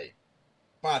 It's like,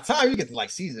 by the time you get to like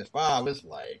season 5, it's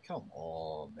like, come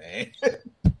on, man.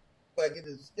 Like,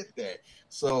 get that.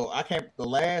 So the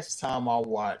last time I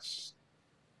watched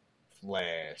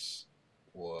Flash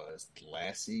was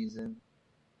last season,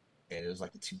 and it was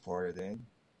like the 2-parter then.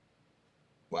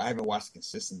 But I haven't watched it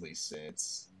consistently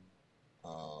since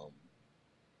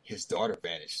his daughter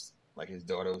vanished. Like, his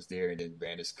daughter was there and then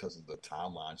vanished because of the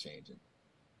timeline changing.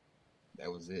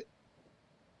 That was it.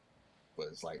 But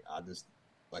it's like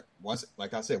once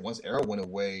Arrow went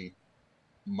away,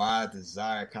 my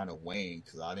desire kind of waned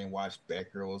because I didn't watch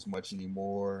Batgirl as much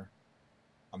anymore.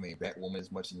 I mean, Batwoman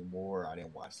as much anymore. I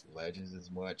didn't watch Legends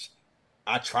as much.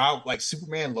 I tried, like,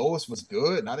 Superman Lois was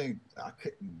good, and I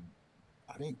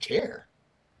didn't care.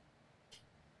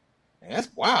 And that's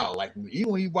wild. Like,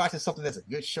 even when you watching something that's a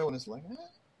good show and it's like,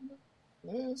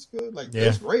 it's good. Like,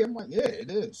 it's great. I'm like, yeah,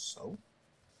 it is. So.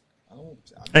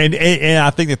 And I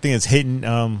think the thing that's hitting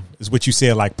is what you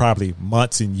said, like probably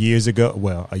months and years ago.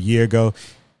 Well, a year ago,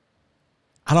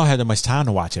 I don't have that much time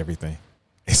to watch everything.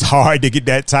 It's hard to get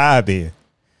that time in.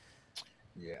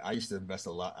 Yeah, I used to invest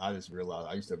a lot. I just realized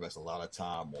I used to invest a lot of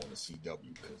time on the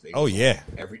CW because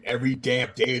every damn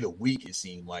day of the week it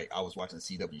seemed like I was watching a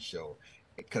CW show,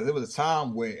 because there was a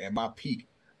time when at my peak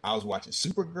I was watching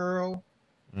Supergirl,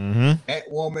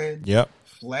 Batwoman,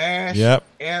 Flash,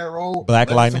 Arrow, Black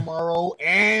Lightning tomorrow,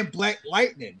 and Black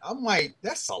Lightning. I'm like,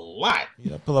 that's a lot.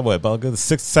 Yeah, pull up about good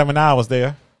 6-7 hours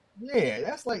there. Yeah,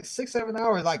 that's like 6-7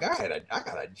 hours. Like I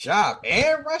got a job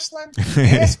and wrestling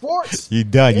and sports. You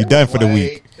done for the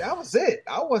week. That was it.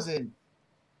 I wasn't.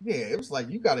 Yeah, it was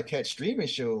like you got to catch streaming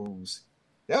shows.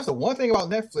 That was the one thing about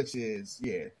Netflix is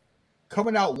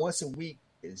coming out once a week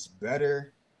is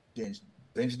better than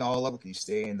binging all of it because you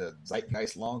stay in the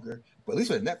zeitgeist longer. But at least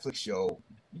with a Netflix show,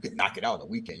 you can knock it out on the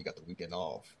weekend. You got the weekend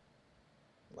off.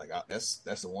 Like that's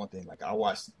the one thing. Like I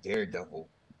watched Daredevil,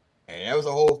 and that was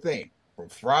the whole thing. from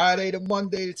Friday to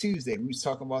Monday to Tuesday, we was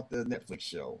talking about the Netflix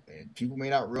show, and people may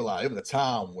not realize it was a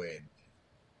time when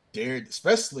there,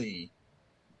 especially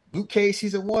Luke Cage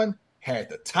season 1, had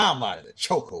the timeline of the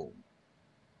chokehold.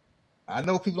 I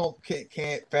know people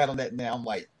can't fathom that now. I'm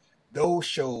like, those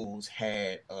shows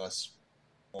had us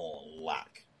on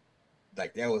lock.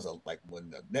 Like that was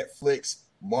when the Netflix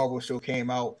Marvel show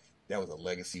came out, that was a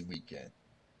legacy weekend,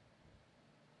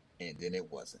 and then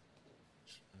it wasn't.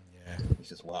 Yeah, it's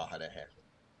just wild how that happened.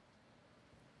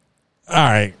 All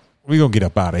right, we're gonna get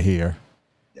up out of here.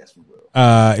 Yes, we will.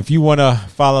 If you want to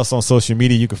follow us on social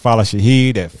media, you can follow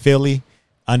Shahid at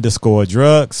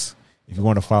Philly_drugs. If you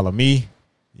want to follow me,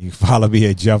 you can follow me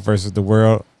at Jeff versus the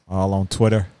World, all on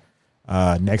Twitter.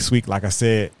 Next week, like I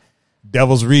said,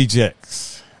 Devil's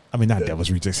Rejects. I mean, not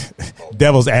Devil's Rejects.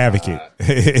 Devil's Advocate.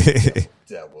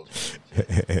 Devil's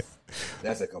Rejects.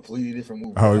 That's a completely different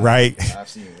movie. Oh, right. I've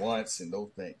seen once and no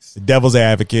thanks. Devil's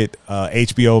Advocate,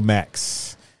 HBO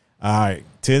Max. All right.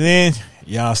 Till then,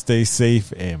 y'all stay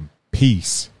safe and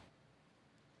peace.